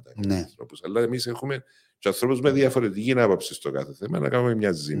τα κόμματα έχουν ανθρώπους. Αλλά εμείς έχουμε και ανθρώπους με διαφορετική άποψη στο κάθε θέμα να κάνουμε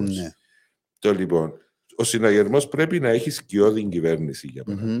μια ζήμωση. Το λοιπόν, ο συναγερμός πρέπει να έχει σκιώδη κυβέρνηση, για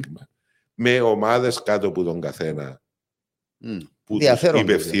παράδειγμα, με ομάδες κάτω από τον καθένα. Που τους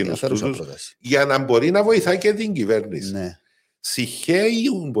υπευθύνους τους, για να μπορεί να βοηθάει και την κυβέρνηση. Ναι.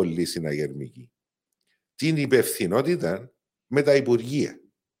 Συγχαίουν πολλοί συναγερμικοί την υπευθυνότητα με τα υπουργεία.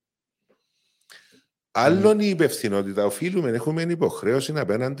 Άλλον η υπευθυνότητα. Οφείλουμε, έχουμε υποχρέωση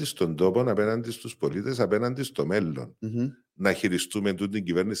απέναντι στον τόπο, απέναντι στους πολίτες, απέναντι στο μέλλον. Να χειριστούμε την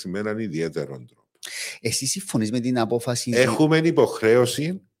κυβέρνηση με έναν ιδιαίτερο τρόπο. Εσύ συμφωνείς με την απόφαση? Έχουμε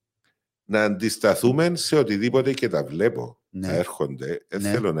υποχρέωση να αντισταθούμε σε οτιδήποτε και τα βλέπω. Ναι. Να έρχονται. Δεν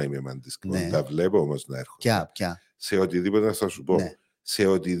θέλω να είμαι μαντιστικό. Ναι. Τα βλέπω όμως να έρχονται. Ποια? Σε οτιδήποτε θα σου πω. Ναι. Σε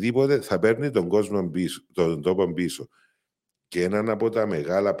οτιδήποτε θα παίρνει τον κόσμο πίσω, τον τόπο πίσω. Και έναν από τα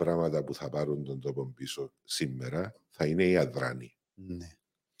μεγάλα πράγματα που θα πάρουν τον τόπο πίσω σήμερα θα είναι η αδράνεια. Ναι.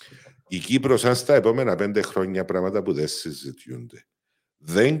 Η Κύπρος, αν στα επόμενα 5 χρόνια, πράγματα που δεν συζητιούνται,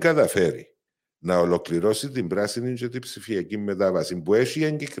 δεν καταφέρει να ολοκληρώσει την πράσινη και την ψηφιακή μετάβαση που έχει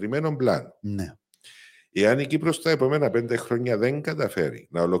εγκεκριμένο πλάνο. Ναι. Εάν η Κύπρος τα επόμενα 5 χρόνια δεν καταφέρει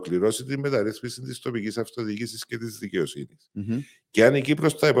να ολοκληρώσει την μεταρρύθμιση της τοπικής αυτοδιοίκησης και της δικαιοσύνης, και αν η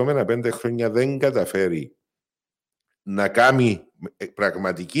Κύπρος τα επόμενα 5 χρόνια δεν καταφέρει να κάνει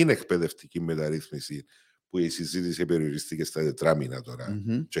πραγματική εκπαιδευτική μεταρρύθμιση, που η συζήτηση περιορίστηκε στα 4 μήνα τώρα,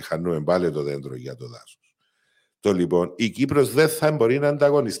 και χάνουμε πάλι το δέντρο για το δάσος. Το λοιπόν, η Κύπρος δεν θα μπορεί να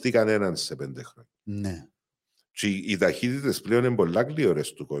ανταγωνιστεί κανέναν σε 5 χρόνια. Ναι. Και οι ταχύτητες πλέον είναι πολλά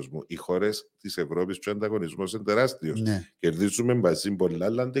γλυόρες του κόσμου. Οι χώρες της Ευρώπης και ο ανταγωνισμός είναι τεράστιος. Ναι. Κερδίζουμε μαζί πολλά,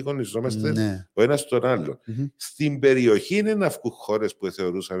 αλλά ανταγωνιζόμαστε ο ένας τον άλλον. Στην περιοχή είναι να βγουν χώρες που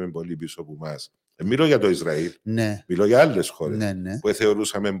θεωρούσαμε πολύ πίσω από εμάς. Μιλώ για το Ισραήλ. Ναι. Μιλώ για άλλες χώρες που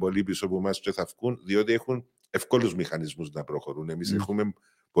θεωρούσαμε πολύ πίσω από εμάς και θα βγουν, διότι έχουν εύκολους μηχανισμούς να προχωρούν. Εμείς έχουμε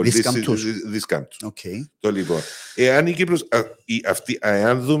πολύ δυσκάμπτους. Το λοιπόν, εάν η Κύπρος,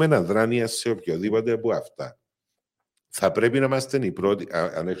 εάν δούμε αδράνεια σε οποιοδήποτε από αυτά, θα πρέπει να είμαστε οι πρώτοι,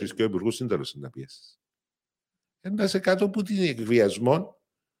 αν έχεις και ο υπουργούς σύνταλος να πιέσεις. Να είσαι κάτω από την εκβιασμό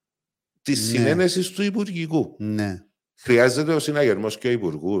της συνένεσης του υπουργικού. Ναι. Χρειάζεται ο συναγερμός και ο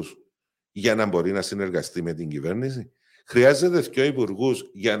υπουργούς για να μπορεί να συνεργαστεί με την κυβέρνηση. Χρειάζεται και ο υπουργούς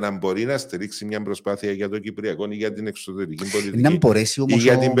για να μπορεί να στηρίξει μια προσπάθεια για το Κυπριακό ή για την εξωτερική πολιτική ή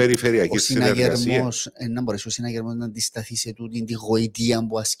για την περιφερειακή συνεργασία. Να μπορέσει ο συναγερμός να αντισταθεί σε τούτη τη γοητεία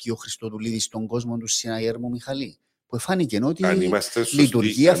που ασκεί ο Χριστοδουλίδης στον κόσμο του συναγερμού Μιχαλή. Που φάνηκε ότι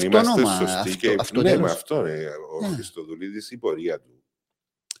λειτουργεί αυτόνομα. Αυτό είναι ο Χριστοδουλίδης, η πορεία του.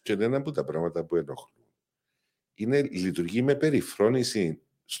 Και είναι ένα από τα πράγματα που ενοχλούν. Λειτουργεί με περιφρόνηση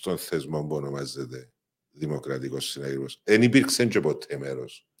στον θεσμό που ονομάζεται Δημοκρατικός Συναγερμός. Δεν υπήρξε και ποτέ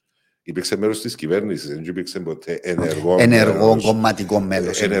μέρος. Υπήρξε μέρος της κυβέρνησης, δεν υπήρξε ποτέ ενεργό κομματικό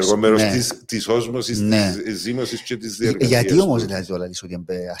μέλος. Ενεργό μέρος της όσμωσης, της ζήμωσης και της διεργασίας. Γιατί όμως δηλαδή το λες ότι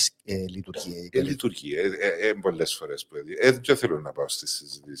λειτουργεί? Λειτουργεί. Πολλές φορές που δεν θέλω να πάω στις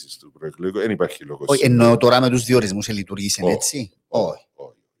συζητήσεις του προεκλογικού. Δεν υπάρχει λόγος. Εννοώ τώρα με τους διορισμούς λειτουργήσε έτσι? Όχι.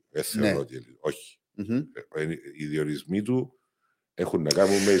 Δεν θεωρώ ότι όχι. Οι διορισμοί του έχουν να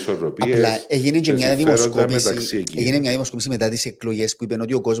κάνουν με ισορροπίες. Απλά έγινε και μια δημοσκόπηση μετά τις εκλογές που είπαν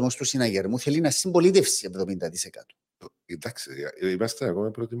ότι ο κόσμος του συναγερμού θέλει να συμπολίτευσει 70%. Εντάξει, είμαστε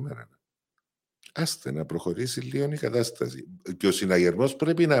ακόμα πρώτη μέρα. Άστε να προχωρήσει λίγο η κατάσταση. Και ο συναγερμός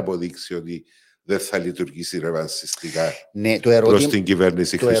πρέπει να αποδείξει ότι δεν θα λειτουργήσει ρευανσιστικά προς την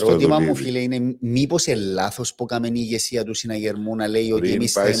κυβέρνηση Χριστοδουλίδη. Το ερώτημα μου, φίλε, είναι μήπως λάθος που έκαμε η ηγεσία του συναγερμού να λέει ότι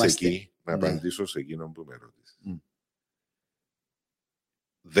εμείς θα είμαστε... Εκεί, να απαντήσω σε εκείνον που με ρώτησε.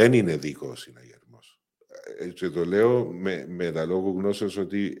 Δεν είναι δίκο ο συναγερμός. Και το λέω με τα λόγου γνώσεως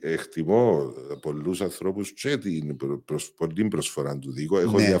ότι εκτιμώ πολλούς ανθρώπους και την προσφορά του δίκου.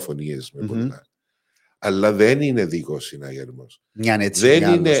 Έχω διαφωνίες με πολλά. Αλλά δεν είναι δίκο ο συναγερμός.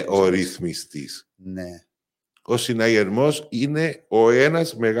 Δεν είναι ο ρυθμιστής. Ναι. Ο συναγερμός είναι ο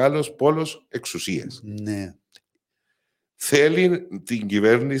ένας μεγάλος πόλος εξουσίας. Ναι. Θέλει την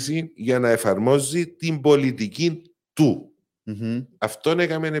κυβέρνηση για να εφαρμόζει την πολιτική του. Αυτόν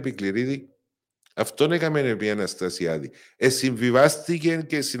έκαμε Επικληρίδη, αυτόν έκαμε επί Αναστασιάδη. Συμβιβάστηκε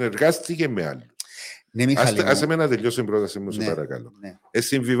και συνεργάστηκε με άλλους. Άσε με να τελειώσω την πρόταση μου, σε παρακαλώ.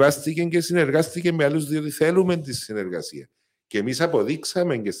 Συμβιβάστηκε και συνεργάστηκε με άλλους, διότι θέλουμε τη συνεργασία. Και εμείς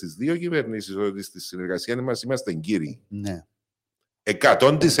αποδείξαμε και στις δύο κυβερνήσεις ότι στη συνεργασία μας είμαστε κύριοι.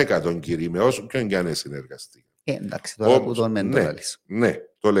 100% κύριοι, με όσο ποιον κι αν συνεργαστεί. Εντάξει, τώρα που τον μεντοράλεις. Ναι,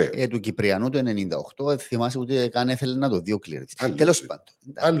 το λέω. Του Κυπριανού το 1998, θυμάσαι ότι καν έθελε να το δει ο Κλήρης. Τέλος πάντων.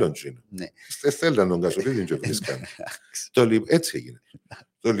 Άλλον είναι. Θέλει να τον Κασουλίδη και ο έτσι έγινε.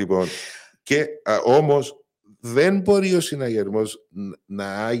 Το λοιπόν. Και όμως δεν μπορεί ο συναγερμός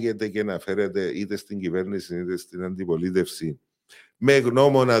να άγεται και να φέρεται είτε στην κυβέρνηση είτε στην αντιπολίτευση με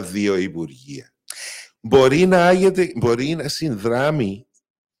γνώμονα δύο υπουργεία. Μπορεί να άγεται, μπορεί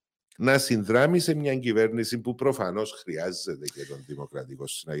να συνδράμει σε μια κυβέρνηση που προφανώς χρειάζεται και τον Δημοκρατικό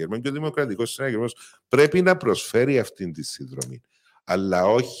Συναγερμό. Και ο Δημοκρατικός Συναγερμός πρέπει να προσφέρει αυτήν τη συνδρομή. Αλλά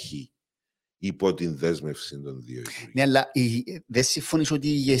όχι υπό την δέσμευση των δύο υπουργείων. Ναι, αλλά δεν συμφωνείς ότι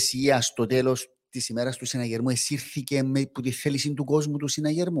η ηγεσία στο τέλος της ημέρας του συναγερμού εσύρθηκε που τη θέληση του κόσμου του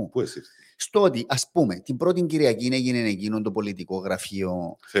συναγερμού? Πού εσύρθηκε? Στο ότι, ας πούμε, την πρώτη Κυριακή έγινε εκείνο το πολιτικό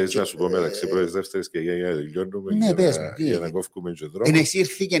γραφείο. Θες να σου πω μεταξύ πρώτης, δεύτερης και για να τελειώνουμε, ναι, για να κόφουμε και δρόμο?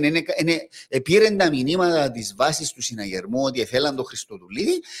 Εσύρθηκε, πήραν τα μηνύματα της βάσης του συναγερμού ότι θέλαν τον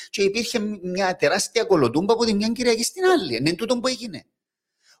Χριστοδουλίδη και υπήρχε μια τεράστια κολοτούμπα από τη μια Κυριακή στην άλλη. Είναι τούτο που έγινε.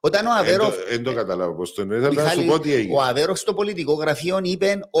 Όταν ο Αβέροφ. Δεν το καταλάβω πώς το εννοείς, αλλά να σου πω τι έγινε. Ο Αβέροφ στο πολιτικό γραφείο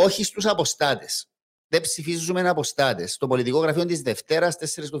είπε όχι στους αποστάτες. Δεν ψηφίζουμε αποστάτες. Στο πολιτικό γραφείο της Δευτέρας,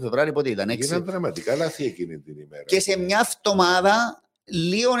 4 του Φεβρουάριου, πότε ήταν? Έγιναν δραματικά λάθη εκείνη την ημέρα. Και σε μια εβδομάδα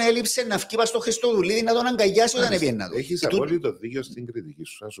λίγο έλειψε να βγει στο Χριστοδουλίδη να τον αγκαλιάσει όταν έπαιρνε. Έχεις απόλυτο δίκιο στην κριτική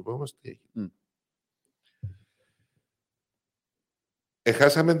σου. Να σου πω όμως τι έγινε.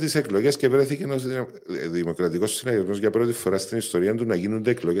 Έχασαμε τις εκλογές και βρέθηκε ένας δημοκρατικός συναγερμός για πρώτη φορά στην ιστορία του να γίνονται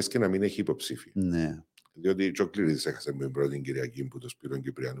εκλογές και να μην έχει υποψήφιο. Ναι. Διότι ο Κλήρης έχασε με την πρώτη Κυριακή που το Σπύρον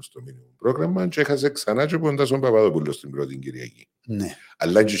Κυπριάνου στο μήνυμο πρόγραμμα και έχασε ξανά και ο Ντάσον Παπαδόπουλος στην πρώτη Κυριακή. Ναι.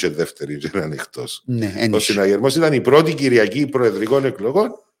 Αλλά έτσι και δεύτερη και ήταν εκτός. Ναι, ο συναγερμός ήταν η πρώτη Κυριακή προεδρικών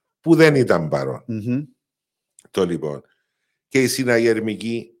εκλογών που δεν ήταν παρόν. Το λοιπόν. Και η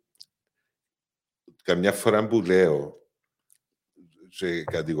συναγερμική, καμιά φορά που λέω και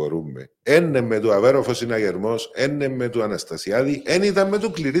κατηγορούμε, ένε με του Αβέροφο συναγερμός, ένε με του Αναστασιάδη, εν ήταν με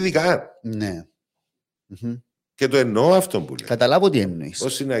του Κληρίδη καν. Ναι. Και το εννοώ αυτό που λέω. Καταλάβω τι εννοείς. Ο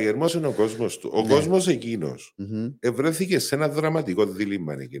συναγερμός είναι ο κόσμος του. Ο κόσμος εκείνος βρέθηκε σε ένα δραματικό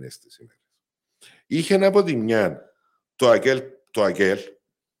δίλημμα εκείνες τις ημέρες. Είχε από τη μια το ΑΚΕΛ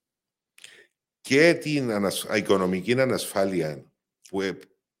και την οικονομική ανασφάλεια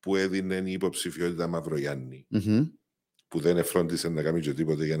που έδινε η υποψηφιότητα Μαυρογιάννη, που δεν εφρόντισε να κάνει και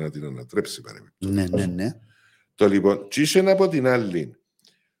τίποτε για να την ανατρέψει παρεμπιπτόντως. Ναι. Το λοιπόν, και είχε από την άλλη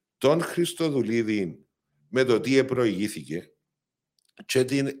τον Χριστοδουλίδη με το τι προηγήθηκε και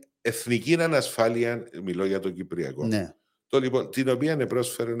την εθνική ανασφάλεια, μιλώ για το Κυπριακό. Ναι. Το λοιπόν, την οποία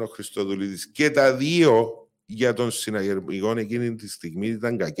πρόσφερε ο Χριστοδουλίδης και τα δύο για τον συναγερμικό εκείνη τη στιγμή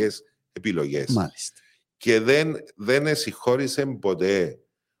ήταν κακές επιλογές. Μάλιστα. Και δεν εσυγχώρησε ποτέ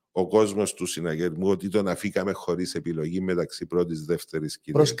ο κόσμος του συναγερμού ότι τον αφήκαμε χωρίς επιλογή μεταξύ πρώτης δεύτερης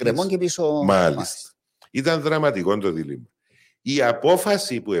Κυριακής. Προς κρεμόν και πίσω. Μάλιστα. Ήταν δραματικό το δίλημμα. Η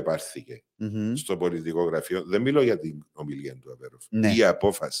απόφαση που επάρθηκε στο πολιτικό γραφείο, δεν μιλώ για την ομιλία του Αβέροφ, η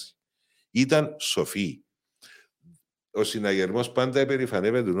απόφαση ήταν σοφή. Ο συναγερμός πάντα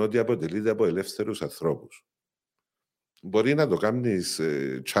επερηφανεύεται ότι αποτελείται από ελεύθερους ανθρώπους. Μπορεί να το κάνεις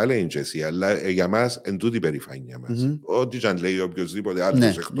challenge εσύ, αλλά για μας εν τούτη περηφάνεια μας. Ό,τι και αν λέει οποιοδήποτε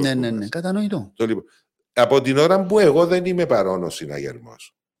άλλος εκτός. Ναι, κατανοητό. Λοιπόν, από την ώρα που εγώ δεν είμαι παρόν ο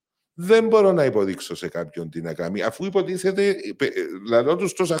συναγερμός, δεν μπορώ να υποδείξω σε κάποιον τι να κάνει, αφού υποτίθεται, λαλό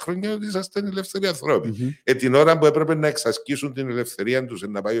τους τόσα χρόνια ότι είσαστε ελεύθεροι ανθρώποι. Την ώρα που έπρεπε να εξασκήσουν την ελευθερία τους,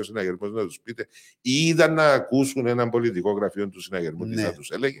 να πάει ο συναγερμός να τους πείτε, ή ήταν να ακούσουν έναν πολιτικό γραφείο του συναγερμού, τι θα τους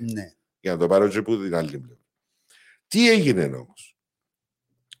έλεγε, για να το πάρω και από την άλλη πλευρά. Τι έγινε όμως?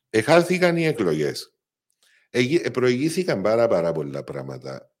 Εχάθηκαν οι εκλογές. Προηγήθηκαν πάρα πολλά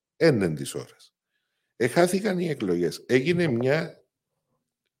πράγματα ένεν της ώρας. Εχάθηκαν οι εκλογές. Έγινε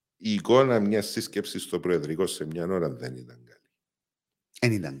η εικόνα μιας σύσκεψης στο Προεδρικό σε μια ώρα δεν ήταν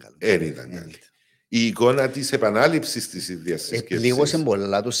καλή. Δεν ήταν καλή. Η εικόνα της επανάληψης της ίδιας σύσκεψης. Πλήγωσε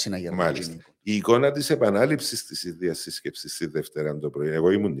πολλά τους συναγερμούς. Μάλιστα. Η εικόνα της επανάληψης της ίδιας σύσκεψης τη Δευτέρα το πρωί.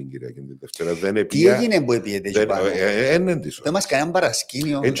 Εγώ ήμουν την Κυριακή τη Δευτέρα. Τι έγινε που επίεται εκεί πάνω? Δεν μας κανέναν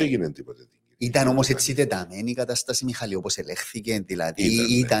παρασκήνιο. Δεν έγινε τίποτε. Ήταν όμως έτσι τεταμένη η κατάσταση, Μιχάλη, όπως ελέγχθηκε? Δηλαδή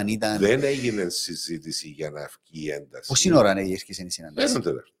ήταν. Δεν έγινε συζήτηση για να βγει ένταση. Πόση ώρα έρχεσαι η συνάντηση?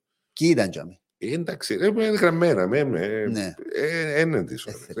 Κι ήταν τζάμι. Εντάξει, γραμμένα, έναν της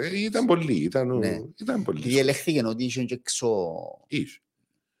ώρας. Ήταν πολύ, ήταν πολύ. Και ελέγχθηκε ότι είχε και εξώ.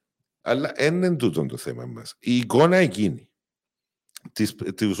 Αλλά είναι τούτο το θέμα μας. Η εικόνα εκείνη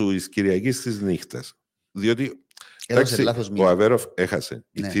της Κυριακής της νύχτας, διότι ο Αβέροφ έχασε,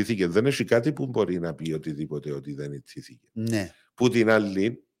 ιτήθηκε, δεν έχει κάτι που μπορεί να πει οτιδήποτε ότι δεν ιτήθηκε. Που την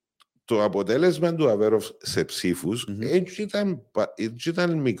άλλη, το αποτέλεσμα του Αβέροφ σε ψήφους έτσι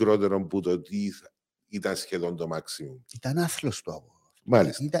ήταν μικρότερο που το ότι ήταν σχεδόν το maximum. Ήταν άθλος το Αβέροφ.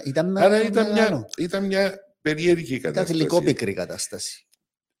 Μάλιστα. Άρα ήταν μια περίεργη κατάσταση. Ήταν θηλυκόπικρη κατάσταση.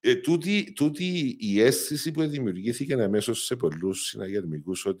 Τούτη η αίσθηση που δημιουργήθηκε αμέσως σε πολλούς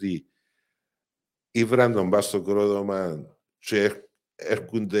συναγερμικούς ότι ήβραν τον πας στο κρόδωμα και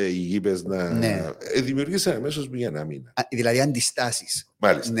έρχονται οι γήπες να... δημιουργήσαν αμέσως μια άμυνα. Δηλαδή αντιστάσεις.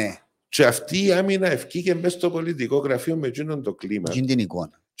 Μάλιστα. Και αυτή η άμυνα ευκήκε μέσα στο πολιτικό γραφείο με εκείνον το κλίμα. Και την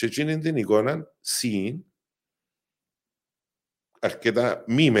εικόνα. Και εκείνη την εικόνα συν αρκετά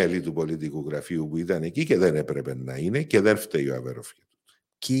μη μέλη του πολιτικού γραφείου που ήταν εκεί και δεν έπρεπε να είναι και δεν φταίει ο Αβέροφ.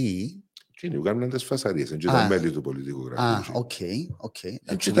 Και είναι κάνουν τις φασαρίες. Δεν ήταν μέλη του πολιτικού γραφείου. Οκ.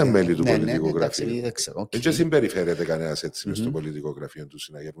 Δεν ήταν μέλη του πολιτικού εντάξει, γραφείου. δεν ξέρω. Δεν συμπεριφέρεται κανένας έτσι μες στο πολιτικό γραφείο του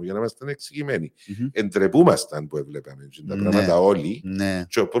συναγερμού, για να είμαστε εξηγημένοι. Εντρεπούμασταν που έβλεπαμε τα πράγματα όλοι.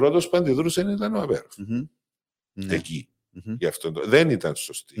 Και ο πρώτος που αντιδρούσε ήταν ο Αβέροφ. Εκεί. Δεν ήταν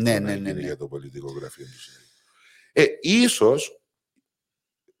σωστή για το πολιτικό γραφείο του συναγερμού. Ίσως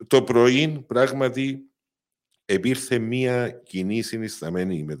το πρωί πράγματι υπήρχε μία κοινή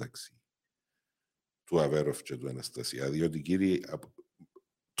συνισταμένη μεταξύ του Αβέροφ και του Αναστασία, διότι κύριοι,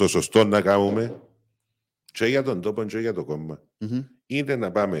 το σωστό να κάνουμε και για τον τόπο και για το κόμμα είναι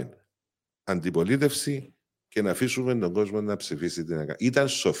να πάμε αντιπολίτευση και να αφήσουμε τον κόσμο να ψηφίσει την ΑΚΑ. Ήταν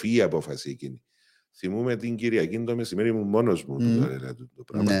σοφή η απόφαση εκείνη. Θυμούμαι την Κυριακή το μεσημέρι, ήμουν μόνος μου το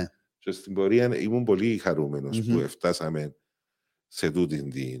πράγμα. Και στην πορεία ήμουν πολύ χαρούμενος που φτάσαμε σε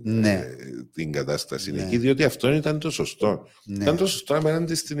τούτη την κατάσταση εκεί, διότι αυτό ήταν το σωστό. Ήταν το σωστό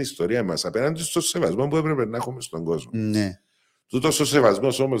απέναντι στην ιστορία μας, απέναντι στο σεβασμό που έπρεπε να έχουμε στον κόσμο. Τούτος ο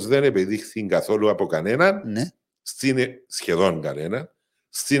σεβασμός όμως δεν επιδείχθη καθόλου από κανέναν, σχεδόν κανέναν,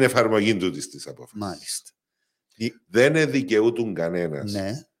 στην εφαρμογή τούτης της απόφασης. Μάλιστα. Δεν δικαιούτουν κανένας.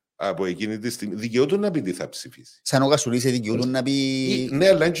 Από εκείνη τη στιγμή δικαιούτουν να πει τι θα ψηφίσει. Σαν ο Γασουλής δικαιούτουν να πει... Ναι,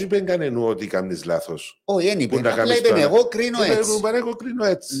 αλλά δεν είπε κανένου ότι κάνεις λάθος. Όχι, δεν είπε. Απλά είπε εγώ κρίνω έτσι. Εγώ κρίνω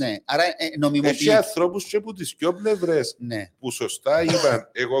έτσι. Ναι, άρα νομιμοποιεί. Έχει ανθρώπους και από τις δυο πλευρές που σωστά είπαν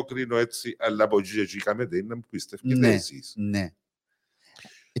εγώ κρίνω έτσι, αλλά από εκεί είχαμε να μου πιστεύετε εσείς. Ναι.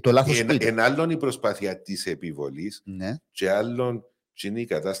 Το λάθος που είπε. Εν άλλον η προσπάθεια της επιβολής και άλλον είναι η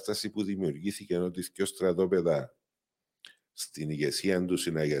κατάσταση που δημιουργήθηκε ενώ τις δυο στρατόπεδα στην ηγεσία του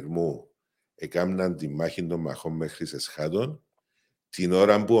συναγερμού έκαναν τη μάχη των μαχών μέχρι Εσχάτων, την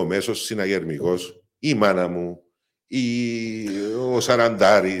ώρα που ο μέσος συναγερμικός, η μάνα μου, ο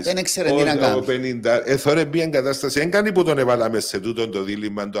Σαραντάρης, ο 50, εθώρε μια κατάσταση, δεν κάνει που τον έβαλαμε σε τούτον το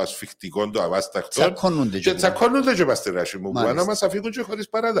δίλημμα, το ασφιχτικό, το αβάσταχτο, και τσακώνονται και παστεράσι μου, που να μας αφήγουν και χωρίς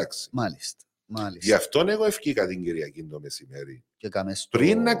παράταξη. Μάλιστα. Γι' αυτόν εγώ ευκήκα την Κυριακή το μεσημέρι.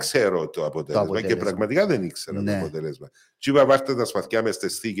 Πριν να ξέρω το αποτέλεσμα, και πραγματικά δεν ήξερα το αποτέλεσμα. Τι είπα, βάρτε τα σπαθιά μες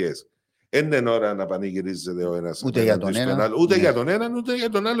στις θήκες. Δεν είναι ώρα να πανηγυρίζεται ο ένας ούτε για τον έναν, ούτε για τον έναν, ούτε για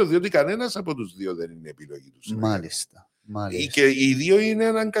τον άλλο, διότι κανένας από τους δύο δεν είναι επιλογή του. Μάλιστα. Και οι δύο είναι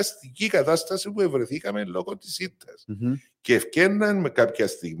αναγκαστική κατάσταση που ευρεθήκαμε λόγω της ήττας. Και ευκαιρνάν με κάποια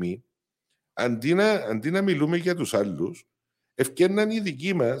στιγμή, αντί να μιλούμε για τους άλλους, ευκαιρνάν οι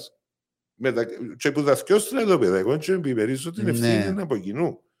δικοί μας. Και που τα δυο στρατόπεδα, εγώ και επιμερίζω την ευθύνη από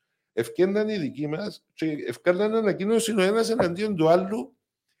κοινού. Ευκαιρνάν οι δικοί μας και ευκαιρνάν ανακοίνωση ο ένας εναντίον του άλλου,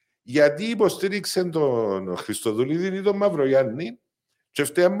 γιατί υποστήριξε τον Χριστοδουλίδη ή τον Μαυρογιάννη, και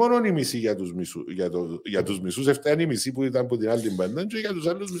φταίαν μόνο οι μισοί για τους μισούς, φταίαν οι μισοί που ήταν από την άλλη μπάντα, και για τους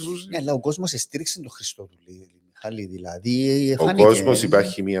άλλους μισούς. Ναι, αλλά ο κόσμος στήριξε τον Χριστοδουλίδη, Μιχάλη, δηλαδή. Ο κόσμος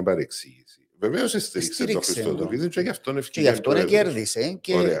υπάρχει μια παρεξήγηση. Βεβαίως στήριξε τον Χριστοδουλίδη και γι' αυτόν ευκαιρία. Και γι' αυτόν κέρδισε.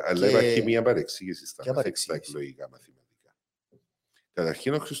 Ωραία, αλλά υπάρχει μια παρεξήγηση στα εκλογικά μαθηματικά.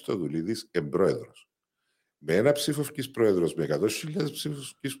 Καταρχήν ο Χριστοδουλίδης εμπρόεδρος. Με ένα ψήφο βγεις πρόεδρος, με 100.000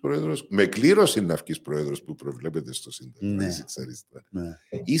 ψήφους βγεις πρόεδρος, με κλήρωση να βγεις πρόεδρος που προβλέπεται στο Σύνταγμα.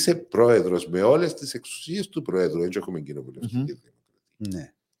 Είσαι πρόεδρος με όλες τις εξουσίες του πρόεδρου. Έτσι έχουμε κοινοβουλευτική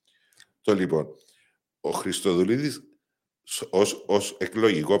δημοκρατία. Το λοιπόν, ο Χριστοδουλίδης ως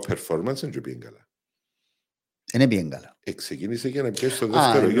εκλογικό performance δεν πήγε καλά. Δεν πήγε καλά. Ξεκίνησε για να πιέσει στο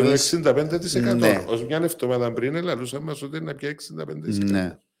δεύτερο γύρο 65%. Ως μια εβδομάδα πριν ελαλούσαν μας ότι να πιέσει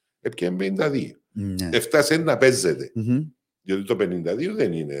 65%. Έπιανε 52%. Έφτασε να παίζεται. Διότι το 52%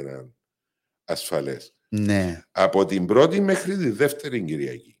 δεν είναι ένα ασφαλές. Από την πρώτη μέχρι τη δεύτερη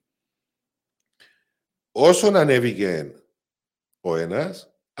Κυριακή. Όσον ανέβηκε ο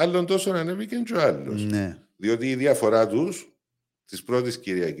ένας, άλλον τόσο ανέβηκε και ο άλλος. Διότι η διαφορά τους της πρώτης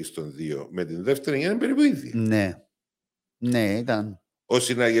Κυριακής των δύο με την δεύτερη είναι περίπου ίδια. Ναι, ήταν. Ο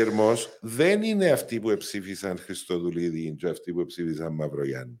συναγερμός δεν είναι αυτοί που ψήφισαν Χριστοδουλίδη και αυτοί που ψήφισαν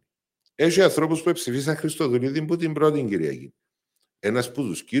Μαυρογιάννη. Έχει ανθρώπους που ψήφισαν Χριστοδουλίδη από την πρώτη Κυριακή. Ένας από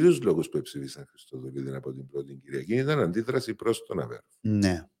τους κύριους λόγους που ψήφισαν Χριστοδουλίδη από την πρώτη Κυριακή ήταν αντίδραση προς τον Αβέροφ.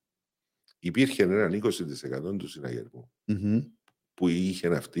 Υπήρχε έναν 20% του συναγερμού που είχε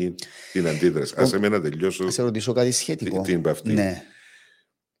αυτή την αντίδραση. Ας εμένα τελειώσω. Ας ρωτήσω κάτι σχετικό.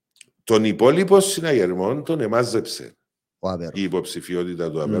 Τον υπόλοιπο συναγερμό τον εμάζεψε η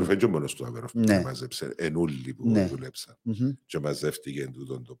υποψηφιότητα του Αβέροφ. Έτσι μόνος του Αβέροφ τον εμάζεψε. Ενούλοι που δουλέψαν. Και μαζεύτηκε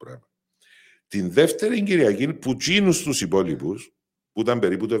τούτο το πράγμα. Την δεύτερη Κυριακή που τσίνους τους υπόλοιπους, που ήταν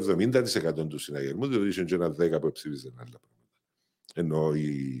περίπου το 70% του συναγερμού, δηλαδή είχε και ένα 10% που ψήφισαν άλλα πράγματα. Ενώ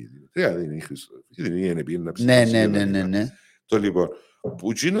η δεν είναι επί να ψηφίσει. Ναι. Το λοιπόν,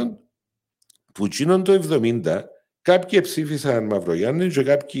 που τσίνον το 70% Κάποιοι ψήφισαν Μαυρογιάννη και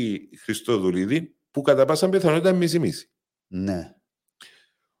κάποιοι Χριστοδουλίδη, που κατά πάσα πιθανότητα μισή-μισή. Ναι.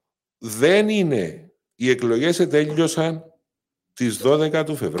 Δεν είναι. Οι εκλογές τέλειωσαν τις 12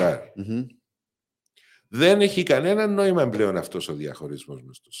 του Φεβράρι. Δεν έχει κανένα νόημα πλέον αυτός ο διαχωρισμός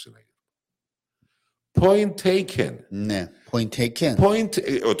μες στο συναγερμό. Point taken. Ναι, point taken.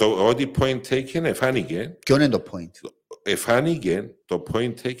 Ότι point taken εφάνηκε. Ποιο είναι το point? Εφάνηκε το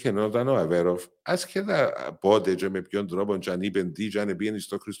point taken όταν ο Αβέροφ, άσχετα πότε και με ποιον τρόπο, και αν είπε τι, και αν πήγαινε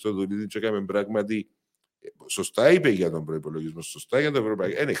στο Χριστοδουλίδη, και έκαμε πράγματι. Σωστά είπε για τον προϋπολογισμό, σωστά για το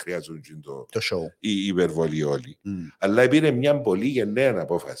ευρωπαϊκό. Δεν χρειάζονται η υπερβολή όλοι. Αλλά πήρε μια πολύ γενναία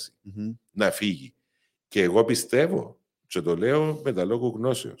απόφαση να φύγει. Και εγώ πιστεύω, και το λέω με τα λόγου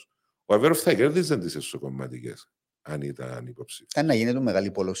γνώσεως, ο Αβέροφ θα κέρδιζε τις εσωκομματικές, αν ήταν υποψήφιος. Να γίνεται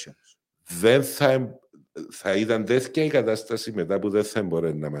μεγάλη πόλωση. Δεν θα ήταν τέτοια η κατάσταση μετά που δεν θα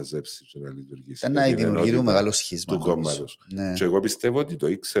μπορεί να μαζέψει και να λειτουργήσει. Να δημιουργεί μεγάλο σχίσμα του κόμματος. Ναι. Και εγώ πιστεύω ότι το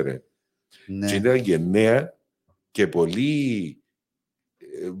ήξερε. Ναι. Και ήταν γενναία και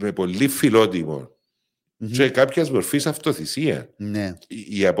με πολύ φιλότιμο και κάποιας μορφής αυτοθυσία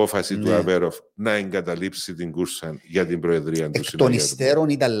η απόφαση του Αβέροφ να εγκαταλείψει την κούρσα για την προεδρία του συναγερμού. Εκ των υστέρων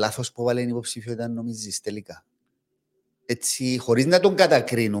ήταν λάθος που βάλε υποψηφιότητα, νομίζεις τελικά? Έτσι, χωρίς να τον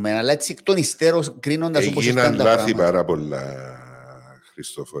κατακρίνουμε, αλλά έτσι εκ των υστέρων κρίνοντας όπως ήταν τα πράγματα. Έγιναν λάθη πάρα πολλά,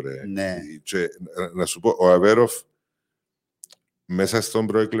 Χριστόφορε. Ναι. Και, να σου πω, ο Αβέροφ μέσα στον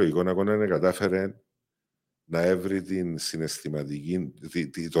προεκλογικό αγώνα κατάφερε να έβρει την συναισθηματική,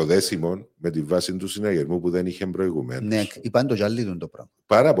 το δέσιμο με τη βάση του συναγερμού που δεν είχε προηγουμένως. Ναι, είπαν το γιάλι το πράγμα.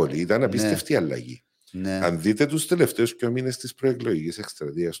 Πάρα πολύ, ήταν απίστευτη αλλαγή. Ναι. Αν δείτε τους τελευταίους και μήνες της προεκλογικής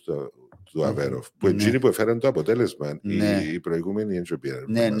εκστρατείας του Αβέροφ, που εκείνοι που έφεραν το αποτέλεσμα, οι προηγούμενοι εντζοπήραν.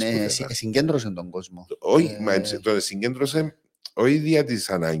 Ναι, συγκέντρωσαν τον κόσμο. Όχι, το συγκέντρωσαν όχι δια της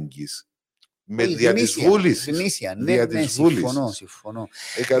ανάγκης, με δια της βούλησης. Συμφωνώ.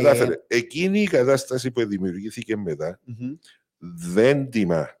 Κατάφερε. Εκείνη η κατάσταση που δημιουργήθηκε μετά δεν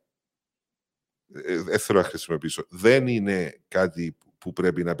τιμά. Δεν θέλω να χρησιμοποιήσω. Δεν είναι κάτι που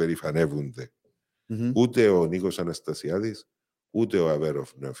πρέπει να περηφανεύονται. Ούτε ο Νίκος Αναστασιάδης, ούτε ο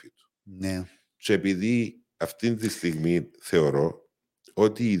Αβέροφ νεοφύτου. Ναι. Και επειδή αυτή τη στιγμή θεωρώ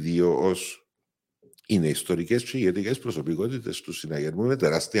ότι οι δύο είναι ιστορικές και ηγετικές προσωπικότητες του συναγερμού με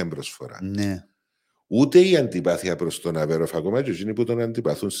τεράστια προσφορά. Ναι. Ούτε η αντιπάθεια προς τον Αβέροφ, ακόμα και εκείνοι που τον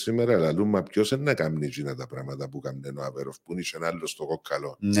αντιπαθούν σήμερα, λαλούν μα ποιος είναι να κάνει εκείνα τα πράγματα που κάνει ο Αβέροφ, που είναι ένα άλλο στο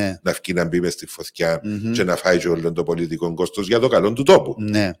κόκκαλο, ναι. να βγει να μπει μες στη φωτιά και να φάει και όλο το πολιτικό κόστος για το καλό του τόπου.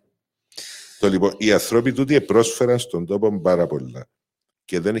 Ναι. Λοιπόν, οι άνθρωποι τούτοι πρόσφεραν στον τόπο πάρα πολλά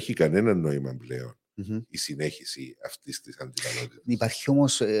και δεν έχει κανένα νόημα πλέον η συνέχιση αυτής της αντιπαλότητας. Υπάρχει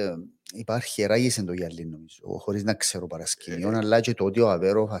όμως, υπάρχει εράγηση το γυαλί νομίζω, χωρίς να ξέρω παρασκηνιών, αλλά και το ότι ο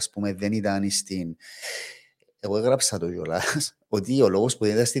Αβέροφ, ας πούμε, δεν ήταν στην... Εγώ έγραψα το κιόλας, ότι ο λόγος που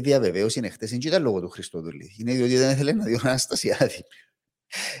δεν ήταν στη διαβεβαίωση είναι χτες, δεν ήταν λόγω του Χριστοδουλίδη. Είναι διότι δεν ήθελε να δει τον Αναστασιάδη.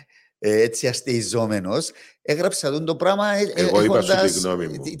 Έτσι αστεϊζόμενος, έγραψα το πράγμα έχοντας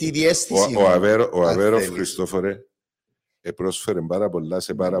τη διαίσθηση. Ο Αβέροφ, Χριστόφορε, πρόσφερε πάρα πολλά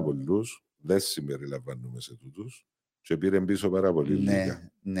σε πάρα πολλούς, δεν συμπεριλαμβάνουμε σε τούτους και πήρε πίσω πάρα πολύ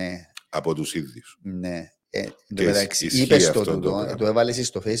λίγα από τους ίδιους. Ναι. Είπες το έβαλες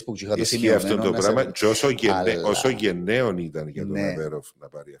στο Facebook και είχα το σημειωμένο. Ισχύει αυτό το πράγμα και όσο γενναίον ήταν για τον Αβέροφ να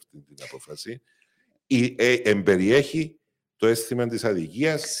πάρει αυτή την απόφαση, εμπεριέχει το αίσθημα της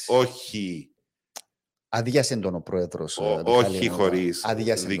αδικίας, όχι... Αδειάσε τον ο πρόεδρος. Όχι χωρίς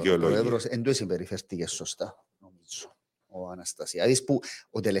δικαιολογία. Εν το συμπεριφέρθηκε σωστά, νομίζω. Ο Αναστασιάδης, που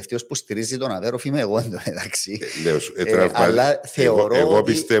ο τελευταίος που στηρίζει τον Αβέροφ είμαι εγώ, εντάξει. Αλλά θεωρώ εγώ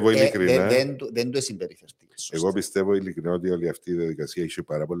πιστεύω ειλικρινά, δεν το συμπεριφέρθηκε σωστά. Εγώ πιστεύω ειλικρινά ότι όλη αυτή η διαδικασία έχει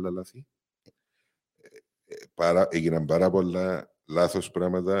πάρα πολλά λάθη. Έγιναν πάρα πολλά λάθος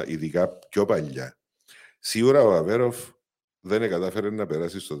πράγματα, ειδικά πιο παλιά. Σίγουρα ο Αβέροφ δεν κατάφερε να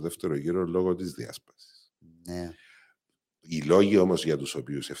περάσει στο δεύτερο γύρο λόγω της διάσπασης. Ναι. Οι λόγοι όμως για τους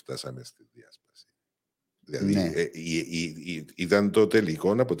οποίους φτάσαμε στη διάσπαση. Δηλαδή ήταν το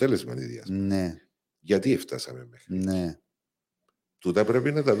τελικό αποτέλεσμα η διάσπαση. Ναι. Γιατί φτάσαμε μέχρι. Ναι. Τούτα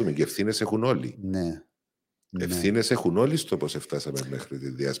πρέπει να τα δούμε και ευθύνες έχουν όλοι. Ναι. Ευθύνες έχουν όλοι στο πώς φτάσαμε μέχρι τη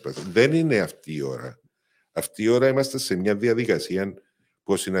διάσπαση. Δεν είναι αυτή η ώρα. Αυτή η ώρα είμαστε σε μια διαδικασία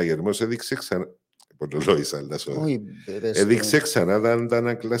που ο συναγερμός έδειξε ξανά. Έδειξε ξανά τα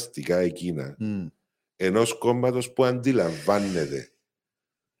ανακλαστικά εκείνα ενός κόμματος που αντιλαμβάνεται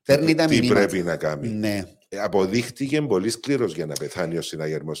τι πρέπει να κάνει. Ναι. αποδείχτηκε πολύ σκληρός για να πεθάνει ο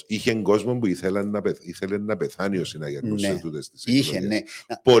συναγερμός. Είχε κόσμο που ήθελε να πεθάνει ο συναγερμός σε τούτες τις εκλογές. Ναι.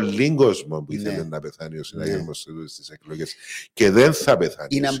 Πολύ κόσμο που ήθελε να πεθάνει ο συναγερμός σε τούτες τις εκλογές. Και δεν θα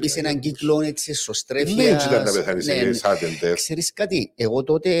πεθάνει. Ή να μπει σε έναν κύκλο έτσι εσωστρέφειας. Ναι, ήταν να πεθάνει σε sudden death. Ξέρεις κάτι, εγώ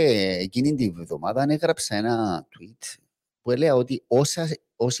τότε εκείνη την εβδομάδα έγραψα ένα tweet που έλεγα ότι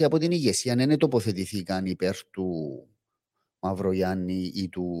όσοι από την ηγεσία δεν τοποθετηθήκαν υπέρ του Μαυρογιάννη ή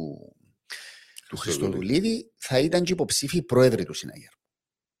του Χριστοδουλίδη, θα ήταν και υποψήφοι πρόεδροι του συναγερμού.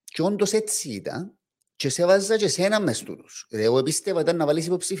 Και όντως έτσι ήταν, και σε βάζα και σε έναν μες τούτους. Εγώ πίστευα ήταν να βάλεις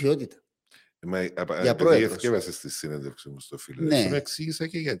υποψηφιότητα. Για πρόεδρος. Διευκεύασες στη συνέντευξη μου στο φίλο. Ναι. Σου εξήγησα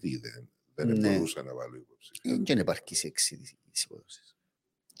και γιατί δεν μπορούσα να βάλω υποψηφιότητα. Και δεν υπάρχει εξήγηση υπόθεσης.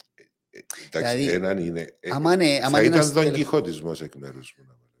 Εντάξει, δηλαδή, έναν είναι. Θα ήταν τον κιχωτισμός εκ μέρους μου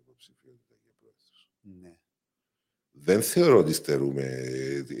να βάλω υποψηφιότητα για πρόεδρος. Ναι. Δεν θεωρώ ότι στερούμε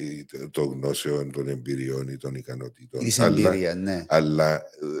των γνώσεων, των εμπειριών ή των ικανοτήτων. Αλλά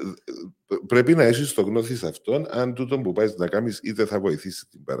πρέπει να έχεις το γνώθεις αυτόν, αν τούτο που πάει να κάνεις είτε θα βοηθήσει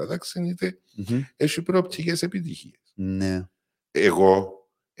την παράταξη, είτε έχει προοπτικές επιτυχίες. Ναι. Εγώ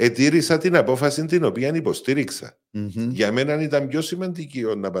ετήρησα την απόφαση την οποία υποστήριξα. Για μένα ήταν πιο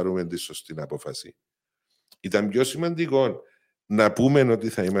σημαντικό να πάρουμε τη σωστή απόφαση. Ήταν πιο σημαντικό να πούμε ότι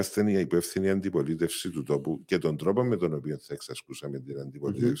θα είμαστε η υπεύθυνη αντιπολίτευση του τόπου και τον τρόπο με τον οποίο θα εξασκούσαμε την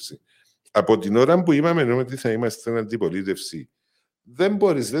αντιπολίτευση. Από την ώρα που είπαμε ότι θα είμαστε αντιπολίτευση, δεν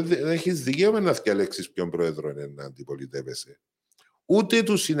έχεις δικαίωμα να διαλέξεις ποιον πρόεδρο είναι να αντιπολιτεύεσαι. Ούτε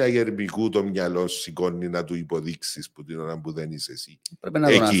του συναγερμικού το μυαλό σηκώνει να του υποδείξεις που την ώρα που δεν είσαι εσύ. Πρέπει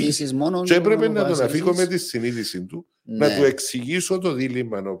να τον αφήσεις μόνο. Και έπρεπε να τον αφήσω με τη συνείδηση του, να του εξηγήσω το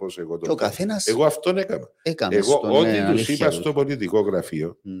δίλημμα όπως εγώ το κάνω. Εγώ αυτόν έκανα. Εγώ ό,τι τους είπα στο πολιτικό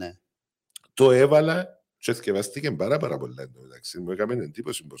γραφείο, το έβαλα και θυκευαστήκε πάρα πολλά. Μου έκαμε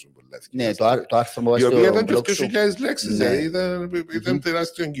εντύπωση πόσο πολλά. Ναι, το άρθρο μου η οποία ήταν και 2.000 λέξεις, ήταν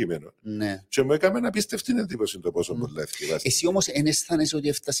τεράστιο κείμενο. Και μου έκαμε να πίστευτη εντύπωση το πόσο πολλά θυκευαστήκε. Εσύ όμως δεν αισθάνεσαι ότι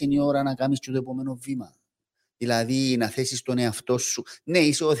έφτασε η ώρα να κάνεις και το επόμενο βήμα? Δηλαδή να θέσεις τον εαυτό σου. Ναι,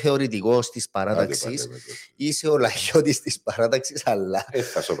 είσαι ο θεωρητικός της παράταξης, είσαι ο λαχιώτης της παράταξης, αλλά.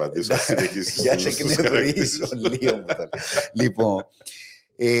 Θα σου απαντήσω. Για σε εκνευρίσω λίγο. Λοιπόν.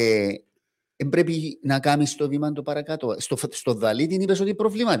 Πρέπει να κάνεις το βήμα το παρακάτω. Στο Δαλή είπες ότι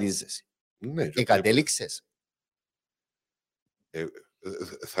προβληματίζεσαι. Ναι, κατέληξες.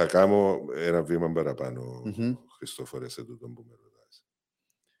 Θα κάνω ένα βήμα παραπάνω, Χριστόφορε, σε τούτο που με ρωτάς.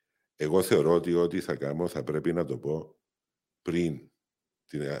 Εγώ θεωρώ ότι ό,τι θα κάνω θα πρέπει να το πω πριν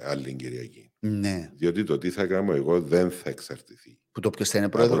την άλλη Κυριακή. Ναι. Διότι το τι θα κάνω εγώ δεν θα εξαρτηθεί. Που το ποιος θα είναι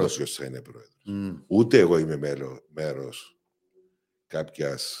πρόεδρος. Από το ποιος θα είναι πρόεδρος. Ούτε εγώ είμαι μέρος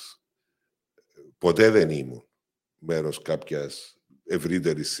κάποιας. Ποτέ δεν ήμουν μέρος κάποιας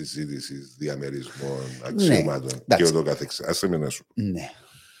ευρύτερης συζήτησης, διαμερισμών, αξιωμάτων και ούτω καθεξής. Άσε με να σου πω. Ναι.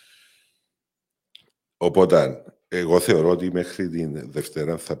 Οπότε, εγώ θεωρώ ότι μέχρι την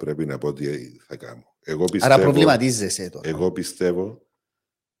Δευτέρα θα πρέπει να πω τι θα κάνω. Άρα προβληματίζεσαι τώρα. Εγώ πιστεύω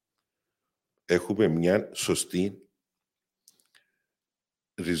έχουμε μια σωστή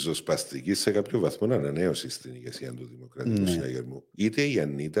ριζοσπαστική σε κάποιο βαθμό ανανέωση στην ηγεσία του Δημοκρατικού Συναγερμού. Είτε η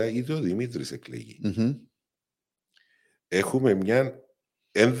Ανίτα είτε ο Δημήτρης εκλεγεί. Έχουμε μια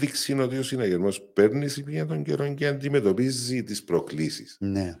ένδειξη ότι ο συναγερμός παίρνει σημεία των καιρών και αντιμετωπίζει τις προκλήσεις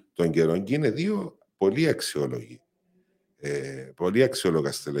των καιρών. Και είναι δύο πολύ αξιόλογοι. Πολύ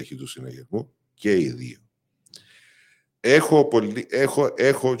αξιόλογα στελέχη του συναγερμού και οι δύο. Έχω,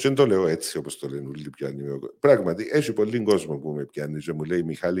 και δεν το λέω έτσι όπως το λένε όλοι πιάνει. Πράγματι, έχει πολύ κόσμο που με πιάνει και μου λέει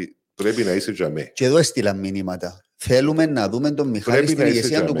Μιχάλη, πρέπει να είσαι τζαμέ. Και εδώ έστειλαν μηνύματα. Θέλουμε να δούμε τον Μιχάλη στην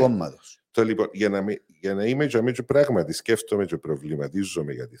ηγεσία του κόμματος. Λοιπόν, για να είμαι τζαμέ και πράγματι σκέφτομαι και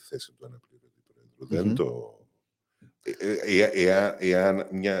προβληματίζομαι για τη θέση του αναπληρωτή πρόεδρου. Δεν το... Εάν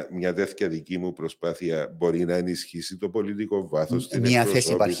μια τέτοια δική μου προσπάθεια μπορεί να ενισχύσει το πολιτικό βάθος. Μια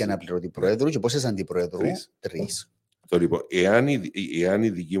θέση υπάρχει αναπληρωτή πρόεδρου και πόσες αντιπρόεδρου? 3. Λοιπόν, εάν η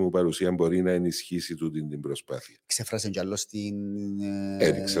δική μου παρουσία μπορεί να ενισχύσει τούτη την προσπάθεια. Ξέφρασε κι άλλο στην.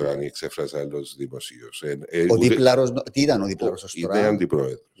 Δεν ξέρω αν ξέφρασε άλλο δημοσίως. Ο δίπλαρος. Τι ήταν ο δίπλαρος ως τώρα? Είναι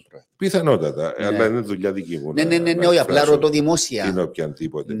αντιπρόεδρος. Πιθανότατα, αλλά είναι δουλειά δική μου. Ναι, όχι, απλά ρωτώ δημόσια. Είναι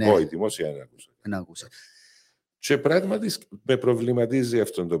οποιαδήποτε. Όχι, δημόσια δεν άκουσα. Και πράγματι με προβληματίζει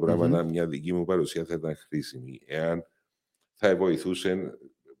αυτό το πράγμα. Να μια δική μου παρουσία θα ήταν χρήσιμη, εάν θα βοηθούσε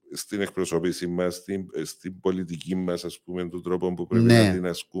στην εκπροσώπηση μας, στην πολιτική μας, ας πούμε, τον τρόπο που πρέπει να την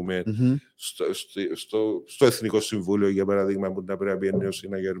ασκούμε, στο Εθνικό Συμβούλιο, για παράδειγμα, που να πρέπει να πιένει ο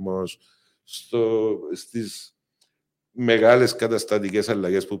συναγερμός, στις μεγάλες καταστατικές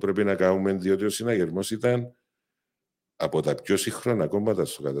αλλαγές που πρέπει να κάνουμε, διότι ο συναγερμός ήταν από τα πιο σύγχρονα κόμματα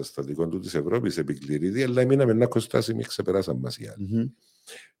στο καταστατικό του της Ευρώπης, επικληρίδη, αλλά μείναμε ένα κοστάσι, μην ξεπεράσαν μας οι άλλοι.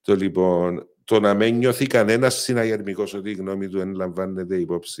 Το να μην νιώθει κανένας συναγερμικός ότι η γνώμη του δεν λαμβάνεται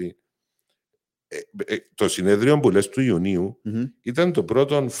υπόψη. Το συνέδριο που λες του Ιουνίου ήταν το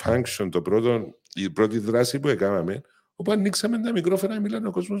πρώτο function, η πρώτη δράση που έκαναμε, όπου ανοίξαμε τα μικρόφωνα να μιλάνε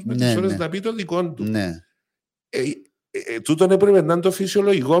ο κόσμος με τις ώρες να πει το δικό του. Τούτον έπρεπε να είναι το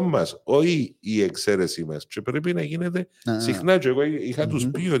φυσιολογικό μας, όχι η εξαίρεση μας. Και πρέπει να γίνεται συχνά. Και εγώ είχα τους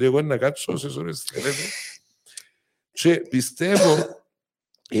πει ότι εγώ να κάτσω όσες ώρες θέλετε. Και πιστεύω,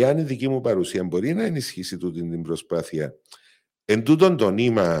 εάν η δική μου παρουσία μπορεί να ενισχύσει τούτη την προσπάθεια, εν τούτον το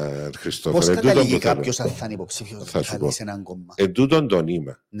νήμα, Χριστόφορε. Πώς καταλήγει κάποιος αν θα είναι υποψήφιος θα σου πω. σε έναν κόμμα? Εν τούτον το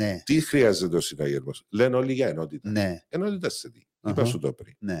νήμα. Ναι. Τι χρειάζεται ο συναγερμός? Λένε όλοι για ενότητα. Ναι. Ενότητα σε τι? Είπα σου το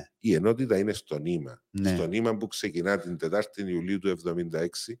πριν. Ναι. Η ενότητα είναι στο νήμα. Ναι. Στο νήμα που ξεκινά την 4η Ιουλίου του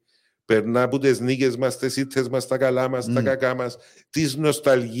 1976, περνά από τις νίκες μας, τις ήττες μας, τα καλά μας, τα κακά μας, τις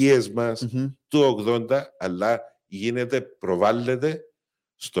νοσταλγίες μας του 80, αλλά προβάλλεται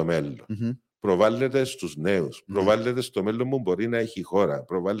στο μέλλον. Προβάλλεται στους νέους. Προβάλλεται στο μέλλον που μπορεί να έχει χώρα.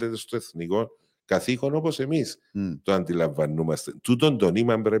 Προβάλλεται στο εθνικό καθήκον όπως εμείς το αντιλαμβανόμαστε. Τούτον το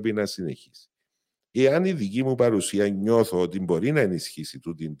νήμα πρέπει να συνεχίσει. Εάν η δική μου παρουσία νιώθω ότι μπορεί να ενισχύσει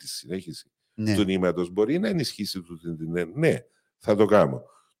τούτη τη συνέχιση του νήματος, μπορεί να ενισχύσει τούτη την. Ναι, θα το κάνω.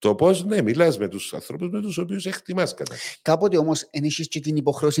 Το πώς, ναι, μιλάς με τους ανθρώπους με τους οποίους εκτιμάς καταρχήν. Κάποτε όμως δεν έχεις και την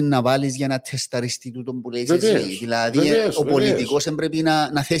υποχρέωση να βάλεις για να τεσταριστεί τούτο που λέει εσύ. Δηλαδή, ο πολιτικός πρέπει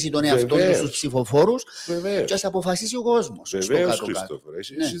να θέσει τον εαυτό του στους ψηφοφόρους και ας αποφασίσει ο κόσμος. Βεβαίως, Χριστόφορε,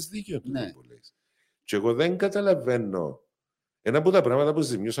 έχεις δίκιο που λες. Και εγώ δεν καταλαβαίνω. Ένα από τα πράγματα που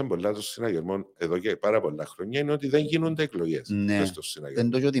ζημιούσαν πολλά των συναγερμών εδώ και πάρα πολλά χρόνια είναι ότι δεν γίνονται εκλογές. Ναι.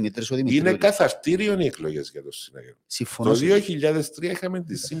 Είναι καθαρτήριο οι εκλογές για τον συναγερμό. Το 2003 είχαμε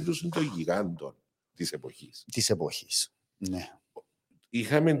τη σύγκρουση των γιγάντων της εποχής. Ναι.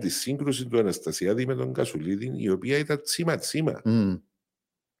 Είχαμε τη σύγκρουση του Αναστασιάδη με τον Κασουλίδη, η οποία ήταν τσίμα-τσίμα.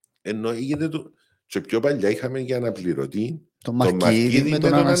 Ενώ έγινε και πιο παλιά είχαμε για αναπληρωτή τον Μαρκίδη με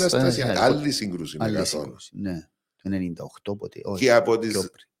τον Αναστασιάδη. Άλλη σύγκρουση με καθόλου. Ναι. Το 98 ποτέ. Και από τις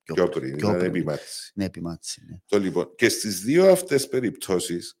πιο πριν, ήταν επιμάτηση. Ναι, επιμάτηση, ναι. Το λοιπόν, και στις δύο αυτές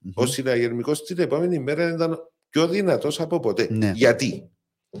περιπτώσεις, ο συναγερμικός την επόμενη μέρα ήταν πιο δυνατός από ποτέ. Ναι.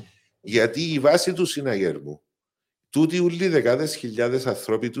 Γιατί η βάση του συναγερμού, τούτοι ούλοι δεκάδες χιλιάδες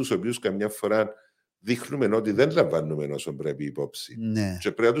ανθρώποι, τους οποίους καμιά φορά δείχνουμε ότι δεν λαμβάνουμε όσο πρέπει υπόψη. Ναι.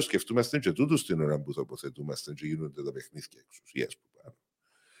 Και πρέπει να τους σκεφτούμαστε και τούτους την ώρα που τοποθετούμαστε και γίνονται τα παιχνίδια εξουσίας που πάνω.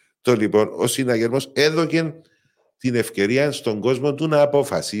 Το λοιπόν, ο συναγερμός έδωκε την ευκαιρία στον κόσμο του να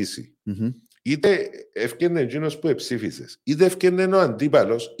αποφασίσει. Είτε ευκαιρνε εκείνος που εψήφισες, είτε ευκαιρνε ο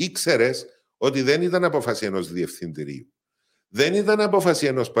αντίπαλος, ήξερες ότι δεν ήταν απόφαση ενός διευθυντηρίου. Δεν ήταν απόφαση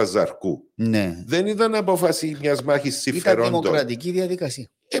ενός παζαρκού. Ναι. Δεν ήταν απόφαση μιας μάχης συμφερόντων. Ήταν δημοκρατική διαδικασία.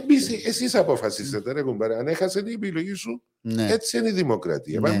 Εσείς αποφασίσετε, ρε κουμπάρε. Αν έχασε την επιλογή σου, έτσι είναι η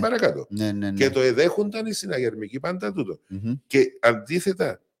δημοκρατία. Πάμε παρακάτω. Ναι. Και το εδέχονταν οι συναγερμικοί πάντα τούτο. Και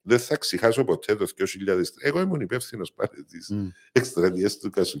αντίθετα, δεν θα ξεχάσω ποτέ το 2003. Εγώ ήμουν υπεύθυνος πάλι της εκστρατείας του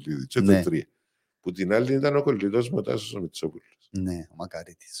Κασουλίδη. Και το 3. Που την άλλη ήταν ο κολλητός μου ο Τάσος ο Μητσόπουλος. Ναι, ο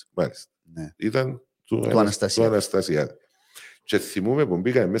Μακαρίτης. Μάλιστα. Ναι. Ήταν του Αναστασιάδη. Και θυμούμε που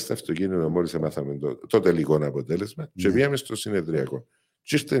μπήκαμε μέσα στο αυτοκίνητο μόλις έμαθαμε το τελικό αποτέλεσμα και πήγαμε στο συνεδριακό.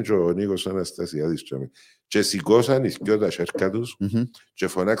 Και ήρθε και ο Νίκος Αναστασιάδης και σηκώσαν οι δυο τα σέρκα τους και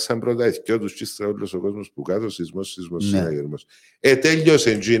φωνάξαν πρώτα οι δυο τους και ύστερα όλος ο κόσμος που κάτω σεισμός, συναγερμός.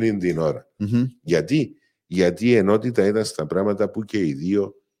 Τέλειωσε εκείνη την ώρα. Γιατί η ενότητα ήταν στα πράγματα που και οι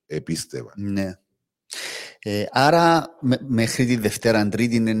δύο επίστευαν. Ναι. Άρα μέχρι τη Δευτέρα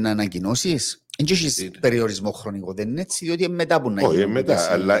Τρίτη είναι να ανακοινώσεις. Δεν έχεις περιορισμό χρονικό, δεν είναι έτσι, διότι μετά που να γίνει. Όχι,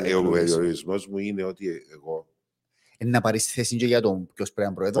 μετά, αλλά ο περιορισμός μου είναι ότι εγώ... Να πάρεις τη θέση και για τον ποιος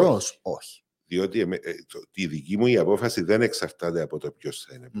πρέπει να είναι πρόεδρος. Όχι. Διότι η δική μου η απόφαση δεν εξαρτάται από το ποιος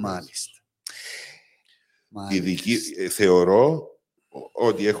θα είναι πρόεδρος. Μάλιστα. Θεωρώ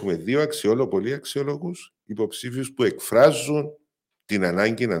ότι έχουμε δύο πολύ αξιόλογους υποψήφιους που εκφράζουν την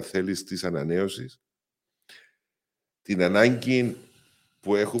ανάγκη, αν θέλεις, της ανανέωσης, την ανάγκη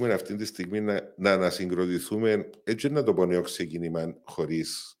που έχουμε αυτή τη στιγμή να ανασυγκροτηθούμε, έτσι να το πω νέο ξεκίνημα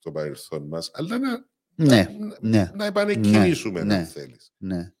χωρίς το παρελθόν μας, αλλά να επανεκκινήσουμε, αν θέλεις.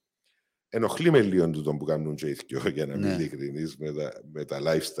 Ναι. Ενοχλεί με λίγο τούτο που κάνουν και οι δυο, για να μην ειλικρινείς, με τα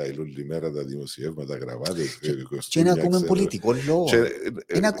lifestyle όλη μέρα, τα δημοσιεύματα, γραβάτες. Και να ακούμε πολιτικό λόγο.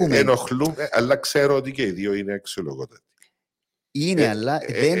 Ενοχλούμε, αλλά ξέρω ότι και οι δύο είναι αξιολογότατοι. Είναι, αλλά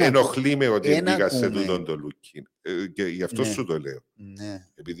δεν ενοχλεί με ότι μπήκα σε ακούμε. τούτον το λούκι. Και γι' αυτό σου το λέω. Ναι.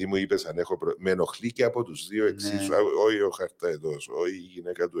 Επειδή μου είπες αν έχω. Με ενοχλεί και από τους δύο εξίσου. Όχι ο χαρταετός, όχι η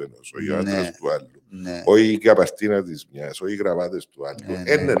γυναίκα του ενός, όχι ο άντρας του άλλου, όχι η καπαρτίνα της μιας, όχι οι γραβάτες του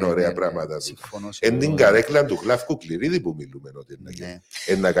άλλου. Είναι ωραία πράγματα. Εν την καρέκλα του Γλαύκου Κληρίδη που μιλούμε ότι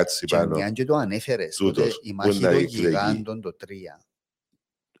να κάτσει πάνω. Και αν και το ανέφερες, η μάχη των γιγάντων το 3.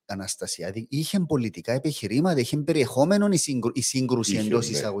 Αναστασιάδη, είχε πολιτικά επιχειρήματα, είχε περιεχόμενο η σύγκρουση εντός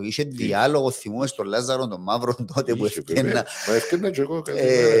εισαγωγής. Είχε διάλογο, θυμούμε στον Λάζαρο τον Μαύρο τότε που ευκαιρνα. Μα ευκαιρνα και εγώ κάτι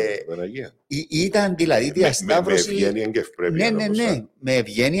Παναγία. Ήταν δηλαδή διασταύρωση. Με ευγένεια και ευπρέπεια. Ναι, με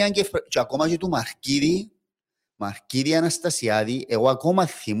ευγένεια και ευπρέπεια. Και ακόμα και του Μαρκίδη Αναστασιάδη, εγώ ακόμα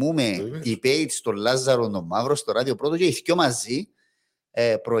θυμούμε debate στον Λάζαρο τον Μαύρο στο ράδιο πρώτο και οι δυο μαζί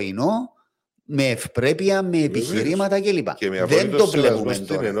πρωινό. Με ευπρέπεια, με επιχειρήματα κλπ. Δεν το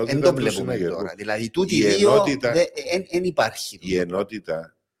βλέπουμε τώρα. Δηλαδή, τούτη οι δύο δεν υπάρχει. Η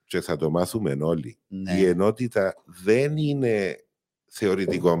ενότητα, και θα το μάθουμε όλοι, η ενότητα δεν είναι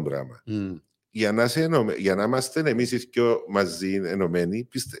θεωρητικό πράγμα. Για να είμαστε εμείς οι δυο μαζί ενωμένοι,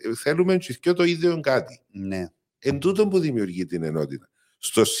 θέλουμε και οι δυο το ίδιο κάτι. Εν τούτον που δημιουργεί την ενότητα.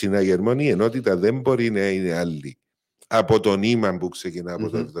 Στο συναγερμό η ενότητα δεν μπορεί να είναι άλλη από το νήμα που ξεκινά από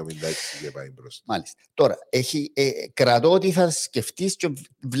το 1976 και πάει μπροστά. Μάλιστα. Τώρα, κρατώ ότι θα σκεφτείς και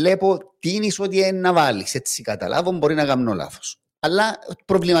βλέπω τι είναι ότι να βάλεις. Έτσι καταλάβω, μπορεί να κάνω λάθος. Αλλά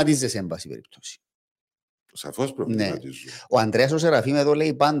προβληματίζεσαι, εν πάση περιπτώσει. Σαφώς προβληματίζω. Ναι. Ο Ανδρέας ο Σεραφείμ εδώ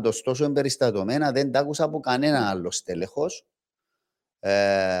λέει πάντως τόσο εμπεριστατωμένα δεν τα άκουσα από κανένα άλλο στέλεχος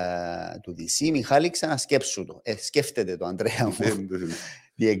του DC. Μιχάλη, ξανασκέψου το. Σκέφτεται το, Ανδρέα μου.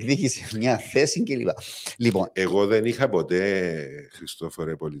 Διεκδίκησε μια θέση κλπ. Λοιπόν, εγώ δεν είχα ποτέ,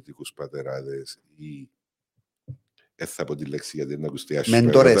 Χριστόφορε, πολιτικούς πατεράδες ή θα πω τη λέξη γιατί είναι ακουστεί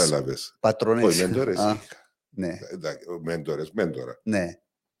μέντορες, πατρονές. Όχι, μέντορες είχα. Ναι. Μέντορα. Ναι.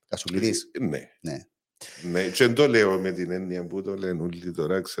 Κασουλιδής. Ναι. Και δεν το λέω με την έννοια που το λένε όλοι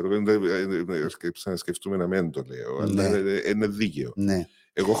τώρα, ξέρω, να σκεφτούμε να μην το λέω, αλλά είναι δίκαιο.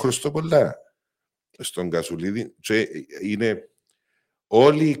 Εγώ χρωστώ πολλά στον Κασουλίδη και είναι...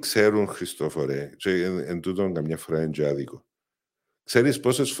 Όλοι ξέρουν, Χριστόφορε, και εν τούτον καμιά φορά είναι και άδικο. Ξέρεις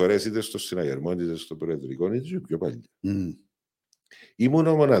πόσες φορές είτε στο συναγερμό, είτε στο προεδρικό, είτε πιο παλιά. Ήμουν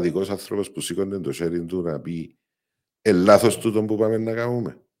ο μοναδικός άνθρωπος που σήκωνε το χέρι του να πει λάθος τούτον που πάμε να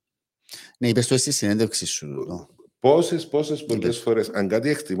κάνουμε. Ναι, είπες το στη συνέντευξη σου. Πόσες πολλές φορές, αν κάτι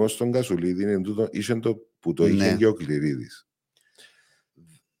εκτιμώ στον Κασουλίδη, είχε το που το είχε και ο Κληρίδης.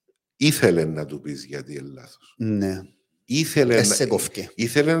 Ήθελε να του πεις γιατί είναι λάθος. Ναι.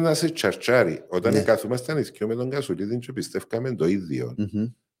 Ήθελε να σε τσαρτσάρει. Όταν καθόμασταν ηθικιό με τον Κασουλίδη και πιστεύκαμε το ίδιο.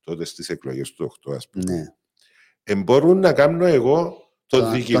 Τότε στις εκλογές του 8, ας πούμε. Μπορούν να κάνω εγώ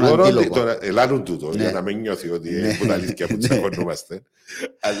τον δικηγόρο, ελάρουν τούτο, για να μην νιώθει ότι είναι αλήθεια που τσακωνούμαστε.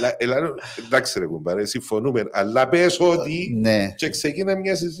 Αλλά ελάρουν, εντάξει ρε κουμπάρε, συμφωνούμε, αλλά πες ότι, και ξεκίνα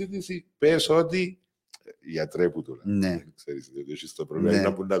μια συζήτηση, πες ότι, γιατρέ που του λέει, ξέρεις, διότι έχεις το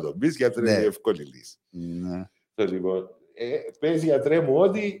πρόβλημα που να το πεις, γιατρέ είναι εύκολη λύση. Λοιπόν, πες γιατρέ μου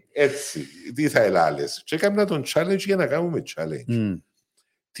ότι έτσι, τι θα ελάλες. Και έκανα τον challenge για να κάνουμε challenge.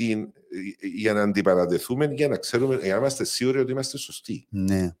 Για να αντιπαρατεθούμε, για να ξέρουμε, για να είμαστε σίγουροι ότι είμαστε σωστοί.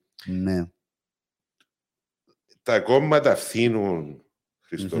 Ναι. Τα κόμματα φθήνουν,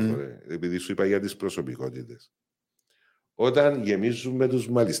 Χριστόφορε, επειδή σου είπα για τις προσωπικότητες. Όταν γεμίζουν με τους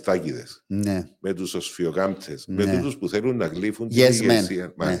μαλιστάκηδες, με τους οσφιοκάμπτες, με τούτους που θέλουν να γλύφουν την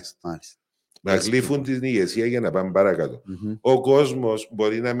ηγεσία. Μάλιστα. Να γλύφουν την ηγεσία για να πάνε παρακάτω. Ο κόσμος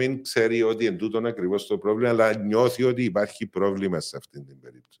μπορεί να μην ξέρει ότι είναι τούτον ακριβώς το πρόβλημα, αλλά νιώθει ότι υπάρχει πρόβλημα σε αυτή την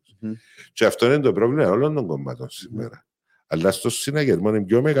περίπτωση. Και αυτό είναι το πρόβλημα όλων των κομμάτων σήμερα. Αλλά στο συναγερμό είναι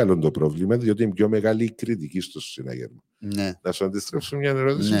πιο μεγάλο το πρόβλημα, διότι είναι πιο μεγάλη η κριτική στο συναγερμό. Να σου αντιστρέψω μια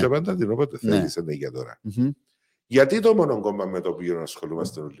ερώτηση και πάντα την όποτε θέλεις για τώρα. Γιατί το μόνο κόμμα με το οποίο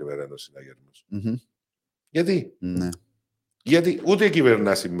ασχολούμαστε όλη μέρα είναι ο συναγερμός? Γιατί ούτε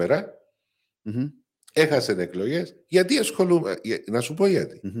κυβερνά σήμερα. Έχασε εκλογές. Γιατί ασχολούμαι, να σου πω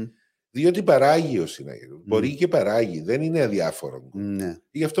γιατί. Διότι παράγει ο συναγερμός. Μπορεί και παράγει, δεν είναι αδιάφορο.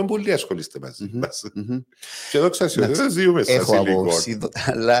 Γι' αυτό πολύ ασχολείστε μαζί μας. Και εδώ ξασιώ, δεν ζούμε σας υλικών. Έχω απόψη,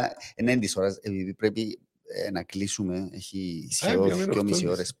 αλλά είναι της ώρας, επειδή πρέπει να κλείσουμε, έχει σχεδόν 2,5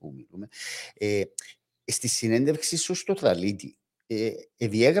 ώρες που μιλούμε. Στη συνέντευξη σου στο Θραλίτη,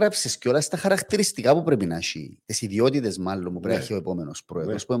 διέγραψες και όλα στα χαρακτηριστικά που πρέπει να έχει, τις ιδιότητες μάλλον που πρέπει να έχει ο επόμενος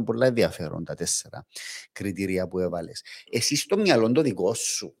πρόεδρος, που είναι πολλά ενδιαφέρον τα 4 κριτήρια που έβαλες. Εσύ στο μυαλό το δικό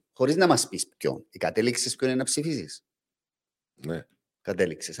σου, χωρίς να μας πεις ποιον, κατέληξες ποιον είναι να ψηφίσεις? Ναι.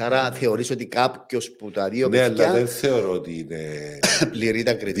 Κατέληξες. Άρα θεωρείς ότι κάποιος που τα δύο παιδιά... Ναι, αλλά δεν θεωρώ ότι είναι πληρεί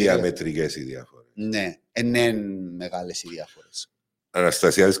τα κριτήρια. Διαμετρικές οι διαφορές. Ναι. Είναι μεγάλες οι διάφορες.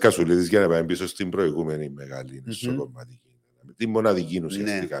 Αναστασιάδης Κασουλίδης, για να πάμε πίσω στην προηγούμενη μεγάλη νησοκομματική. Τη μοναδική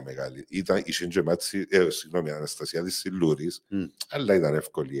ουσιαστικά μεγάλη. Είχε και μάτση, Αναστασιάδης Σιλούρης, αλλά ήταν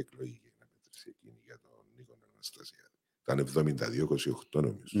εύκολη η εκλογή να μετρήσει εκείνη για τον Νίκο Αναστασιάδη. Ήταν 72-28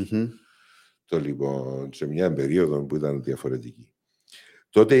 νομίζω. Το λοιπόν, σε μια περίοδο που ήταν διαφορετική.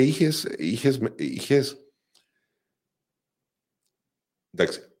 Τότε είχες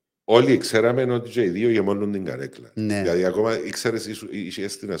εντάξει, όλοι ξέραμε ότι και οι δύο γεμώνουν την καρέκλα. Ναι. Δηλαδή, ακόμα ήξερες,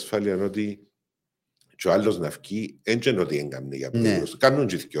 είχες την ασφάλεια ότι και ο άλλος να βγει, δεν ότι έγκαμνε για πρόεδρος. Κάνουν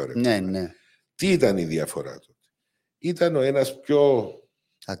και δυο ρε. Ναι. Τι ήταν η διαφορά τότε? Ήταν ο ένας πιο...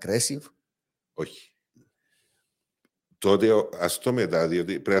 Aggressive. Όχι. Τότε, ας το μετά,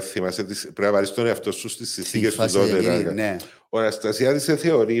 διότι πρέπει να θυμάσαι, πρέπει να βάλεις τον εαυτό σου στις συνθήκες του τότε. Ναι. Ο Αναστασιάδης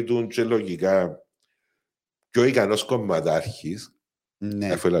θεωρείται και λογικά πιο ικανός κομματάρχης.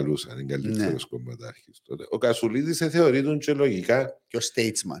 Ναι. Αφού ελαλούσαν, είναι καλύτερος κομματάρχης τότε. Ο Κασουλίδης θεωρείται και λογικά πιο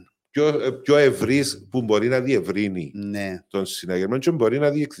statesman. Πιο ευρύς που μπορεί να διευρύνει τον συναγερμό και μπορεί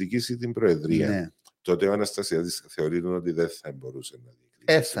να διεκδικήσει την προεδρία. Ναι. Τότε ο Αναστασιάδης θεωρείται ότι δεν θα μπορούσε να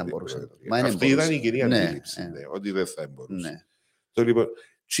διεκδικήσει την προεδρία. Αυτή ήταν η κυρία αντίληψη, ότι δεν θα μπορούσε. Ναι. Το λοιπόν,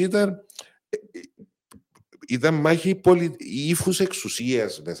 ήταν μάχη ύφους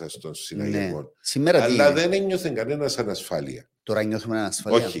εξουσίας μέσα στον συναγερμό. Ναι. Αλλά δεν ένιωθε κανένας ανασφάλεια. Τώρα νιώθουμε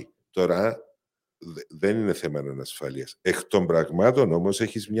ανασφάλεια. Όχι. Τώρα δεν είναι θέμα ανασφάλειας. Εκ των πραγμάτων όμως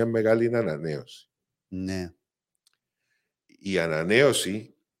έχεις μια μεγάλη ανανέωση. Ναι. Η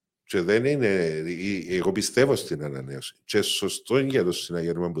ανανέωση και δεν είναι... Εγώ πιστεύω στην ανανέωση. Και σωστό είναι για το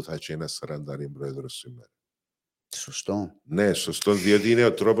συναγερμό που θα έχει ένας 40 πρόεδρος σήμερα. Σωστό. Ναι, σωστό, διότι είναι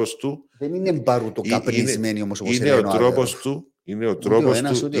ο τρόπος του... Δεν είναι μπαρουτοκαπνισμένοι όμως όπως είναι ο τρόπος του. Είναι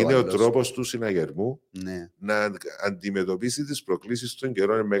ο τρόπος του συναγερμού να αντιμετωπίσει τις προκλήσεις των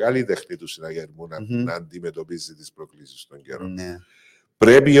καιρών. Είναι μεγάλη τέχνη του συναγερμού να αντιμετωπίσει τις προκλήσεις των καιρών.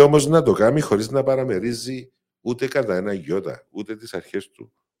 Πρέπει όμως να το κάνει χωρίς να παραμερίζει ούτε κατά ένα γιώτα, ούτε τις αρχές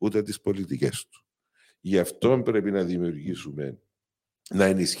του, ούτε τις πολιτικές του. Γι' αυτό πρέπει να δημιουργήσουμε, να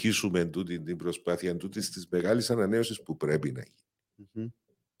ενισχύσουμε την προσπάθεια της μεγάλης ανανέωσης που πρέπει να γίνει.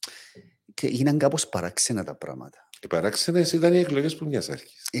 Και έγιναν κάπως παράξενα τα πράγματα. Οι παράξενες ήταν οι εκλογές που μιας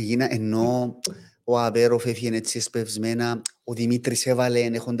αρχής. Ενώ ο Αβέροφ έφυγε έτσι εσπευσμένα, ο Δημήτρης έβαλε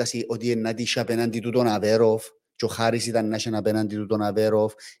έχοντας ότι να τύχει απέναντι του τον Αβέροφ και ο Χάρης ήταν να είχε απέναντι του τον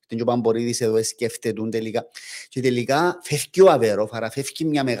Αβέροφ και ο Παμπορίδης εδώ σκέφτεται τελικά. Και τελικά φεύγει ο Αβέροφ, άρα φεύγει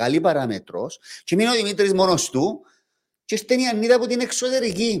μια μεγάλη παράμετρος και μείνει ο Δημήτρης μόνος του και στέλνει η Ανίτα από την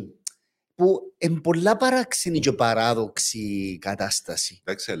εξωτερική. Που είναι πολλά παράξενη και παράδοξη κατάσταση.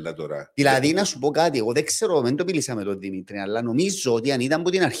 Εντάξει, αλλά τώρα... Δηλαδή, να σου πω κάτι, εγώ δεν ξέρω, δεν το πήλησα με τον Δημήτρη, αλλά νομίζω ότι αν ήταν από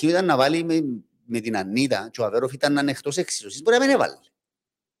την αρχή ήταν να βάλει με την Ανίτα και ο Αβέροφ ήταν να είναι εκτός εξίσωσης, μπορεί να μην έβαλε.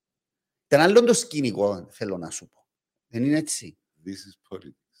 Ήταν άλλο το σκηνικό, θέλω να σου πω. Δεν είναι έτσι. This is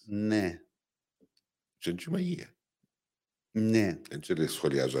politics. Ναι. Και είναι μαγεία. Ναι. Δεν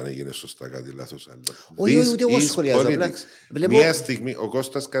σχολιάζω αν έγινε σωστά κάτι λάθος. Όχι, ούτε εγώ σχολιάζω. Μια στιγμή ο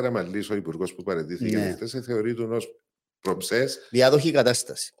Κώστας Καραμανλής, ο υπουργός που παραιτήθηκε χθες, θεωρείται ως προψές. Διάδοχη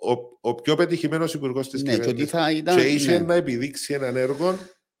κατάσταση. Ο πιο πετυχημένος υπουργός της κυβέρνησης. Και είχε να επιδείξει έναν έργο.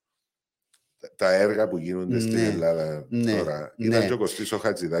 Τα έργα που γίνονται στην Ελλάδα τώρα. Ήταν και ο Κωστής ο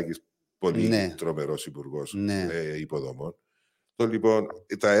Χατζηδάκης, πολύ τρομερός υπουργός υποδομών. Λοιπόν,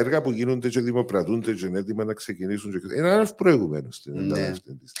 τα έργα που γίνονται και δημοπρατούνται και είναι έτοιμα να ξεκινήσουν είναι ένας προηγουμένος στην Ελλάδα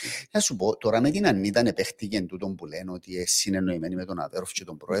αυτή τη στιγμή. Θα σου πω, τώρα με την Ανίτα επέχτηκε τούτον που λένε ότι εσύ είναι εννοημένοι με τον Αβέροφ και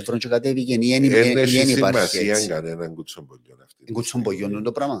τον πρόεδρο και κατέβηκε ή εν υπάρχει έτσι. Έχει σημασία κανέναν κουτσομπολιόν αυτή. Κουτσομπολιόν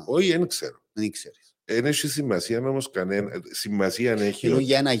το πράγμα. Όχι, δεν ξέρω. Δεν ξέρεις. Δεν έχει σημασία όμως κανένα. Σημασία έχει. Μιλούν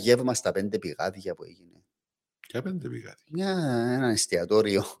για ένα γεύμα στα 5 πηγάδια που έγινε. Ποια 5 πηγάδια? Ένα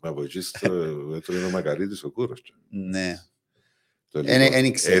εστιατόριο. Μα από εκεί έτρωγε ο Μακαρίτης ο Κούρος. Ναι.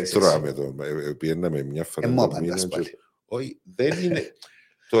 Έτρωαμε το. Πιέναμε μια φορά. Όχι, δεν είναι.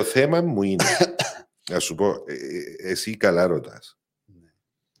 Το θέμα μου είναι. Να σου πω, εσύ καλά ρωτάς.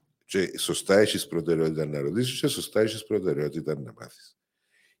 Και σωστά έχεις προτεραιότητα να ρωτήσεις και σωστά έχεις προτεραιότητα να μάθεις.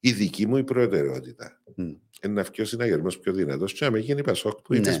 Η δική μου η προτεραιότητα είναι να βγει ο συναγερμός πιο δυνατός και να με γίνει Πασόκ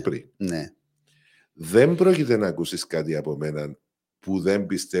που είπες πριν. Δεν πρόκειται να ακούσεις κάτι από μένα που δεν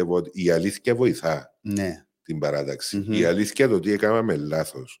πιστεύω ότι η αλήθεια βοηθά την παράταξη. Η αλήθεια το ότι έκαναμε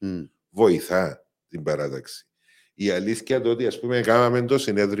λάθος βοηθά την παράταξη. Η αλήθεια το ότι ας πούμε έκαναμε το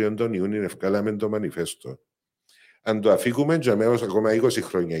συνέδριο τον Ιούνιο, ευκάλαμε το μανιφέστο. Αν το αφήκουμε για μέρος ακόμα 20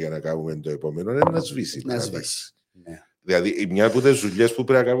 χρόνια για να κάνουμε το επόμενο, είναι να σβήσει. Δηλαδή, μια από τις δουλειές που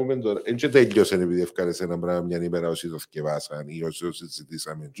πρέπει να κάνουμε τώρα, δεν και τελειώσαν επειδή ευκάλεσε ένα πράγμα μια ημέρα όσοι το θκευάσαν ή όσοι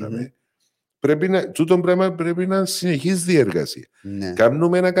συζητήσαμε. Τούτο πράγμα πρέπει να συνεχίσει διεργασία. Ναι.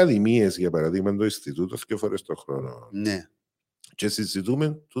 Κάνουμε ακαδημίες, για παράδειγμα, το Ινστιτούτο 2 φορές το χρόνο. Ναι. Και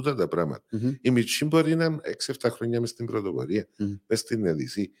συζητούμε τούτα τα πράγματα. Η Μιτσί μπορεί να είναι 6-7 χρόνια μες στην πρωτοπορία, μες στην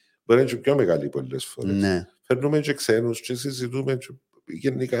Εδυσσή. Μπορεί να είναι και πιο μεγάλη πολλές φορές. Ναι. Φέρνουμε και ξένους και συζητούμε. Και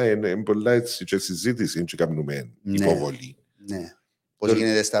γενικά είναι πολλά έτσι και συζήτηση και κάνουμε υποβολή. Ναι. Πώς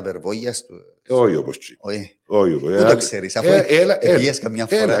γίνεται στα Περβόγια του. Όχι όπως τσι. Όχι. Πού το ξέρεις, αφού πήγες καμιά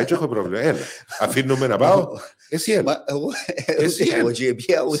φορά. Έλα, έτσι έχω πρόβλημα. Έλα. Αφήνουμε να πάω. Εσύ έλα. Εγώ και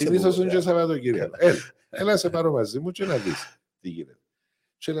πήγα ούτε. Συνήθως είναι και Σαββατοκύριακο. Έλα σε πάρω μαζί μου και να δεις τι γίνεται.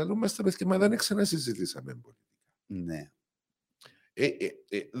 Και λαλούμε στα παιδιά, μα δεν ξανασυζητήσαμε πολιτικά. Ναι.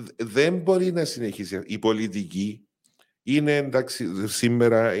 Δεν μπορεί να συνεχίσει. Η πολιτική είναι, εντάξει,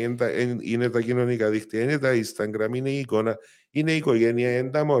 σήμερα είναι τα κοινωνικά δίκτυα, είναι τα Instagram, είναι η εικόνα, είναι η οικογένεια, είναι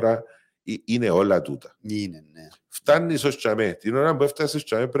τα μωρά, είναι όλα τούτα. Είναι, ναι. Φτάνεις ως τσαμέ. Την ώρα που έφτασες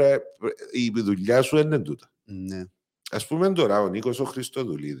τσαμέ, η δουλειά σου είναι τούτα. Ναι. Ας πούμε τώρα ο Νίκος ο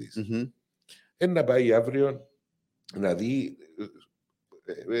Χριστοδουλίδης να πάει αύριο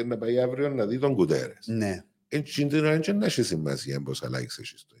να δει τον Κουτέρες. Ναι. Έτσι την ώρα δεν έχει σημασία πόσα likes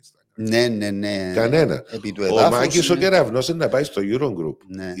έχεις στο Instagram. Ναι. Κανένα. Ο Μάκης ο Κεραυνός να πάει στο Eurogroup.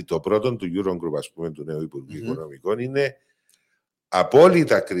 Ναι. Το πρώτο του Eurogroup, ας πούμε, του νέου Υπουργού Οικονομικών, είναι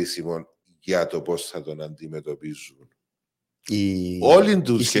απόλυτα κρίσιμο για το πώς θα τον αντιμετωπίζουν.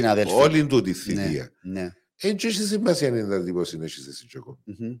 Όλη του τη θητεία. Ναι. Έτσι έχει σημασία αν είναι εντύπωση να έχεις εσύ και εγώ.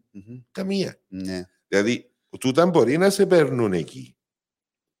 Καμία. Ναι. Δηλαδή, τούτα μπορεί να σε παίρνουν εκεί.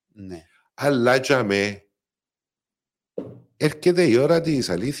 Ναι. Αλλά για με έρχεται η ώρα της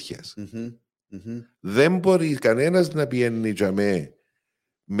αλήθειας. Δεν μπορεί κανένας να πιένει για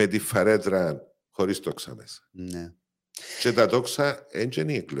με τη φαρέτρα χωρίς τόξα μέσα. Ναι. Και τα τόξα δεν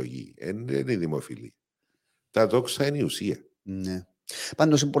είναι η εκλογή, δεν είναι η δημοφιλή. Τα τόξα είναι η ουσία. Ναι.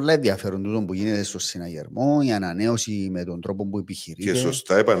 Πάντως είναι πολλά ενδιαφέρον τούτο που γίνεται στο συναγερμό, η ανανέωση με τον τρόπο που επιχειρείται. Και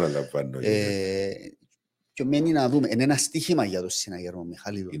σωστά επαναλαμβάνω. Και μένει να δούμε. Είναι ένα στοίχημα για το συναγερμό,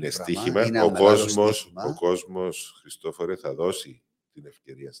 Μιχάλη. Είναι στοίχημα. Ο κόσμος, Χριστόφορε, θα δώσει την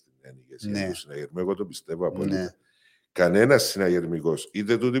ευκαιρία στην νέα ηγεσία του συναγερμού. Εγώ το πιστεύω απόλυτα. Ναι. Κανένας συναγερμικός,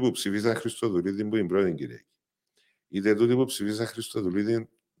 είτε τούτοι που ψηφίσαν Χριστοδουλίδη που είναι πρώτη Κυριακή, είτε τούτοι που ψηφίσαν Χριστοδουλίδη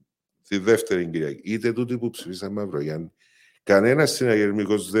τη δεύτερη Κυριακή, είτε τούτοι που ψηφίσαν Μαυρογιάννη, κανένας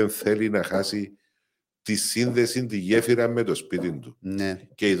συναγερμικός δεν θέλει να χάσει τη σύνδεση, τη γέφυρα με το σπίτι του. Ναι.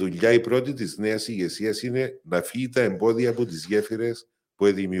 Και η δουλειά η πρώτη της νέας ηγεσίας είναι να φύγει τα εμπόδια από τις γέφυρες που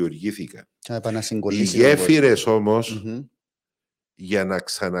δημιουργήθηκαν. Οι γέφυρες όμως, για να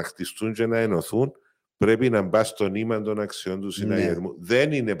ξαναχτιστούν και να ενωθούν, πρέπει να μπει στο νήμα των αξιών του συναγερμού. Ναι.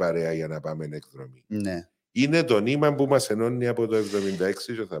 Δεν είναι παρέα για να πάμε εκδρομή. Ναι. Είναι το νήμα που μας ενώνει από το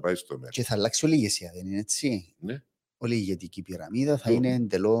 1976 και θα πάει στο μέλλον. Και θα αλλάξει όλη η ηγεσία, δεν είναι έτσι? Ναι. Όλη η ηγετική πυραμίδα θα είναι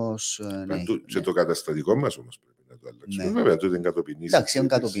εντελώς. Και το καταστατικό μας όμως πρέπει να το αλλάξουμε. Ναι. Βέβαια, τούτο είναι κατοπινή. Εντάξει, είναι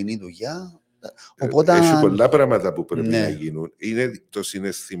κατοπινή δουλειά. Οπότε... Έχει πολλά πράγματα που πρέπει να γίνουν. Είναι το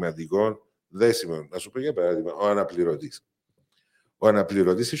συναισθηματικό δέσιμο. Να σου πω για παράδειγμα, ο αναπληρωτής. Ο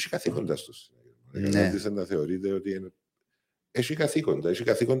αναπληρωτής έχει καθήκοντα στο συναγερμό. Ναι. Να θεωρείται ότι είναι... έχει καθήκοντα. Έχει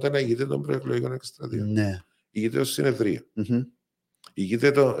καθήκοντα να ηγείται των προεκλογικών εκστρατείων. Ναι. Ηγείται ως συνεδρία.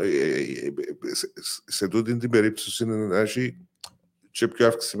 Ηγείται σε τούτη την περίπτωση να έχει και πιο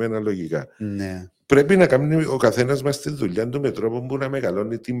αυξημένα λογικά. Ναι. Πρέπει να κάνει ο καθένας μας τη δουλειά του με τρόπο που να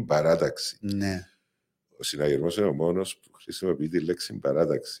μεγαλώνει την παράταξη. Ναι. Ο συναγερμός είναι ο μόνος που χρησιμοποιεί τη λέξη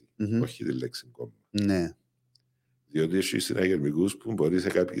παράταξη, όχι τη λέξη κόμμα. Ναι. Διότι έχει συναγερμικούς που μπορεί σε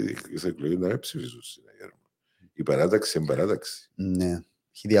κάποιες εκλογές να μην ψηφίσουν συναγερμό. Η παράταξη είναι παράταξη. Ναι.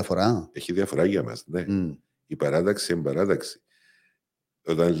 Έχει διαφορά. Έχει διαφορά για μας, ναι. Η παράταξη είναι παράταξη.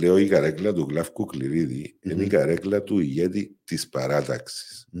 Όταν λέω η καρέκλα του Γλαύκου Κληρίδη, είναι η καρέκλα του ηγέτη της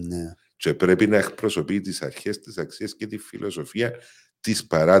παράταξης. Ναι. Και πρέπει να εκπροσωπεί τις αρχές, τις αξίες και τη φιλοσοφία της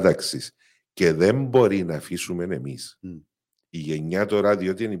παράταξης. Και δεν μπορεί να αφήσουμε εμείς. Η γενιά τώρα,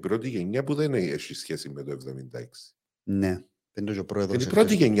 διότι είναι η πρώτη γενιά που δεν έχει σχέση με το 1976. Ναι. Είναι η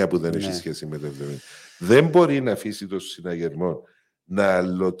πρώτη γενιά που δεν έχει σχέση με το 1976. Δεν μπορεί να αφήσει το συναγερμό να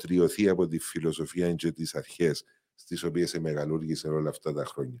αλωτριωθεί από τη φιλοσοφία και τις αρχές στις οποίες μεγαλούργησε όλα αυτά τα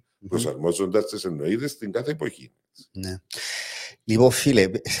χρόνια, προσαρμόζοντας τις εννοείδες στην κάθε εποχή. Ναι. Λοιπόν, φίλε,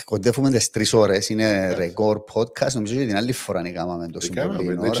 κοντεύουμε τις 3 ώρες, είναι ρεκόρ podcast, νομίζω ότι την άλλη φορά έκαναμε το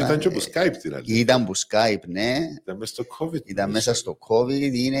συμβολή. Έτσι ήταν και από Skype την άλλη. Ήταν από Skype, ναι. Ήταν μέσα στο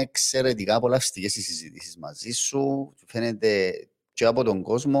COVID. Είναι εξαιρετικά απολαυστικές οι συζητήσεις μαζί σου. Φαίνεται και από τον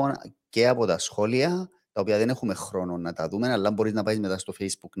κόσμο και από τα σχόλια, τα οποία δεν έχουμε χρόνο να τα δούμε, αλλά μπορείς να πάει μετά στο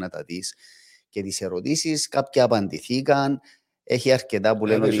Facebook να τα δεις. Και τις ερωτήσεις, κάποια απαντηθήκαν. Έχει αρκετά που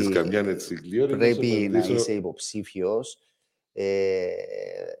λένε ότι πρέπει να είσαι υποψήφιος.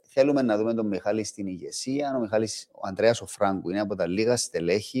 θέλουμε να δούμε τον Μιχάλη στην ηγεσία. Ο Ανδρέας ο Φράγκου είναι από τα λίγα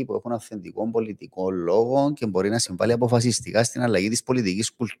στελέχη που έχουν αυθεντικό πολιτικό λόγο και μπορεί να συμβάλλει αποφασιστικά στην αλλαγή της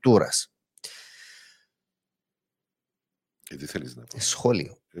πολιτικής κουλτούρας. Τι θέλεις να πω?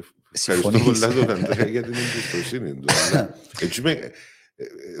 Σχόλιο. Ευχαριστώ πολλά τον Ανδρέα για την εμπιστοσύνη του.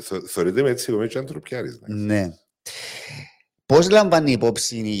 Θεωρείται με έτσι εγώ είμαι και ανθρωπιάρης. Ναι. Πώς λαμβάνει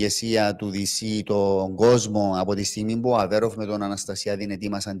υπόψη η ηγεσία του DC τον κόσμο από τη στιγμή που ο Αβέροφ με τον Αναστασιάδη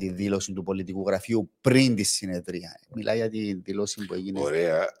ετοίμασαν τη δήλωση του πολιτικού γραφείου πριν τη συνεδρία? Μιλάει για τη δήλωση που έγινε.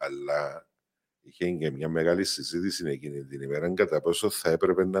 Ωραία, αλλά είχε και μια μεγάλη συζήτηση εκείνη την ημέρα κατά πόσο θα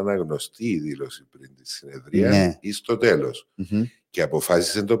έπρεπε να αναγνωστεί η δήλωση πριν τη συνεδρία, ναι, ή στο τέλος. Και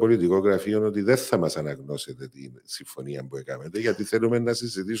αποφάσισε το πολιτικό γραφείο ότι δεν θα μας αναγνώσετε τη συμφωνία που έκανατε, γιατί θέλουμε να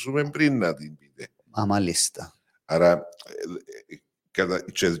συζητήσουμε πριν να την πείτε. Μάλιστα. Άρα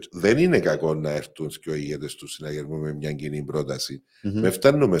δεν είναι κακό να έρθουν και οι ηγέτες του συναγερμού με μια κοινή πρόταση. Με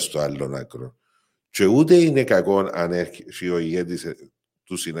φτάνουμε στο άλλον άκρο. Και ούτε είναι κακό αν έρθει ο ηγέτης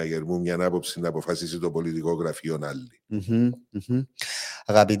του συναγερμού μια άποψη να αποφασίσει το πολιτικό γραφείο άλλη.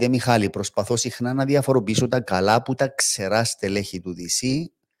 Αγαπητέ Μιχάλη, προσπαθώ συχνά να διαφοροποιήσω τα καλά από τα ξερά στελέχη του DC.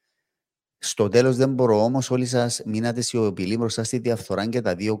 Στο τέλος δεν μπορώ όμως όλοι σας μείνατε σιωπηλοί μπροστά στη διαφθορά και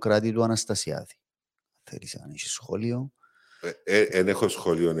τα δύο κράτη του Αναστασιάδη. Θέλεις να έχεις σχόλιο? Δεν έχω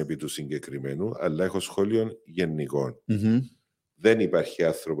σχόλιο επί του συγκεκριμένου, αλλά έχω σχόλιο γενικών. Δεν υπάρχει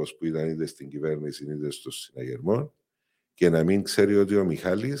άνθρωπος που ήταν είτε στην κυβέρνηση είτε στο συναγερμό και να μην ξέρει ότι ο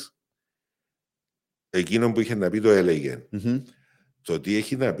Μιχάλης εκείνο που είχε να πει το έλεγε. Το τι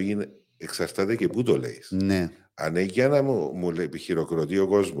έχει να πει εξαρτάται και πού το λέει. Ναι. Αν για να μου επιχειροκροτεί ο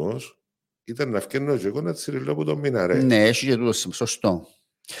κόσμος, ήταν να φτιάχνω και εγώ να τσιριλώ από τον Μιναρέ. Ναι, έχει και τούτο σωστό.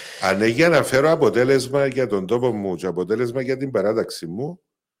 Αν για να φέρω αποτέλεσμα για τον τόπο μου και αποτέλεσμα για την παράταξη μου,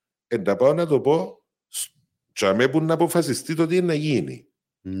 να πάω να το πω τσαμέ που να αποφασιστεί το τι είναι να γίνει.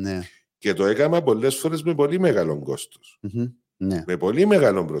 Ναι. Και το έκανα πολλές φορές με πολύ μεγάλο κόστος. Ναι. Με πολύ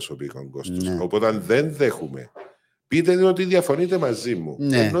μεγάλο προσωπικό κόστος. Ναι. Οπότε αν δεν δέχομαι, πείτε ότι διαφωνείτε μαζί μου.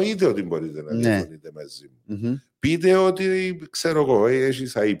 Ναι. Εννοείται ότι μπορείτε να διαφωνείτε μαζί μου. Πείτε ότι, ξέρω εγώ,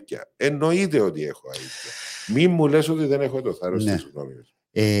 έχεις αΐπια. Εννοείται ότι έχω αΐπια. Μην μου λες ότι δεν έχω το θάρρος της γνώμης.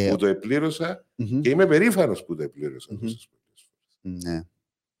 Που το επλήρωσα και είμαι περήφανος που το επλήρωσα. Ναι.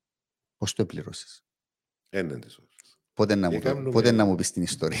 Πώς το επλήρωσες? Έναν της ώρας. Πότε να μου πεις την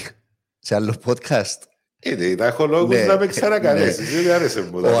ιστορία? Σε άλλο podcast? Τα έχω λόγους να με ξανακαλέσεις. Δεν άρεσε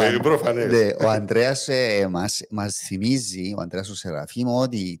μου. Προφανές. Ο Ανδρέας μας θυμίζει, ο Ανδρέας ο Σεραφείμ,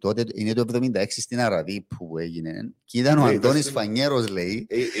 ότι τότε είναι το 1976 στην Αραδί που έγινε. Και ήταν ο Αντώνης Φανιέρος, λέει.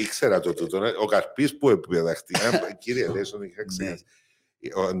 Ήξερα το τούτο. Ο Καρπής που επιδαχτεί. Κύριε Λέσον, είχα ξεχάσει.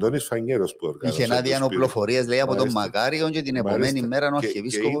 Ο Αντώνης Φανιέρος που οργάνωσε. Είχε άδεια νοπλοφορίας, λέει, από τον Μακάριον και την επόμενη μέρα ο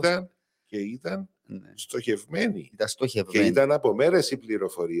Αρχιεπίσκοπος. Και ήταν στοχευμένοι. Ήταν στοχευμένοι. Και ήταν από μέρες οι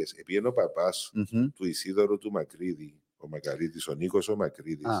πληροφορίες. Επειδή ο παπάς του Ισίδωρου του Μακρύδη, ο Μακαρίτης, ο Νίκος ο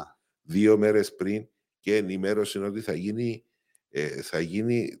Μακρύδης, 2 μέρες πριν και ενημέρωσε ότι θα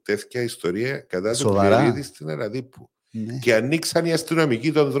γίνει τέτοια ιστορία κατά του Κληρίδη στην Αραδίππου. Ναι. Και ανοίξαν οι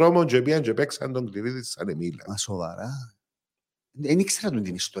αστυνομικοί των δρόμων και πήγαν και παίξαν τον Κληρίδη σαν εμίλα. Μα σοβαρά? Δεν ήξερα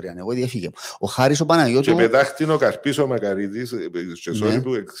την ιστορία, εγώ διέφυγε. Ο Χάρης ο Παναγιώτου. Και πετάχτην ο Καρπής ο Μακαρίτης, και sorry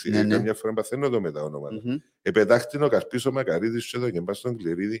που καμιά φορά παθαίνω το με τα ονόματα. Πετάχτην ο Καρπής ο Μακαρίτης και εδώ και πας στον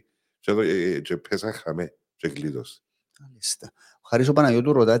Κληρίδη και πέσα χαμέ και κλείδωσε. Ο Χάρης ο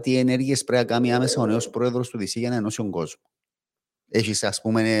Παναγιώτου ρωτά τι ενέργειες πρέπει να κάνει άμεσα ο νέος πρόεδρος του DC για να ενώσει τον κόσμο. Έχεις, ας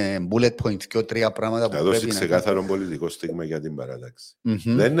πούμε, bullet point και 3 πράγματα που πρέπει να δώσει ξεκάθαρο πολιτικό στίγμα για την παράταξη.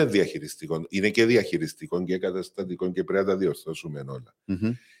 Δεν είναι διαχειριστικό. Είναι και διαχειριστικό και καταστατικό και πρέπει να τα διορθώσουμε όλα.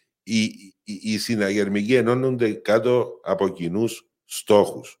 Οι συναγερμικοί ενώνονται κάτω από κοινούς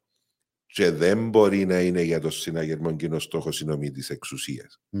στόχους. Και δεν μπορεί να είναι για τον συναγερμό κοινός στόχος η νομή της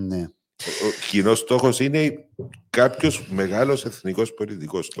εξουσίας. Ναι. Ο κοινός στόχος είναι κάποιος μεγάλος εθνικός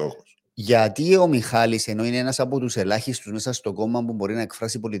πολιτικός στόχος. Γιατί ο Μιχάλης, ενώ είναι ένας από τους ελάχιστους μέσα στο κόμμα που μπορεί να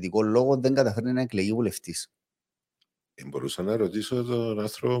εκφράσει πολιτικό λόγο, δεν καταφέρνει να εκλεγεί βουλευτής? Μπορούσα να ρωτήσω τον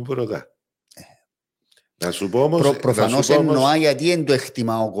άνθρωπο που ρωτά. Να σου πω όμως... Προφανώς εννοά γιατί δεν το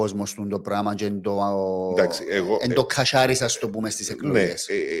εκτιμά ο κόσμος του το πράγμα και εν το κασάρις, ας το πούμε, στις εκλογές.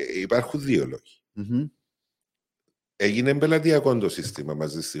 Ναι, υπάρχουν 2 λόγοι. Έγινε πελατειακό το σύστημα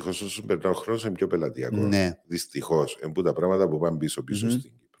μας. Δυστυχώς, όσο περνά ο χρόνος, είναι πιο πελατειακό. Ναι. Δυστυχώς, εμπού τα πράγματα που πάνε πίσω στην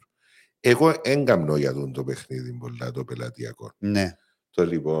Κύπρο. Εγώ έγκαμνω για το παιχνίδι πολλά το πελατειακό. Ναι. Το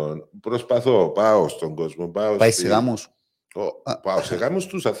λοιπόν, προσπαθώ, πάω στον κόσμο. Πάει σε γάμους. Πάω σε γάμους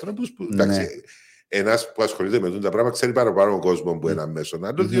τους ανθρώπους που... Εντάξει, ένας που ασχολείται με τα πράγματα ξέρει παραπάνω κόσμο που ένα μέσον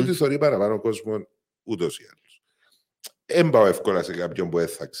άλλο, διότι θεωρεί παραπάνω κόσμο ούτως ή άλλως. Δεν πάω εύκολα σε κάποιον που δεν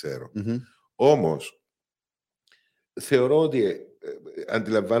θα ξέρω. Όμως, θεωρώ ότι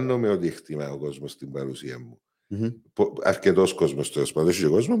αντιλαμβάνομαι ότι εκτιμά ο κόσμος την παρουσία μου. Αρκετός κόσμος τέλος πάντων, και ο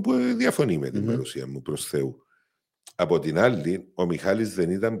κόσμος που διαφωνεί με την παρουσία μου, προς Θεού. Από την άλλη, ο Μιχάλης δεν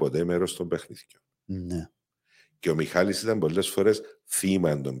ήταν ποτέ μέρος των παιχνιδιών. Ναι. Και ο Μιχάλης ήταν πολλές φορές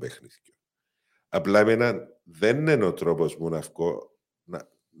θύμα των παιχνιδιών. Απλά εμένα δεν είναι ο τρόπος μου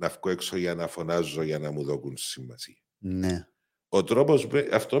να βγω έξω για να φωνάζω για να μου δώσουν σημασία. Ναι. Ο τρόπος,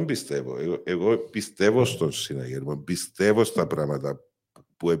 αυτόν πιστεύω. Εγώ πιστεύω στον συναγερμό, πιστεύω στα πράγματα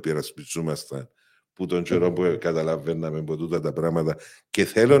που επειρασπιζόμασταν, που τον καιρό που καταλαβαίναμε από τούτα τα πράγματα και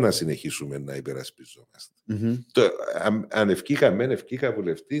θέλω να συνεχίσουμε να υπερασπιζόμαστε. Αν ευκήκα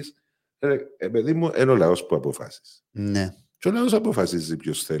βουλευτής, παιδί μου, είναι ο λαός που αποφάσισε. Ναι. Και ο λαός αποφασίζει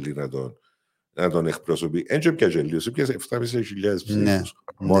ποιος θέλει να τον εκπροσωπεί. Έτσι πια γελίος, έπιασε 7.500 ψήφους.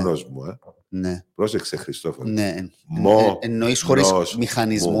 Μόνος μου. Ναι. Πρόσεξε, Χριστόφορο. Ναι. Εννοείς χωρίς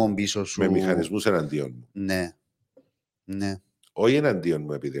μηχανισμό πίσω σου. Με μηχανισμούς εναντίον μου. Ναι. Ναι. Όχι εναντίον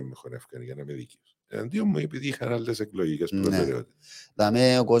μου επειδή με χωνεύκαν για να είμαι δίκαιος. Εναντίον μου επειδή είχαν άλλες εκλογικές προτεραιότητες.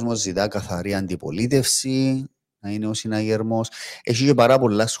 Δαμε ο κόσμος ζητά καθαρή αντιπολίτευση, να είναι ο συναγερμός. Έχει και πάρα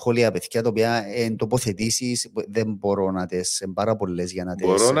πολλά σχόλια, παιδιά, τα οποία τοποθετήσεις δεν μπορώ να τις, πάρα πολλές για να τις...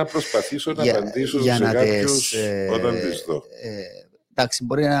 Μπορώ να προσπαθήσω να απαντήσω σε κάποιους όταν τις δω. Εντάξει,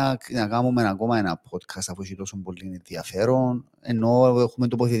 μπορεί να κάνουμε ακόμα ένα podcast αφού έχει τόσο πολύ ενδιαφέρον. Ενώ έχουμε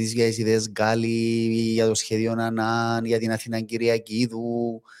τοποθετήσει για τις ιδέες Γκάλι, για το σχέδιο Ανάν, για την Αθηνά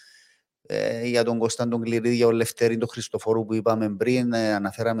Κυριακίδου, για τον Κωνσταντον Κληρίδη, για τον Λευτέρη, τον Χριστοφόρου που είπαμε πριν,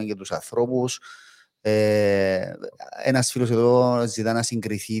 αναφέραμε και τους ανθρώπους. Ένας φίλος εδώ ζητά να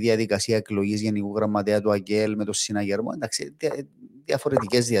συγκριθεί η διαδικασία εκλογής Γενικού Γραμματέα του ΑΚΕΛ με το συναγερμό. Εντάξει,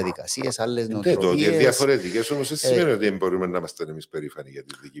 διαφορετικές διαδικασίες, άλλες νοοτροπίες. Ναι, διαφορετικές όμως δεν σημαίνει ότι δεν μπορούμε να είμαστε εμείς περήφανοι για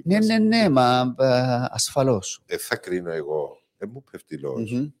τη δική μας. Ναι, μα ασφαλώς. Θα κρίνω εγώ. Μου πέφτει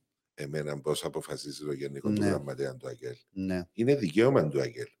λόγος. Εμένα πώς αποφασίζει το Γενικό του Γραμματέα του ΑΚΕΛ. Είναι δικαίωμα του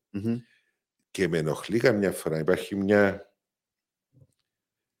ΑΚΕΛ. Και με ενοχλεί καμιά φορά. Υπάρχει μια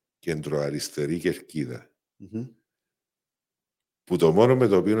κεντροαριστερή κερκίδα που το μόνο με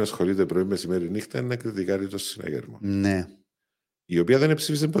το οποίο ασχολείται πρωί, μεσημέρι, νύχτα είναι να κριτικάρει το συναγερμό. Ναι. Η οποία δεν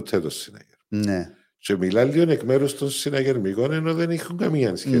ψήφισε ποτέ το συναγερμό. Ναι. Και μιλά λίγο εκ μέρους των συναγερμικών, ενώ δεν έχουν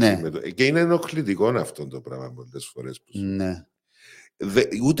καμία σχέση με το. Και είναι ενοχλητικό αυτό το πράγμα πολλές φορές. Ναι.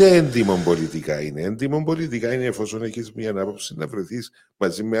 Ούτε έντιμο πολιτικά είναι. Έντιμο πολιτικά είναι εφόσον έχεις μια άποψη να βρεθείς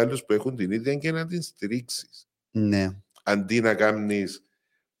μαζί με άλλους που έχουν την ίδια και να την στηρίξεις. Ναι. Αντί να κάνεις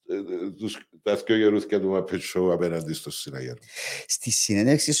τα δυο γερούθια του Μαπετσό απέναντι στο συναγερμό. Στη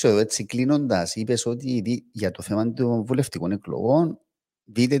συνέντευξη σου εδώ, έτσι κλείνοντας, είπες ότι για το θέμα των βουλευτικών εκλογών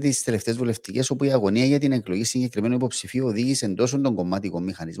δείτε τις τελευταίες βουλευτικές όπου η αγωνία για την εκλογή συγκεκριμένου υποψηφίου οδήγησε τόσο τον κομματικό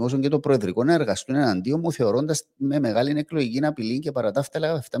μηχανισμό όσο και το προεδρικό να εργαστούν εναντίον μου, θεωρώντας με μεγάλη εκλογική απειλή και παρά τα αυτά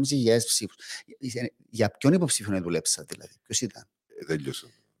έλεγα 7.500 ψήφους. Για ποιον υποψήφιο δουλέψατε, δηλαδή, ποιος ήταν? Τέλειωσε.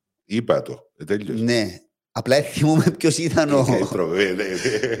 Είπα το. Τέλειωσε. Ναι. Απλά θυμούμαι ποιος ήταν ο...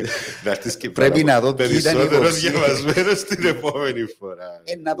 Πρέπει να δω ποιοι ήταν οι υποψήφοι την επόμενη φορά.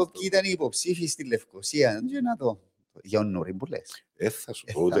 Να δω ποιοι ήταν οι υποψήφοι στη Λευκοσία. Και να δω. Για ο Νόρι που λες. Θα σου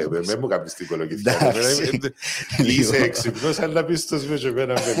πω, με μου κάνεις την κολογηθιά. Είσαι εξυπνός, αλλά πίστος με και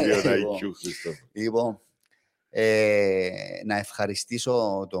εμένα με ποιον IQ, Χριστό. Λοιπόν, να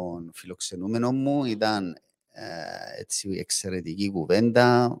ευχαριστήσω τον φιλοξενούμενο μου. Ήταν εξαιρετική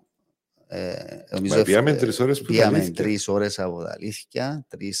κουβέντα. Πήγαμε 3 ώρες που πήγαμε 3 ώρες από τα αλήθεια,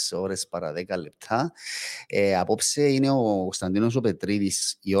 3 ώρες παρά 10 λεπτά. Απόψε είναι ο Κωνσταντίνος ο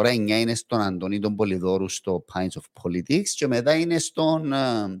Πετρίδης. Η ώρα 9 είναι στον Αντώνη τον Πολυδόρου στο Pints of Politics και μετά είναι στον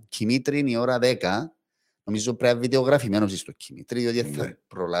Κιμήτρη η ώρα 10. Νομίζω πρέπει να βιντεογραφημένος στο Κιμήτρη, διότι θα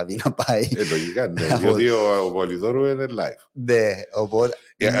προλάβει να πάει. Λογικά, ναι, διότι ο Πολυδόρου είναι live. Ναι, οπότε...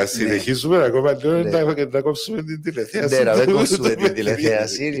 Ας συνεχίσουμε ακόμα λίγο να κόψουμε την τηλεθέαση. Ναι, να μην κόψουμε την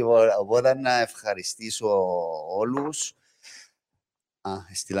τηλεθέαση. Οπότε να ευχαριστήσω όλους.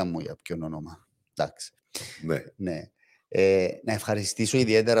 Στείλα μου για ποιον όνομα. Εντάξει. Ναι. Να ευχαριστήσω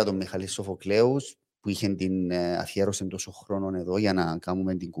ιδιαίτερα τον Μιχάλη Σοφοκλέους που είχε την αφιέρωση τόσο χρόνο εδώ για να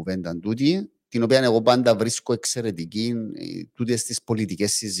κάνουμε την κουβέντα τούτη, την οποία εγώ πάντα βρίσκω εξαιρετική τούτες τις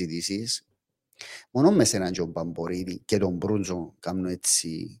πολιτικές συζητήσεις. Μόνο με έναν Τζον Παμπορίδη και τον Μπρούντζο κάνουν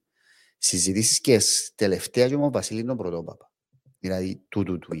έτσι συζητήσεις και τελευταία και με τον Βασίλη τον Πρωτόπαπα. Δηλαδή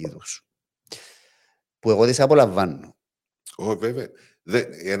τούτου του είδους. Που εγώ τις απολαμβάνω. Βέβαια.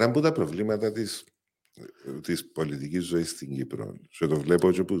 Ένα από τα προβλήματα της πολιτικής ζωής στην Κύπρο, και το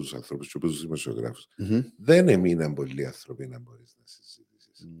βλέπω και από τους ανθρώπους και από τους δημοσιογράφους, δεν έμειναν πολλοί άνθρωποι να μπορείς να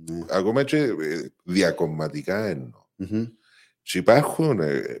συζητήσεις. Ακόμα και διακομματικά εννοώ. Και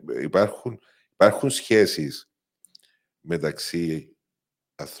υπάρχουν σχέσεις μεταξύ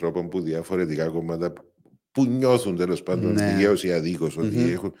ανθρώπων που διαφορετικά κόμματα που νιώθουν τέλος πάντων δικαίως ή αδίκως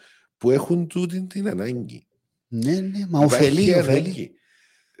ότι που έχουν τούτη την ανάγκη. Ναι, μα ωφελεί.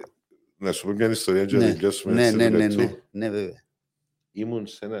 Να σου πω μια ιστορία και να τελειώσουμε. Ναι, βέβαια. Ήμουν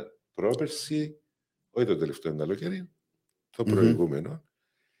σε ένα πρόπερση, όχι το τελευταίο καλοκαίρι, το προηγούμενο,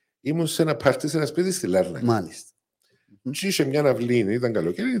 ήμουν σε ένα πάρτι σε ένα σπίτι στη Λάρνακα. Μάλιστα. Και είχε μια αυλή, ήταν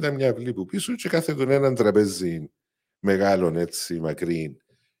καλοκαίρι, ήταν μια αυλή που πίσω και κάθετον έναν τραπέζι μεγάλων έτσι μακρύ.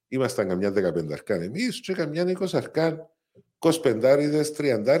 Ήμασταν καμιά 15 αρκάν εμείς και καμιά 20 αρκάν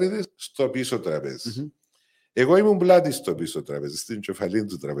 25-30 στο πίσω τραπέζι. Εγώ ήμουν πλάτη στο πίσω τραπέζι, στην κεφαλή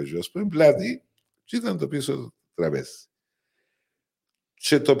του τραπέζιου, ας πούμε, πλάτη και ήταν το πίσω τραπέζι.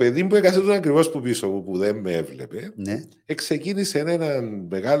 Και το παιδί που έκαζε ακριβώς που πίσω μου, που δεν με έβλεπε, ξεκίνησε ένα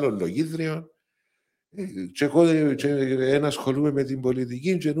μεγάλο λογίδριο και εγώ ασχολούμαι με την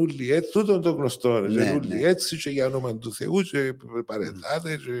πολιτική και νουλί έτσι, τούτον το γνωστό, νουλί έτσι και για όνομα του Θεού και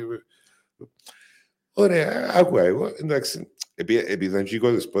παρεδάτε. Ωραία, άκουα εγώ, εντάξει, επειδή ήταν και οι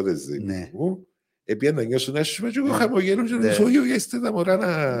κόδες πότες μου, επειδή να νιώσουν άσχημα και εγώ χαμογελούν και να τους είστε τα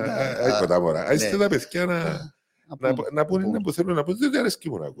μωρά είστε τα παιδιά να πούνε να που θέλουν να πούνε, διότι αρέσκει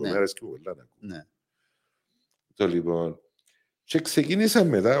μου να ακούω, αρέσκει μου πολλά να ακούω. Το λοιπόν, και ξεκίνησαν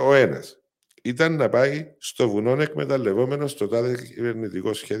μετά ο ένας. Ήταν να πάει στο βουνό εκμεταλλευόμενο στο τάδε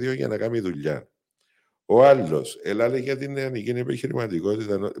κυβερνητικό σχέδιο για να κάνει δουλειά. Ο άλλος ελάλε για την νεανική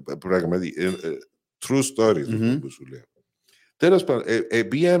επιχειρηματικότητα, πραγματικά, true story που σου λέω. Τέλος πάντων,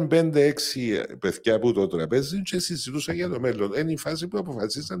 πήγαν 5-6 παιδιά από το τραπέζι και συζητούσαν για το μέλλον. Είναι η φάση που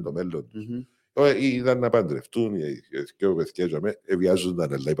αποφασίσαν το μέλλον τους. Ήταν να παντρευτούν οι δύο παιδιά και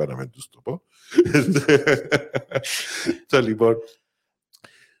βιάζονταν, αλλά είπα να μην τους το πω. Το λοιπόν,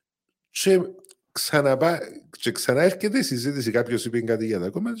 και ξανά έρχεται η συζήτηση, κάποιος είπε κάτι για τα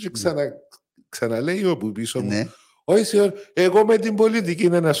κόμματα και ξαναλέει όπου πίσω μου. Όχι, εγώ με την πολιτική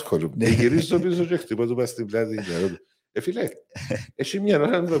είναι ασχολούμαι. Γυρίζω στο πίσω και χτυπώ του πας στην πλάτη. Φίλε, έχει μια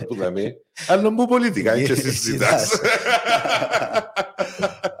ώρα που δαμε, άλλο που πολιτικά και συζητάς.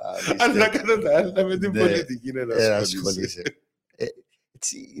 Αλλά κατά τα άλλα με την πολιτική είναι να ασχολείσαι.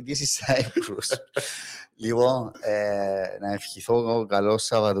 This is Cyprus. Λοιπόν, να ευχηθώ καλό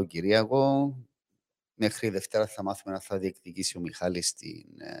Σαββατοκυριακό. Μέχρι Δευτέρα θα μάθουμε να θα διεκδικήσει ο Μιχάλης στην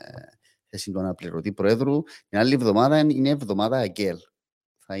θέση του αναπληρωτή Προέδρου. Την άλλη εβδομάδα είναι εβδομάδα Αγγέλ.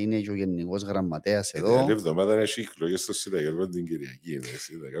 Θα είναι και ο Γενικός Γραμματέας εδώ. Την άλλη εβδομάδα έχει εκλογές στο Συνταγικό την Κυριακή.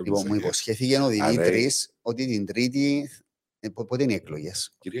 Λοιπόν, μου υποσχέθηκε ο Δημήτρης ότι την Τρίτη. Πότε είναι οι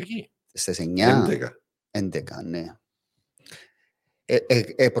εκλογές? Κυριακή. Στις 9. 11, ναι.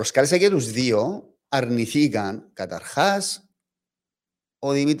 Προσκάλεσα και τους δύο. Αρνηθήκαν καταρχάς.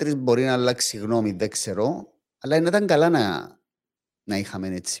 Ο Δημήτρης μπορεί να αλλάξει γνώμη, δεν ξέρω. Αλλά ήταν καλά να είχαμε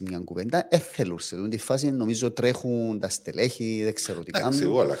έτσι μια κουβέντα. Έθελουν σε αυτή τη φάση, νομίζω τρέχουν τα στελέχη, δεν ξέρω τι κάνουν.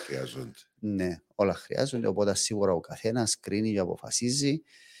 Εντάξει, όλα χρειάζονται. Ναι, όλα χρειάζονται, οπότε σίγουρα ο καθένας κρίνει και αποφασίζει.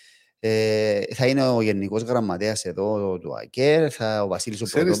 Θα είναι ο Γενικός Γραμματέας εδώ του ΑΚΕΡ, ο Βασίλης ο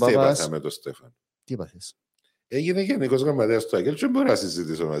Πρωτόπαπας. Ξέρεις τι έπαθα με τον Στέφαν? Τι έπαθες? Έγινε Γενικός Γραμματέας του ΑΚΕΡ και δεν μπορώ να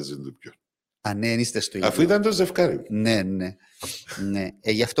συζητήσω μαζί του πιο. Α, ναι, είστε στο ίδιο. Αφού ήταν το ζευκάρι. Ναι.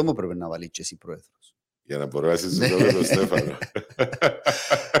 Γι' αυτό μου πρέπει να βάλει και εσύ πρόεδρος. Για να μπορώ να συζητήσω με τον Στέφανο.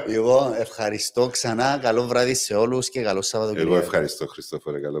 Εγώ ευχαριστώ ξανά. Καλό βράδυ σε όλους και καλό Σαββατοκύριακο. Εγώ ευχαριστώ,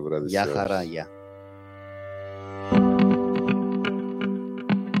 Χριστόφορε. Καλό βράδυ σε όλους. Γεια χαρά, γεια.